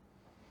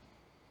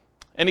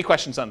 Any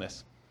questions on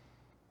this?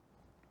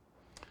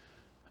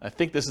 I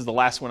think this is the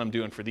last one I'm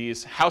doing for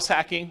these. House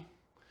hacking.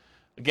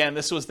 Again,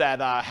 this was that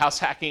house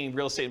hacking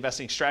real estate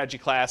investing strategy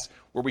class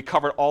where we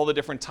covered all the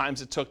different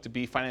times it took to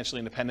be financially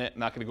independent. I'm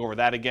not going to go over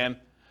that again.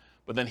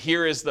 But then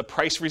here is the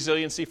price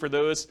resiliency for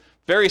those.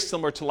 Very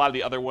similar to a lot of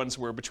the other ones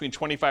where between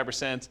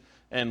 25%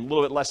 and a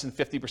little bit less than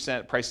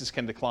 50% prices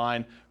can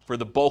decline for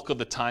the bulk of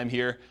the time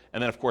here.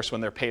 And then, of course, when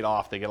they're paid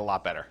off, they get a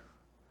lot better.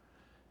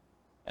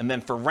 And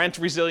then for rent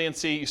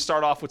resiliency, you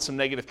start off with some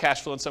negative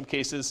cash flow in some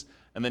cases,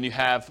 and then you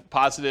have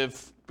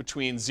positive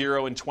between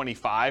 0 and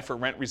 25 for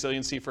rent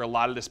resiliency for a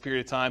lot of this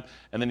period of time,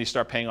 and then you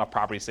start paying off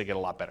properties, they get a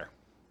lot better.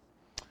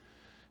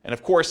 And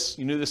of course,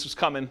 you knew this was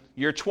coming.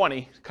 Year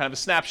 20, kind of a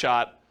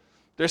snapshot.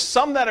 There's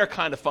some that are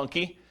kind of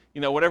funky.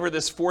 Whatever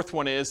this fourth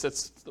one is,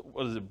 that's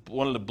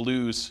one of the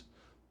blues.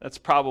 That's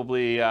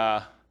probably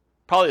a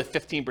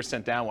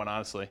 15% down one,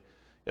 honestly.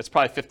 It's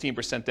probably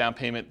 15% down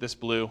payment, this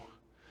blue,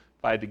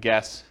 if I had to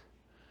guess.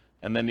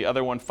 And then the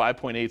other one,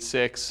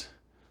 5.86.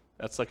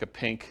 That's like a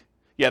pink.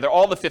 Yeah, they're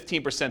all the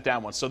 15%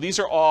 down ones. So these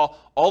are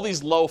all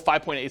these low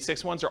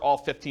 5.86 ones are all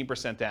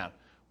 15% down,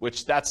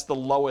 which that's the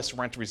lowest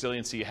rent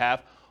resiliency you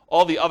have.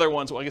 All the other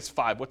ones, well, I guess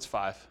 5. What's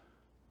 5?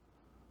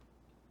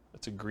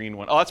 That's a green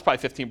one. Oh, that's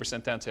probably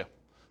 15% down too.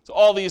 So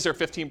all these are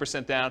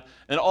 15% down.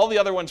 And all the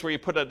other ones where you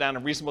put it down a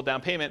reasonable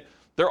down payment,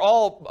 they're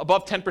all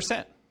above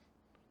 10%,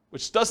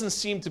 which doesn't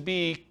seem to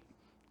be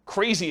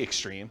crazy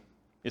extreme.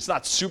 It's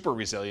not super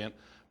resilient,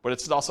 but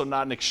it's also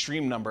not an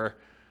extreme number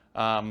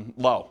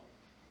low,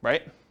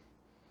 right?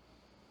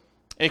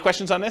 Any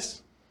questions on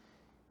this?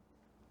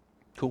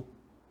 Cool.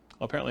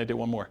 Well, apparently I did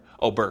one more.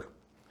 Oh, Burr.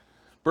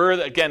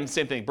 BRRRR, again,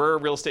 same thing.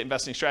 BRRRR, real estate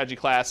investing strategy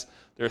class.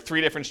 There are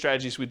 3 different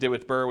strategies we did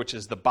with BRRRR, which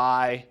is the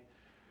buy,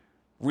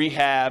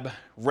 rehab,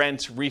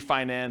 rent,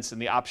 refinance,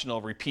 and the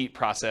optional repeat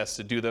process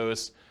to do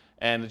those.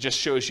 And it just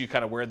shows you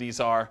kind of where these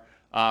are.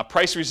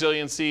 Price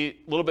resiliency,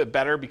 a little bit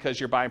better because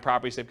you're buying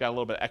properties. They've got a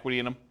little bit of equity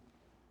in them.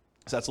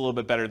 So that's a little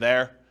bit better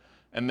there.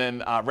 And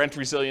then rent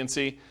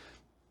resiliency,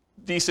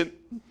 decent,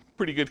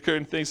 pretty good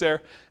current things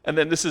there. And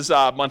then this is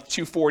month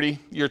 240,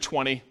 year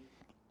 20.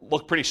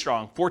 Look pretty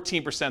strong.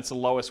 14% is the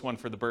lowest one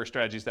for the BRRRR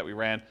strategies that we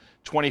ran.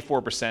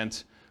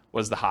 24%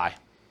 was the high.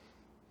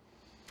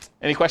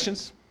 Any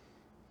questions?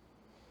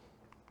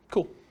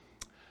 Cool.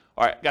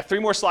 All right, got 3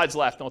 more slides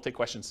left, and we'll take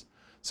questions.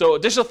 So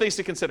additional things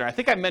to consider. I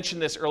think I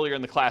mentioned this earlier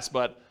in the class,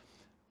 but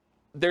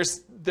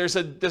there's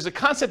a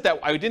concept that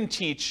I didn't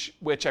teach,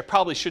 which I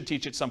probably should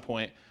teach at some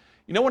point.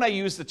 You know when I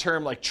use the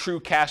term like true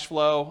cash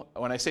flow,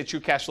 when I say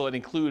true cash flow, it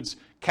includes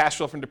cash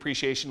flow from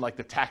depreciation, like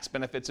the tax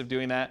benefits of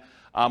doing that.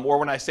 Or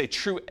when I say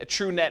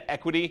true net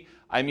equity,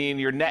 I mean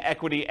your net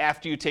equity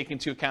after you take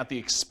into account the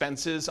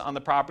expenses on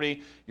the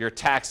property, your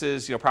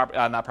taxes,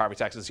 not property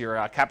taxes,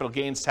 your capital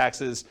gains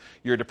taxes,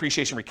 your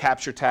depreciation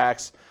recapture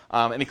tax,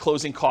 any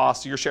closing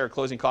costs, your share of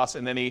closing costs,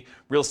 and any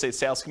real estate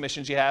sales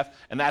commissions you have.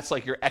 And that's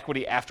like your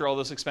equity after all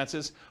those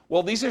expenses.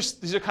 Well, these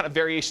are kind of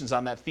variations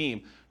on that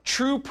theme.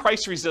 True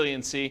price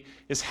resiliency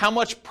is how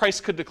much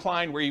price could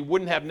decline where you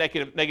wouldn't have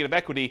negative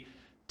equity,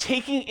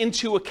 taking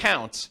into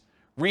account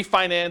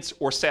refinance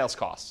or sales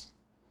costs.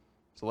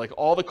 So like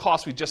all the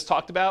costs we just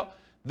talked about,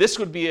 this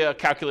would be a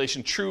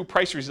calculation. True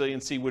price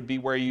resiliency would be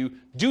where you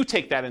do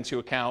take that into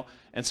account.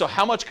 And so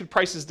how much could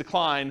prices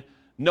decline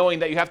knowing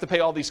that you have to pay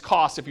all these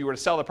costs if you were to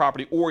sell the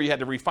property or you had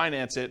to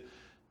refinance it?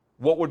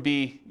 What would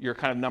be your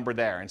kind of number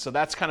there? And so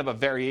that's kind of a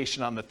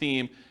variation on the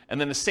theme. And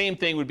then the same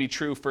thing would be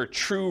true for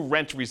true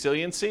rent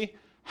resiliency.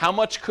 How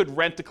much could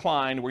rent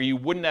decline where you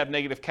wouldn't have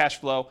negative cash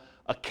flow,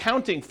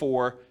 accounting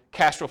for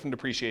cash flow from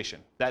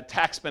depreciation, that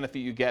tax benefit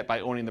you get by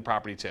owning the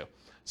property too.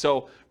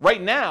 So right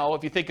now,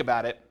 if you think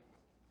about it,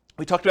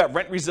 we talked about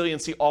rent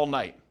resiliency all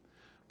night.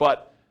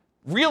 But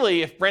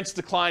really, if rents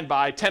declined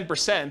by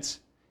 10%,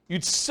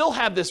 you'd still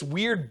have this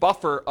weird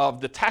buffer of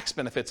the tax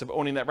benefits of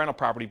owning that rental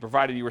property,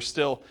 provided you were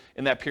still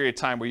in that period of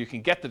time where you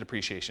can get the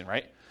depreciation,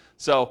 right?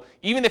 So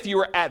even if you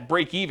were at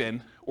break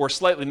even or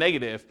slightly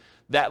negative,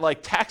 that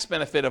like tax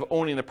benefit of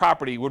owning the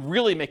property would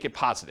really make it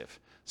positive.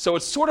 So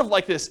it's sort of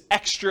like this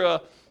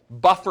extra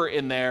buffer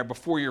in there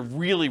before you're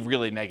really,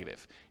 really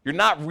negative. You're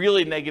not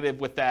really negative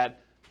with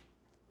that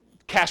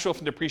cash flow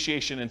from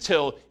depreciation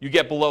until you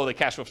get below the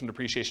cash flow from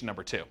depreciation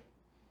number 2. Does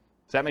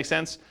that make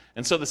sense?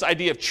 And so this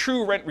idea of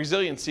true rent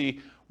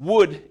resiliency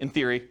would, in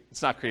theory,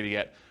 it's not created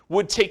yet,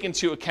 would take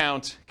into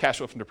account cash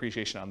flow from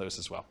depreciation on those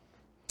as well.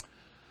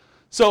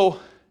 So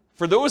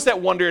for those that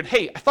wondered,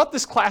 hey, I thought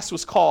this class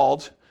was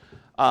called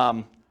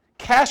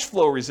cash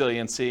flow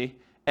resiliency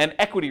and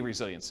equity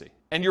resiliency.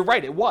 And you're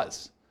right, it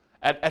was.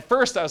 At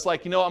first, I was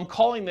like, I'm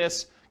calling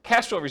this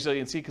cash flow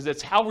resiliency because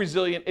it's how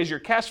resilient is your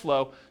cash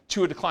flow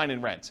to a decline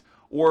in rent.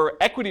 Or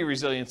equity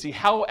resiliency,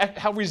 how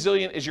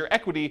resilient is your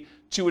equity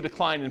to a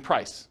decline in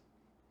price.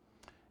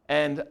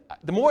 And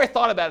the more I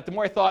thought about it, the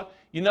more I thought,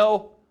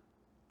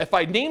 if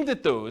I named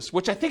it those,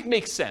 which I think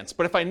makes sense,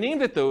 but if I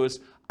named it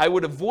those, I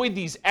would avoid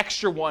these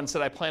extra ones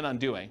that I plan on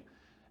doing.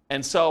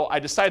 And so I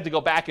decided to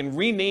go back and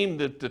rename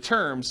the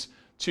terms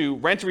to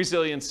rent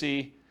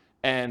resiliency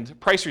and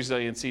price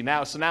resiliency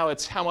now. So now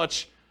it's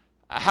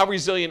how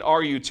resilient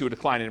are you to a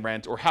decline in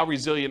rent, or how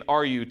resilient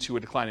are you to a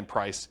decline in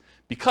price?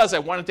 Because I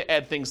wanted to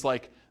add things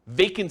like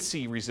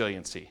vacancy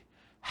resiliency.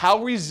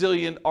 How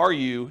resilient are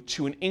you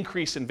to an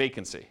increase in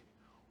vacancy?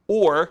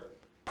 Or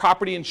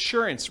property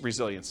insurance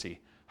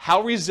resiliency.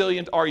 How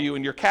resilient are you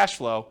in your cash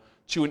flow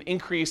to an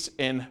increase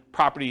in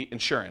property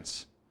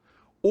insurance?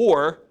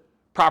 Or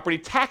property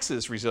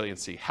taxes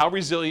resiliency. How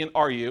resilient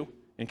are you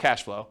in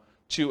cash flow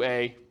to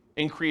a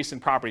increase in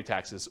property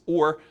taxes?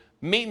 Or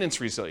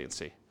maintenance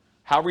resiliency.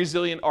 How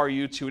resilient are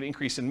you to an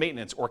increase in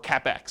maintenance or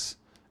CapEx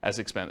as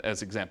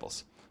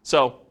examples?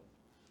 So,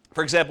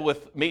 for example,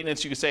 with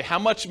maintenance, you could say, how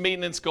much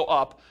maintenance go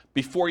up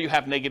before you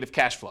have negative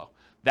cash flow?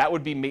 That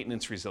would be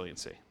maintenance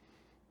resiliency.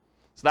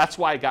 So that's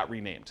why it got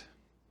renamed.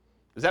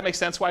 Does that make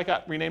sense why it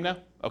got renamed now?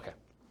 Okay.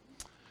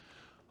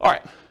 All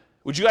right.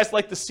 Would you guys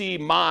like to see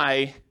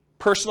my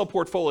personal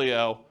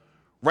portfolio,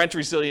 rent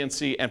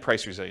resiliency and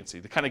price resiliency,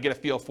 to kind of get a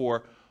feel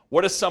for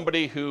what is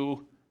somebody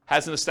who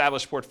has an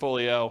established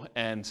portfolio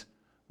and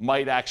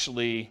might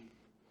actually,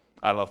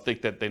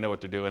 think that they know what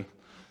they're doing,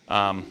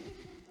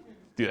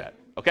 do that,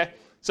 okay?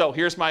 So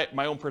here's my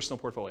own personal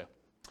portfolio.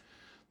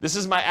 This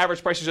is my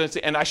average price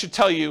resiliency, and I should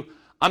tell you,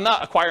 I'm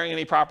not acquiring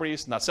any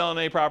properties, not selling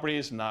any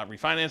properties, not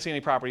refinancing any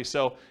properties,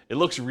 so it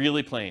looks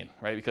really plain,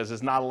 right? Because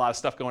there's not a lot of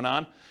stuff going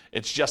on.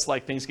 It's just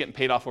like things getting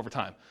paid off over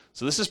time.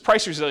 So this is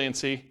price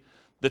resiliency.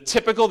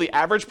 The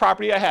average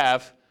property I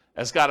have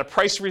has got a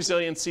price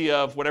resiliency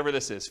of whatever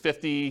this is,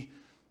 58%,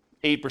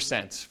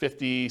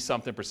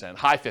 50-something percent,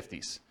 high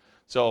 50s.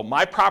 So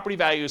my property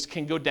values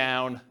can go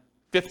down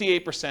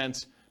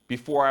 58%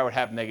 before I would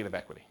have negative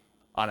equity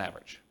on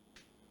average.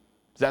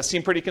 Does that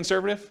seem pretty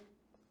conservative?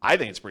 I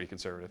think it's pretty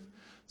conservative.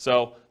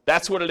 So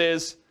that's what it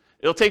is.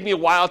 It'll take me a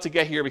while to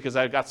get here because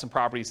I've got some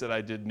properties that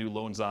I did new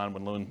loans on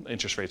when loan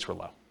interest rates were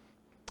low.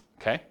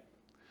 Okay?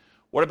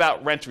 What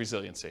about rent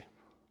resiliency?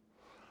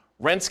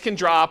 Rents can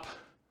drop,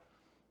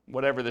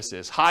 whatever this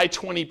is, high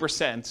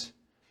 20%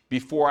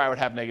 before I would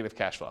have negative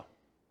cash flow.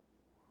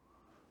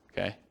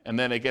 Okay? And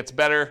then it gets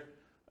better.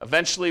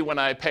 Eventually, when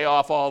I pay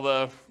off all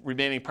the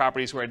remaining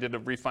properties where I did a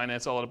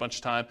refinance all at a bunch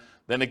of time,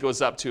 then it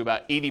goes up to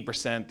about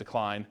 80%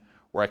 decline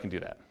where I can do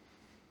that.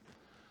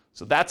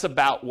 So that's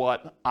about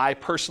what I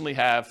personally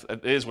have,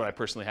 it is what I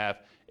personally have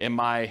in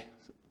my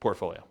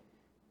portfolio.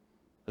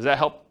 Does that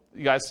help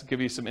you guys,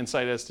 give you some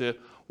insight as to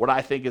what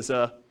I think is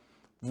a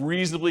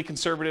reasonably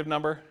conservative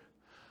number?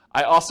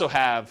 I also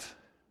have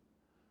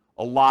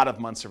a lot of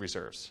months of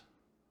reserves,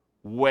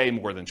 way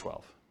more than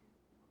 12.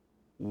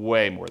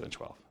 Way more than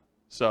 12.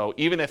 So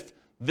even if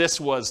this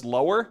was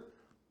lower,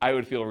 I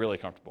would feel really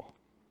comfortable.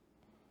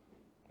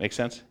 Make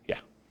sense? Yeah.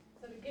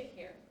 So to get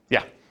here,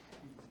 Yeah.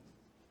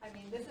 I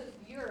mean, this is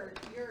your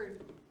years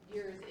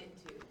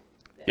into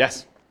this.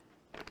 Yes.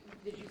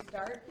 Did you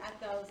start at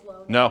those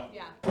low? No.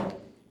 Yeah.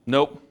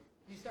 Nope.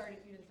 You didn't start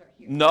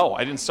here. No,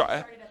 I didn't start. You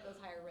started at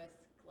those higher risk,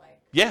 like.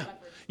 Yeah. leverage.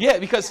 Yeah,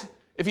 because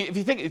if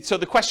you think, so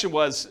the question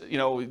was,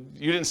 you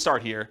didn't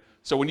start here.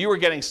 So when you were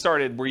getting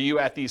started, were you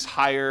at these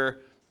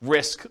higher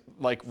risk,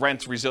 like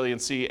rent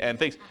resiliency and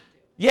things?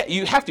 Yeah,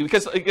 you have to,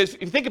 because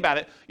if you think about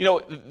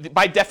it,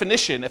 by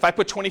definition, if I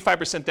put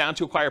 25% down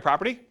to acquire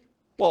property,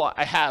 well,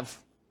 I have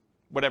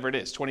whatever it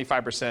is,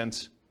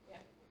 25%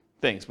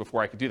 things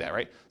before I could do that,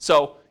 right?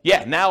 So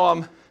yeah, now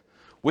I'm,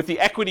 with the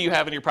equity you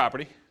have in your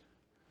property,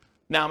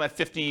 now I'm at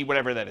 50,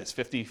 whatever that is,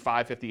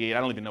 55, 58, I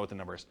don't even know what the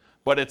number is,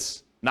 but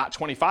it's not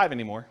 25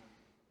 anymore,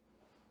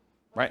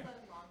 right? What's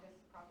the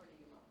longest property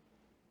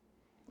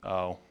you own?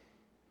 Oh,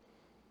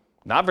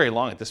 not very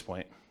long at this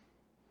point.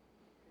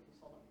 You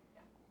sold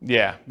them?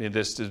 Yeah.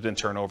 There's been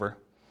turnover.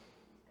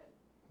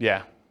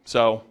 Yeah,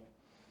 so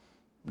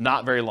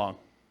not very long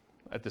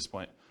at this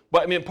point.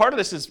 But I mean, part of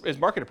this is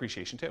market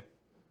appreciation too,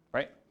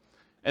 right?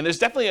 And there's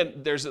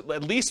definitely there's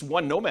at least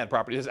one nomad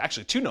property. There's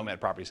actually 2 nomad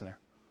properties in there.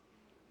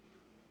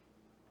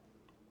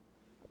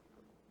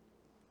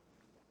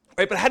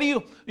 Right, but how do you,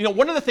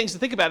 one of the things to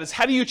think about is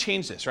how do you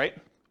change this, right?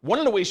 One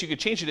of the ways you could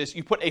change it is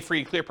you put a free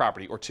and clear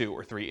property or 2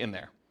 or 3 in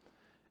there.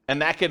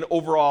 And that can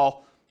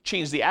overall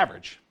change the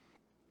average,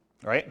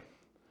 right?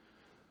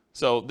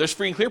 So there's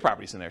free and clear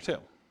properties in there too.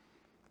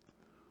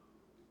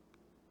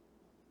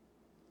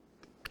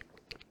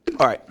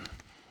 All right.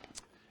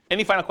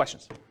 Any final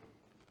questions?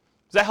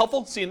 Is that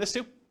helpful, seeing this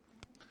too?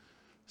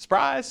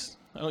 Surprise.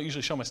 I don't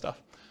usually show my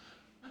stuff.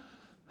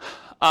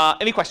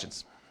 Any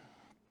questions?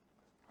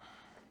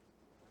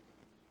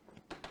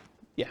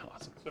 Yeah,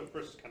 awesome. So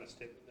first kind of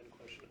statement, then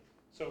question.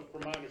 So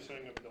from my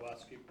understanding of the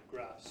last few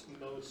graphs,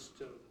 most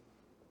of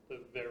the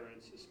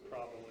variance is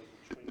probably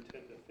between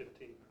 10 to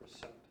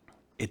 15%.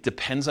 It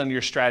depends on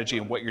your strategy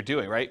and what you're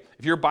doing, right?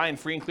 If you're buying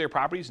free and clear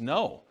properties,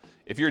 no.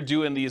 If you're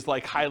doing these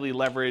like highly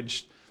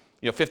leveraged,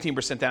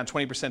 15% down,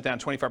 20% down,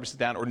 25%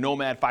 down, or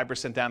Nomad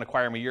 5% down,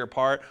 acquire them a year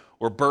apart,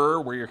 or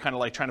Burr, where you're kind of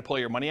like trying to pull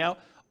your money out,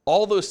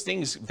 all those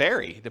things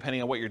vary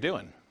depending on what you're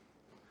doing.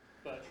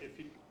 But if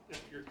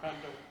you're kind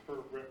of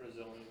for rent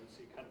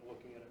resiliency, kind of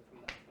looking at it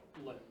from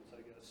that lens,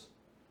 I guess.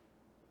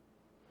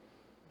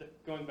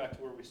 Going back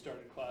to where we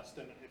started class,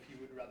 then if you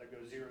would rather go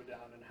 0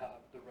 down and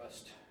have the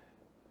rest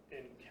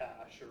in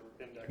cash or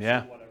index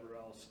or whatever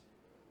else,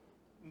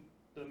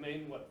 the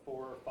main 4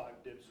 or 5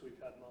 dips we've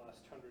had in the last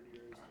 100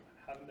 years,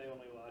 haven't they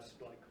only lasted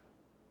like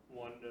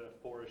 1 to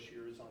 4-ish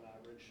years on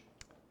average?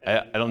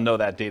 I don't know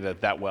that data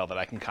that well that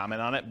I can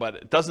comment on it, but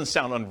it doesn't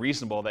sound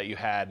unreasonable that you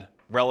had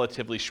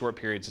relatively short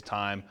periods of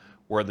time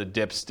where the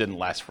dips didn't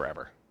last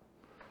forever.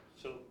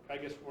 So I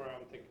guess where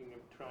I'm thinking of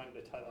trying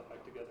to tie that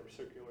back together,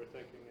 circular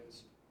thinking,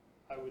 is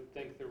I would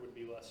think there would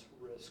be less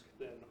risk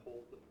than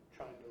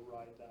trying to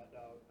ride that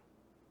out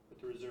with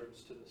the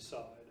reserves to the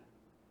side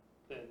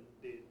than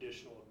the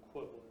additional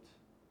equivalent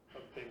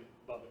of being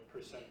above it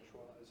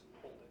percentage-wise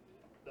and holding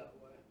it that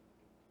way.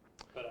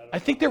 But I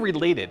think they're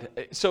related.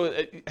 So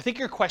I think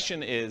your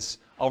question is,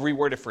 I'll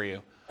reword it for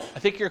you. I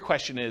think your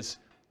question is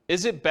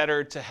it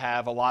better to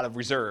have a lot of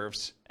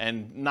reserves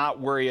and not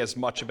worry as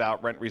much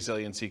about rent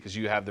resiliency because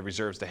you have the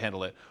reserves to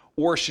handle it?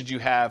 Or should you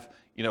have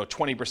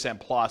 20%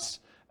 plus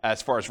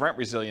as far as rent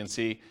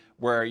resiliency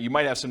where you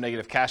might have some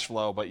negative cash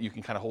flow, but you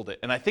can kind of hold it?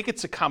 And I think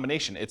it's a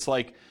combination. It's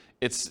like,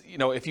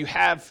 if you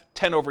have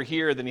 10 over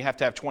here, then you have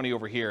to have 20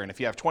 over here. And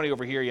if you have 20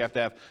 over here, you have to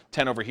have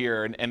 10 over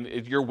here. And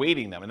you're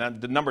weighting them. And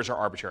the numbers are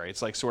arbitrary.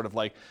 It's like sort of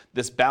like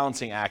this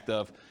balancing act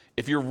of,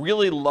 if you're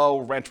really low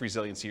rent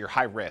resiliency, you're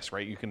high risk,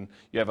 right? You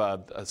have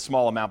a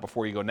small amount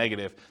before you go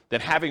negative,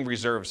 then having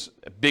reserves,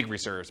 big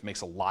reserves,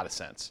 makes a lot of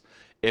sense.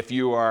 If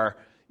you are,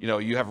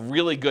 you have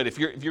really good, if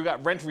you've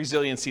got rent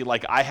resiliency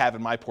like I have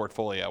in my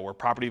portfolio, where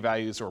property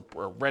values or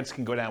rents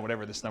can go down,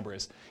 whatever this number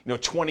is,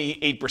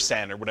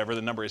 28% or whatever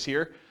the number is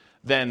here,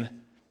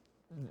 then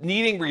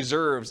needing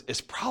reserves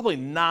is probably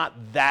not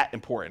that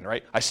important,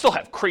 right? I still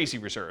have crazy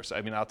reserves.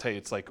 I mean, I'll tell you,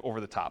 it's like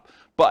over the top.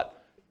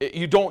 But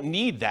you don't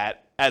need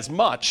that as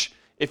much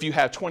if you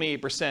have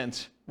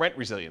 28% rent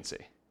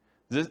resiliency.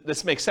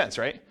 This makes sense,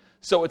 right?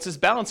 So it's this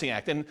balancing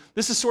act. And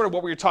this is sort of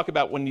what we were talking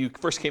about when you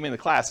first came into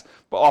class,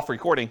 but off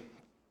recording,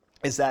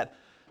 is that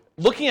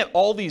looking at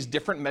all these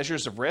different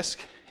measures of risk,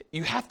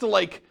 you have to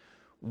like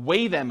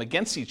weigh them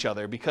against each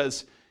other,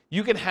 because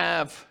you can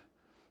have,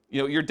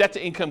 your debt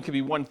to income can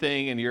be one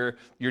thing, and your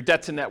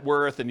debt to net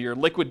worth, and your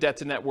liquid debt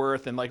to net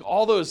worth, and like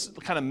all those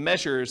kind of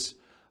measures,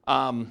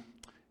 debt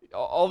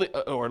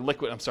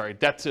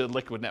to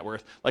liquid net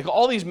worth, like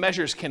all these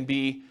measures can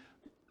be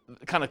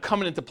kind of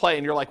coming into play,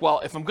 and you're like, well,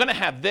 if I'm going to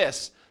have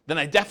this, then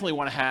I definitely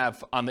want to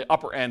have on the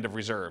upper end of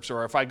reserves.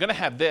 Or if I'm going to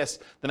have this,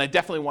 then I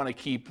definitely want to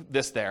keep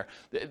this there.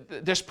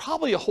 There's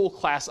probably a whole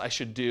class I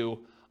should do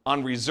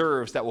on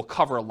reserves that will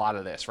cover a lot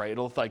of this, right?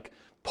 It'll like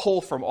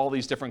pull from all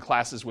these different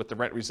classes with the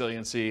rent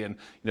resiliency and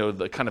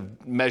the kind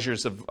of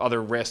measures of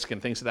other risk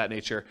and things of that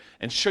nature,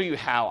 and show you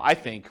how I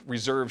think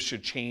reserves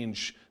should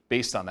change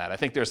based on that. I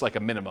think there's like a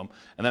minimum,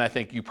 and then I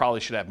think you probably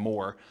should have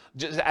more.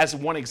 Just as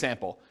one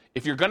example,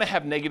 if you're going to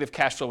have negative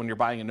cash flow when you're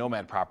buying a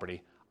nomad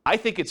property, I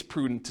think it's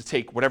prudent to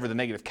take whatever the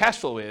negative cash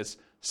flow is,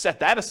 set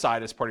that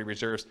aside as part of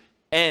reserves,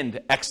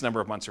 and X number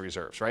of months of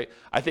reserves, right?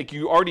 I think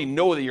you already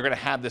know that you're going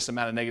to have this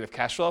amount of negative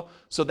cash flow,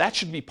 so that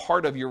should be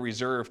part of your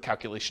reserve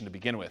calculation to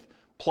begin with,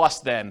 plus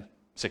then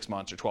 6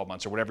 months or 12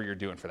 months or whatever you're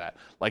doing for that.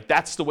 Like,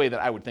 that's the way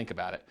that I would think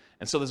about it.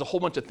 And so there's a whole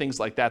bunch of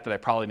things like that that I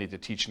probably need to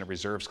teach in a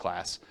reserves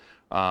class,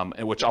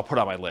 and which I'll put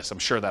on my list. I'm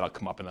sure that'll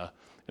come up in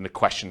a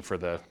question for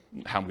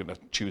how I'm going to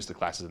choose the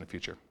classes in the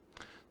future.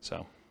 So,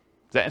 does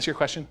that answer your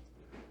question?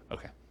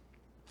 Okay.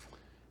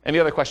 Any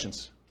other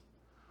questions?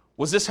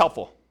 Was this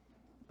helpful?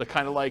 The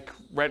kind of like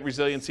rent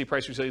resiliency,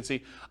 price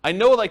resiliency. I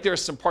know like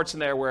there's some parts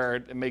in there where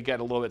it may get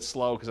a little bit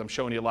slow because I'm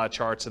showing you a lot of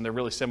charts and they're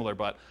really similar,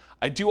 but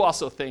I do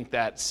also think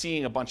that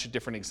seeing a bunch of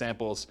different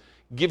examples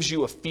gives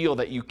you a feel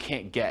that you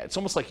can't get. It's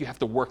almost like you have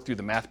to work through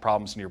the math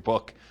problems in your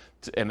book,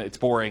 and it's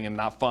boring and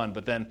not fun,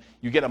 but then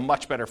you get a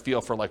much better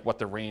feel for like what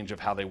the range of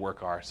how they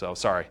work are. So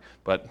sorry,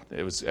 but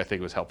I think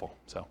it was helpful.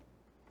 So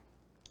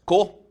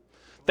cool.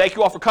 Thank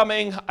you all for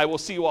coming. I will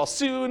see you all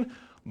soon.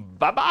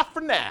 Bye-bye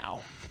for now.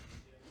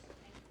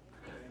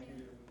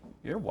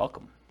 You're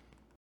welcome.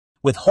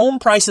 With home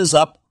prices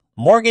up,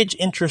 mortgage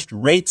interest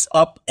rates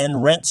up,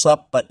 and rents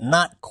up, but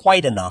not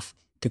quite enough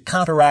to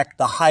counteract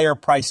the higher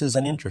prices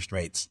and interest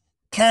rates,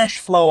 cash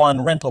flow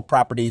on rental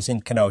properties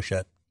in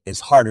Kenosha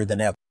is harder than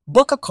ever.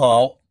 Book a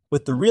call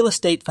with the Real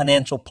Estate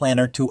Financial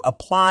Planner to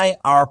apply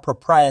our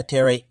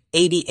proprietary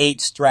 88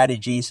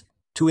 strategies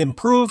to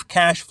improve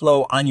cash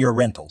flow on your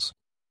rentals.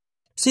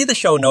 See the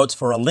show notes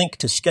for a link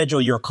to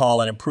schedule your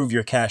call and improve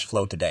your cash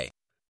flow today.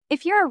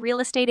 If you're a real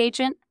estate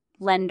agent,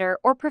 lender,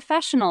 or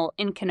professional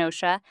in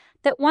Kenosha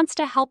that wants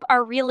to help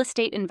our real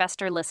estate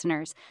investor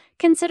listeners,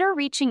 consider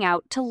reaching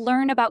out to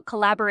learn about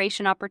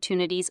collaboration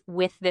opportunities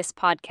with this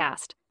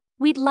podcast.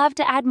 We'd love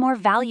to add more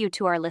value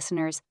to our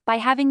listeners by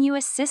having you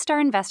assist our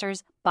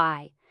investors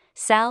buy,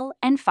 sell,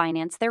 and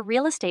finance their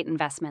real estate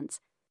investments.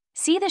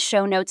 See the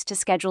show notes to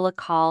schedule a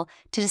call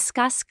to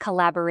discuss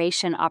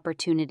collaboration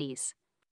opportunities.